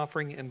sin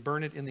offering and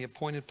burn it in the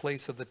appointed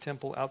place of the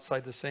temple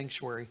outside the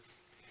sanctuary.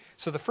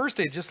 So the first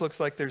day just looks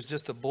like there's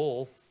just a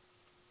bull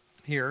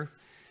here.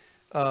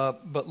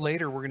 But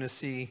later we're going to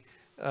see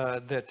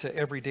that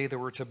every day they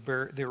were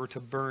to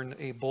burn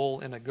a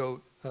bull and a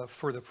goat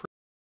for the priest.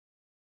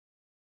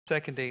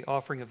 Second day,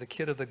 offering of the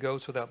kid of the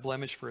goats without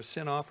blemish for a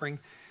sin offering.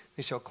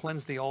 They shall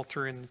cleanse the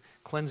altar and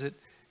cleanse it,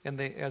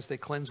 and as they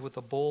cleanse with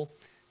the bull.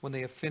 When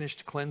they have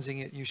finished cleansing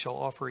it, you shall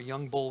offer a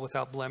young bull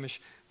without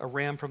blemish, a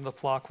ram from the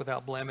flock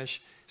without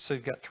blemish. So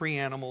you've got 3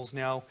 animals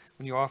now.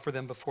 When you offer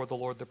them before the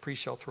Lord, the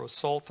priest shall throw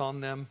salt on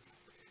them,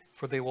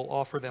 for they will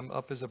offer them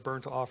up as a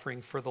burnt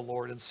offering for the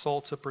Lord. And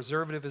salt's a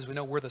preservative, as we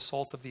know, we're the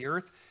salt of the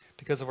earth.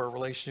 because of our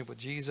relationship with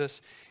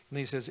Jesus. And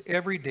he says,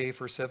 every day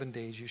for 7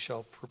 days you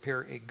shall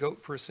prepare a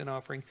goat for a sin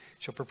offering,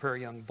 shall prepare a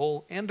young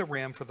bull and a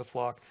ram for the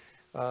flock,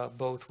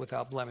 both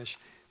without blemish.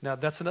 Now,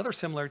 that's another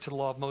similar to the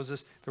law of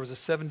Moses. There was a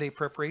 7-day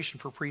preparation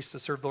for priests to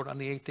serve the Lord. On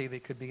the 8th day, they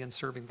could begin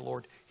serving the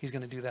Lord. He's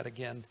going to do that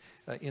again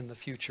in the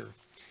future.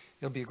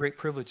 It'll be a great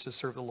privilege to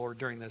serve the Lord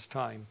during this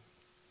time.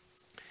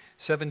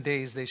 7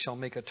 days they shall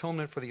make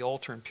atonement for the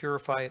altar and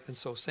purify it, and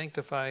so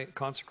sanctify it,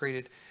 consecrate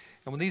it.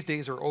 And when these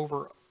days are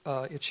over,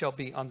 it shall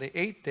be on the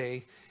 8th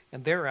day,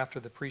 and thereafter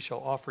the priest shall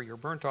offer your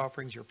burnt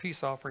offerings, your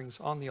peace offerings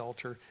on the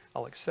altar.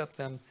 I'll accept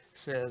them,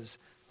 says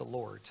the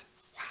Lord.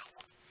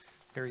 Wow.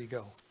 There you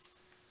go.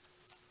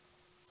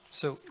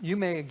 So you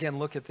may again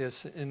look at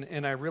this,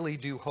 and I really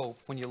do hope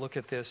when you look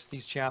at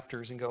these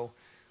chapters and go,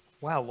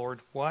 wow, Lord,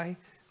 why,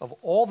 of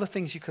all the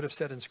things you could have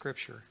said in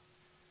Scripture,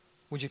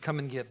 would you come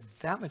and give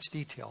that much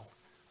detail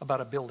about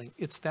a building?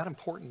 It's that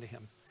important to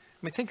him.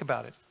 I mean, think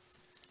about it.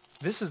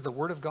 This is the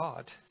Word of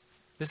God.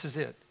 This is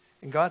it.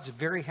 And God's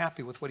very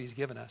happy with what he's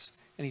given us.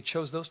 And he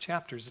chose those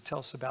chapters to tell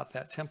us about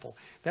that temple.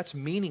 That's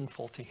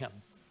meaningful to him.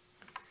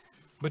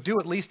 But do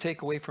at least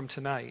take away from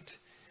tonight,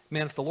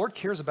 man, if the Lord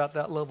cares about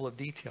that level of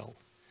detail,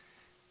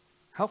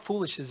 how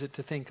foolish is it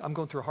to think I'm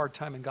going through a hard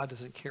time and God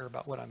doesn't care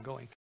about what I'm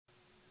going through?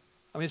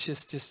 I mean,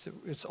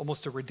 it's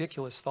almost a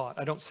ridiculous thought.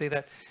 I don't say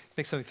that to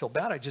make somebody feel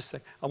bad. I just say,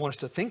 I want us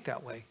to think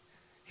that way.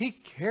 He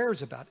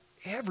cares about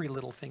every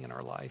little thing in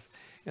our life.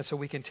 And so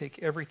we can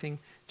take everything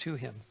to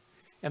him.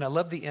 And I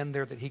love the end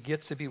there that he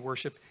gets to be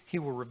worshiped. He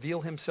will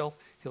reveal himself.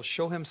 He'll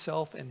show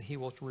himself, and he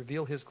will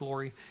reveal his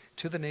glory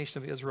to the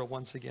nation of Israel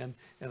once again.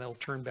 And they'll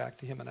turn back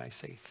to him. And I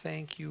say,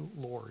 thank you,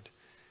 Lord,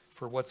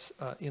 for what's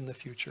in the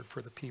future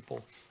for the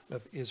people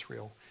of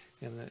Israel.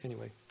 And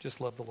anyway, just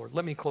love the Lord.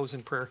 Let me close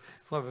in prayer.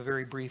 We'll have a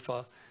very brief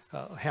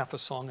half a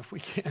song if we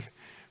can.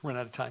 Run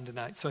out of time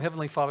tonight. So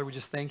Heavenly Father, we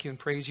just thank you and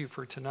praise you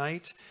for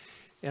tonight.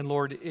 And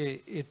Lord,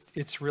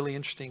 it's really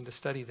interesting to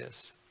study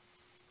this.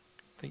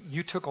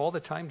 You took all the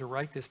time to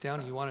write this down,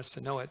 and you want us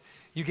to know it.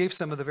 You gave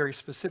some of the very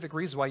specific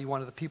reasons why you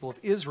wanted the people of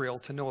Israel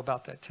to know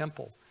about that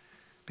temple,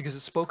 because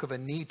it spoke of a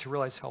need to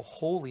realize how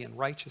holy and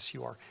righteous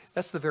you are.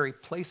 That's the very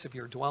place of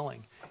your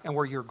dwelling, and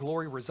where your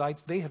glory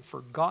resides. They had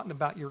forgotten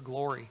about your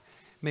glory.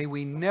 May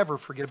we never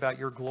forget about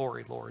your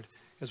glory, Lord,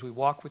 as we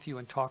walk with you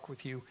and talk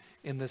with you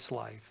in this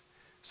life.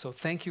 So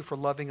thank you for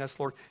loving us,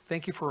 Lord.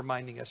 Thank you for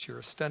reminding us you're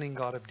a stunning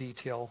God of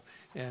detail,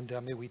 and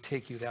may we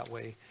take you that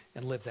way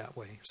and live that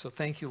way. So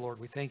thank you, Lord.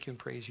 We thank you and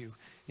praise you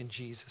in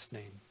Jesus'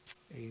 name.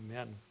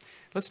 Amen.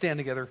 Let's stand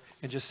together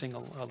and just sing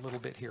a little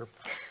bit here.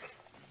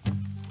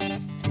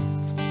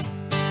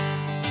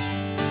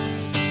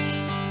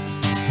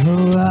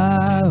 Oh,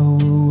 I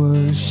will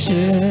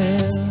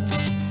worship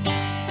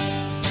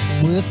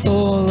with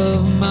all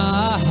of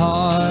my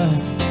heart,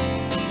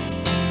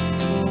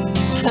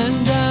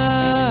 and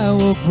I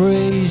will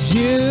praise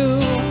you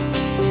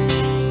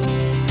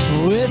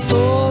with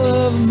all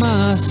of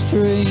my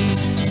strength.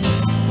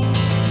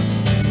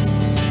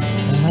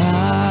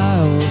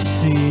 I will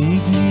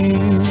seek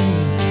you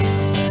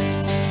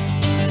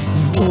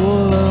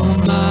all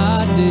of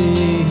my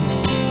days,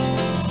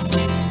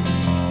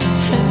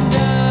 and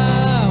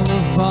I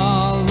will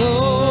follow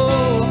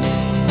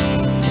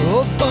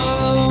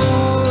all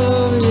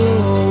of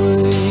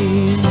your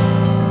ways.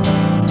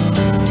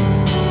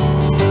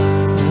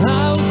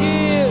 I'll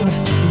give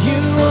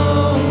you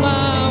all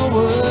my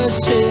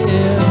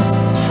worship.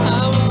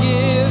 I'll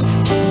give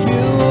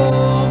you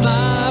all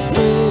my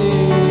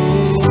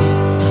praise.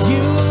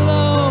 You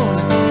alone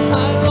I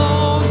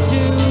long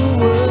to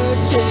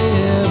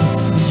worship.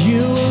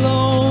 You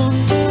alone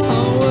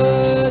are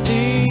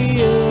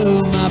worthy of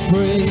my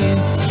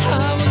praise. I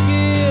will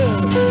give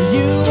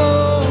you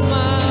all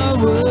my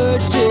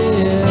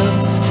worship.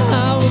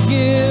 I will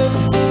give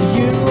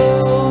you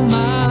all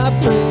my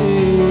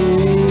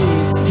praise.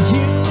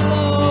 You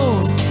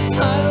alone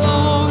I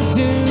long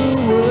to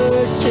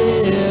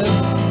worship.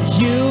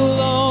 You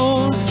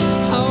alone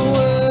are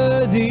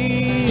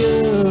worthy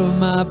of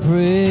my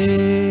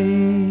praise.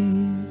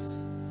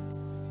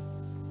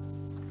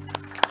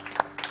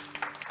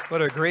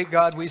 What a great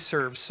God we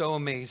serve. So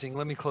amazing.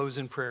 Let me close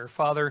in prayer.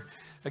 Father,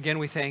 again,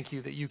 we thank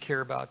you that you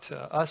care about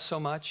us so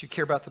much. You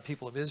care about the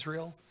people of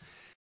Israel.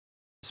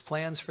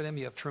 Plans for them.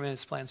 You have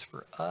tremendous plans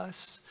for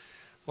us.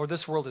 Lord,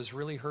 this world is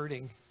really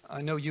hurting.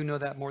 I know you know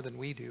that more than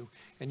we do.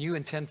 And you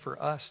intend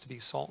for us to be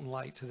salt and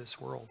light to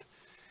this world.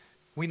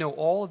 We know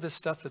all of this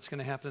stuff that's going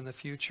to happen in the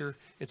future.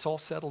 It's all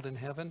settled in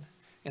heaven.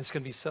 And it's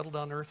going to be settled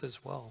on earth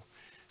as well.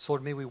 So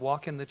Lord, may we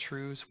walk in the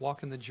truths,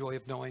 walk in the joy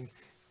of knowing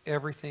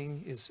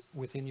everything is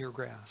within your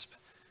grasp.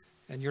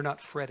 And you're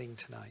not fretting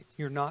tonight.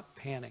 You're not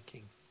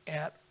panicking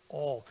at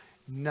all.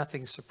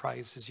 Nothing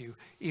surprises you,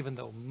 even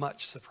though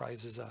much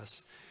surprises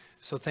us.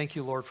 So thank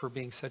you, Lord, for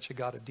being such a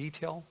God of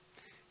detail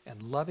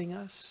and loving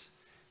us,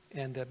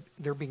 and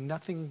there being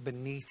nothing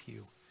beneath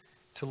you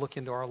to look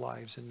into our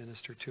lives and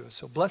minister to us.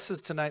 So bless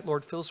us tonight,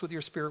 Lord. Fill us with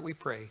your Spirit, we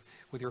pray,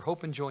 with your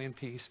hope and joy and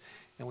peace.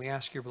 And we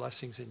ask your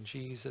blessings in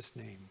Jesus'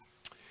 name.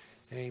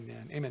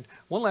 Amen. Amen.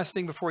 One last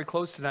thing before we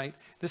close tonight.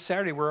 This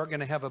Saturday, we're going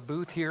to have a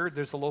booth here.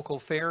 There's a local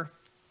fair.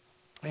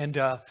 And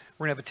we're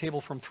going to have a table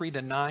from 3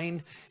 to 9.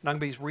 And I'm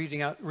going to be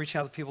reaching out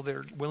to people that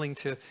are willing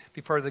to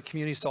be part of the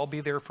community. So I'll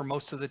be there for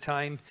most of the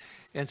time.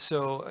 And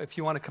so if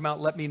you want to come out,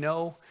 let me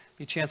know.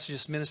 Be a chance to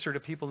just minister to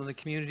people in the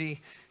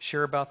community,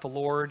 share about the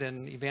Lord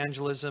and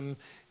evangelism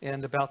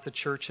and about the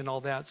church and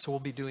all that. So we'll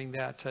be doing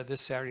that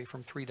this Saturday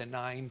from 3 to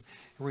 9.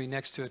 We'll be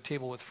next to a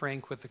table with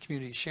Frank with the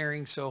community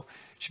sharing. So it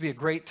should be a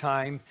great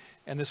time.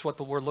 And this is what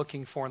we're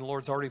looking for. And the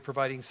Lord's already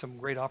providing some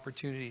great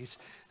opportunities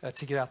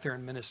to get out there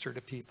and minister to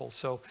people.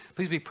 So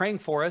please be praying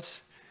for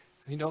us.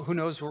 You know, who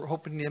knows, we're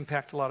hoping to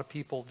impact a lot of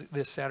people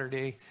this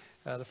Saturday,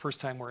 the first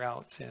time we're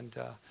out. And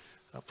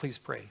please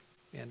pray.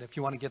 And if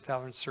you want to get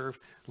out and serve,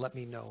 let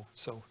me know.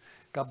 So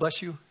God bless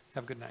you.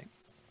 Have a good night.